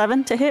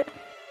 7 to hit.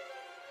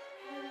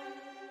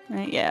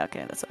 Right, yeah,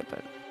 okay, that's what I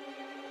put.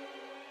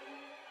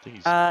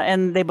 Jeez.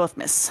 And they both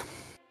miss.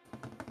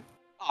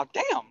 Oh,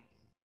 damn.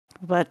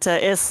 But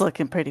it's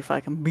looking pretty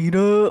fucking beat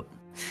up.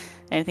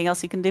 Anything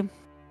else you can do?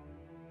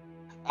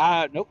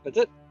 Nope, that's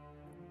it.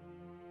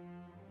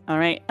 All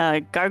right.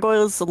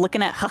 Gargoyle's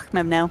looking at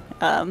Huckmem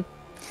now.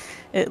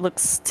 It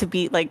looks to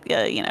be like,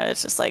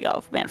 it's just like,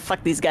 oh man,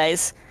 fuck these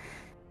guys.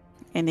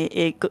 And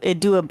it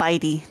do a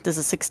bitey. Does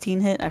a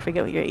 16 hit? I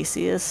forget what your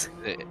AC is.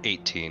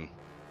 18.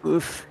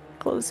 Oof.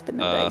 Close, but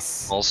no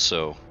dice.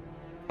 Also,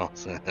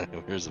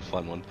 here's a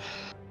fun one.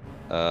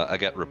 I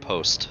got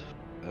riposte.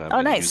 And I'm Oh,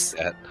 gonna nice.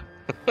 use that.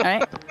 All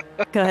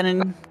right. Go ahead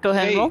and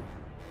Hey, roll.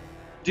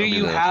 Do I'm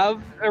you gonna-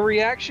 have a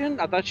reaction?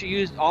 I thought you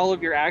used all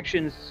of your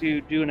actions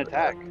to do an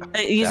attack.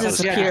 It uses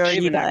was- yeah, superiority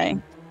achievement die.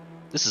 action.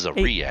 This is a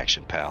Hey.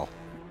 reaction, pal.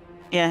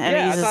 Yeah, and it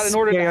Yeah, I uses thought in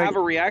order to superiority- have a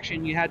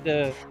reaction, you had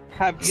to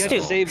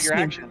save your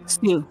action.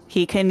 Stu,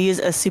 he can use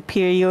a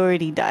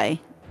superiority die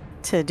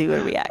to do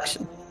a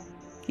reaction.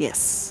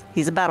 Yes,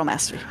 he's a battle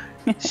master.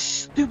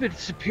 Stupid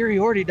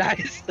superiority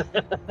dice.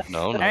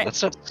 No, Alright.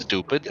 that's not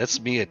stupid. That's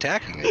me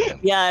attacking again.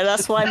 Yeah,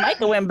 that's why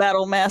Micah went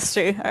battle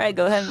master. All right,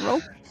 go ahead and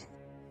roll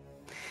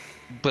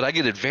But I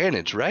get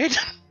advantage, right?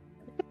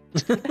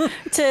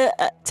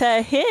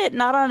 to hit,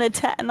 not on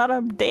attack, not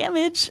on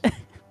damage.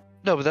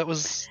 No, but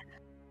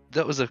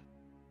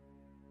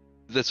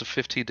that's a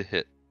 15 to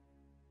hit.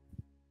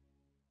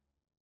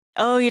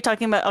 Oh, you're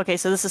talking about okay.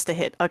 So this is to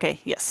hit. Okay,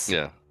 yes.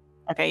 Yeah.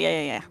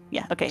 Okay,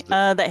 yeah. Okay,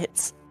 that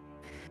hits.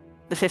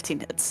 The 15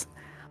 hits.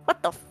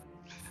 What the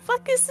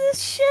fuck is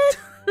this shit?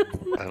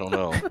 I don't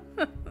know.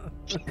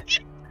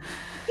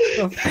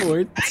 A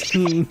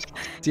 14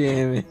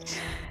 damage.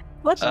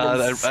 What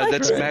the fuck?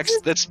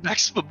 That's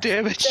maximum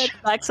damage.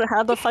 Max, so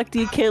how the fuck do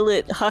you kill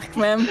it,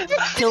 Huckmem?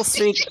 Kill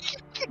streak.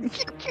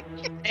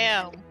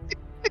 Damn.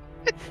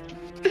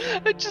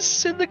 I just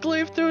send the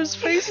glaive through his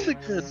face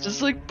again,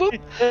 just like boop.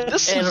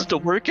 This And- seems to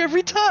work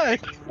every time.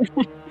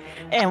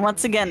 And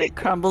once again, it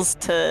crumbles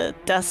to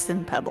dust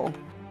and pebble.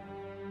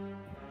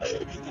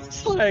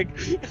 It's like,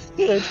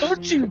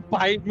 don't you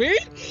bite me?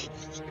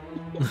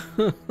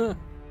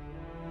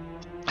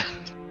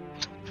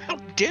 How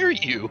dare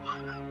you?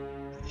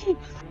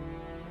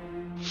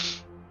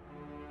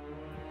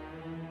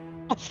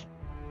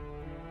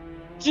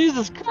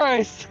 Jesus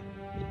Christ!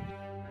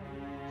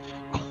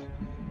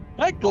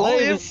 That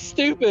glaive yeah. is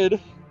stupid.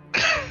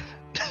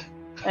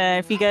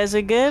 If you guys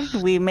are good,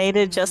 we made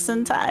it just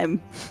in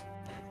time.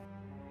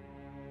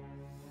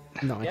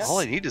 Nice. All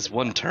I need is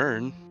one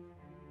turn.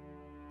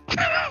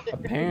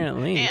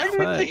 Apparently, Yeah. I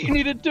didn't think you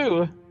needed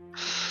two.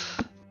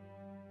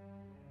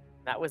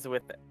 That was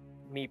with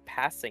me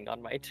passing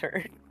on my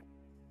turn.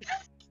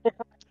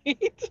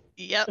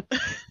 Yep.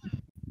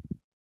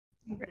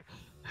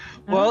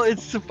 Well,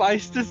 it's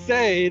suffice to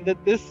say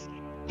that this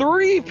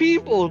 3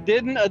 people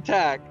didn't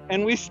attack,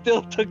 and we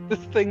still took this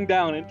thing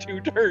down in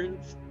 2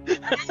 turns.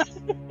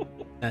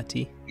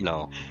 Nutty.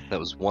 No, that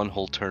was one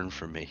whole turn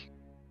for me.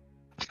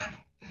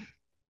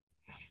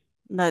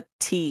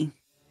 Nutty.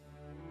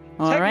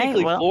 All right.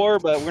 Technically Well, 4,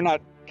 but we're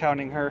not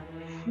counting her.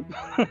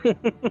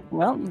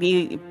 well,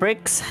 the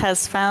Bricks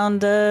has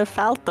found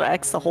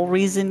Falthrax, the whole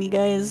reason you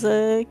guys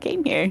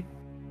came here.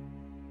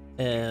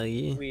 Hell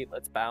yeah. Sweet,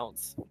 let's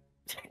bounce.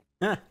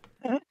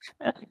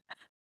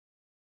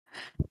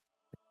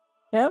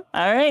 Yep.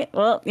 All right.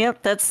 Well,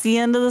 yep. That's the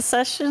end of the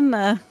session.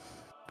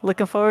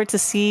 Looking forward to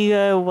see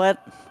what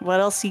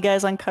else you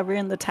guys uncover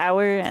in the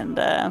tower and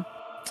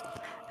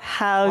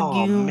how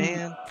Oh you.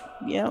 man,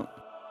 Yep.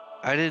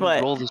 I didn't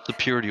What? roll the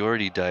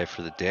superiority die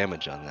for the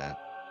damage on that.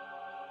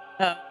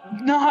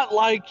 Not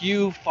like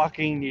you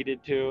fucking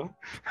needed to.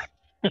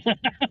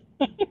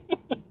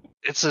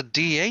 It's a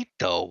D8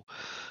 though.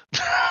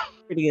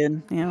 Pretty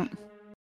good. Yep.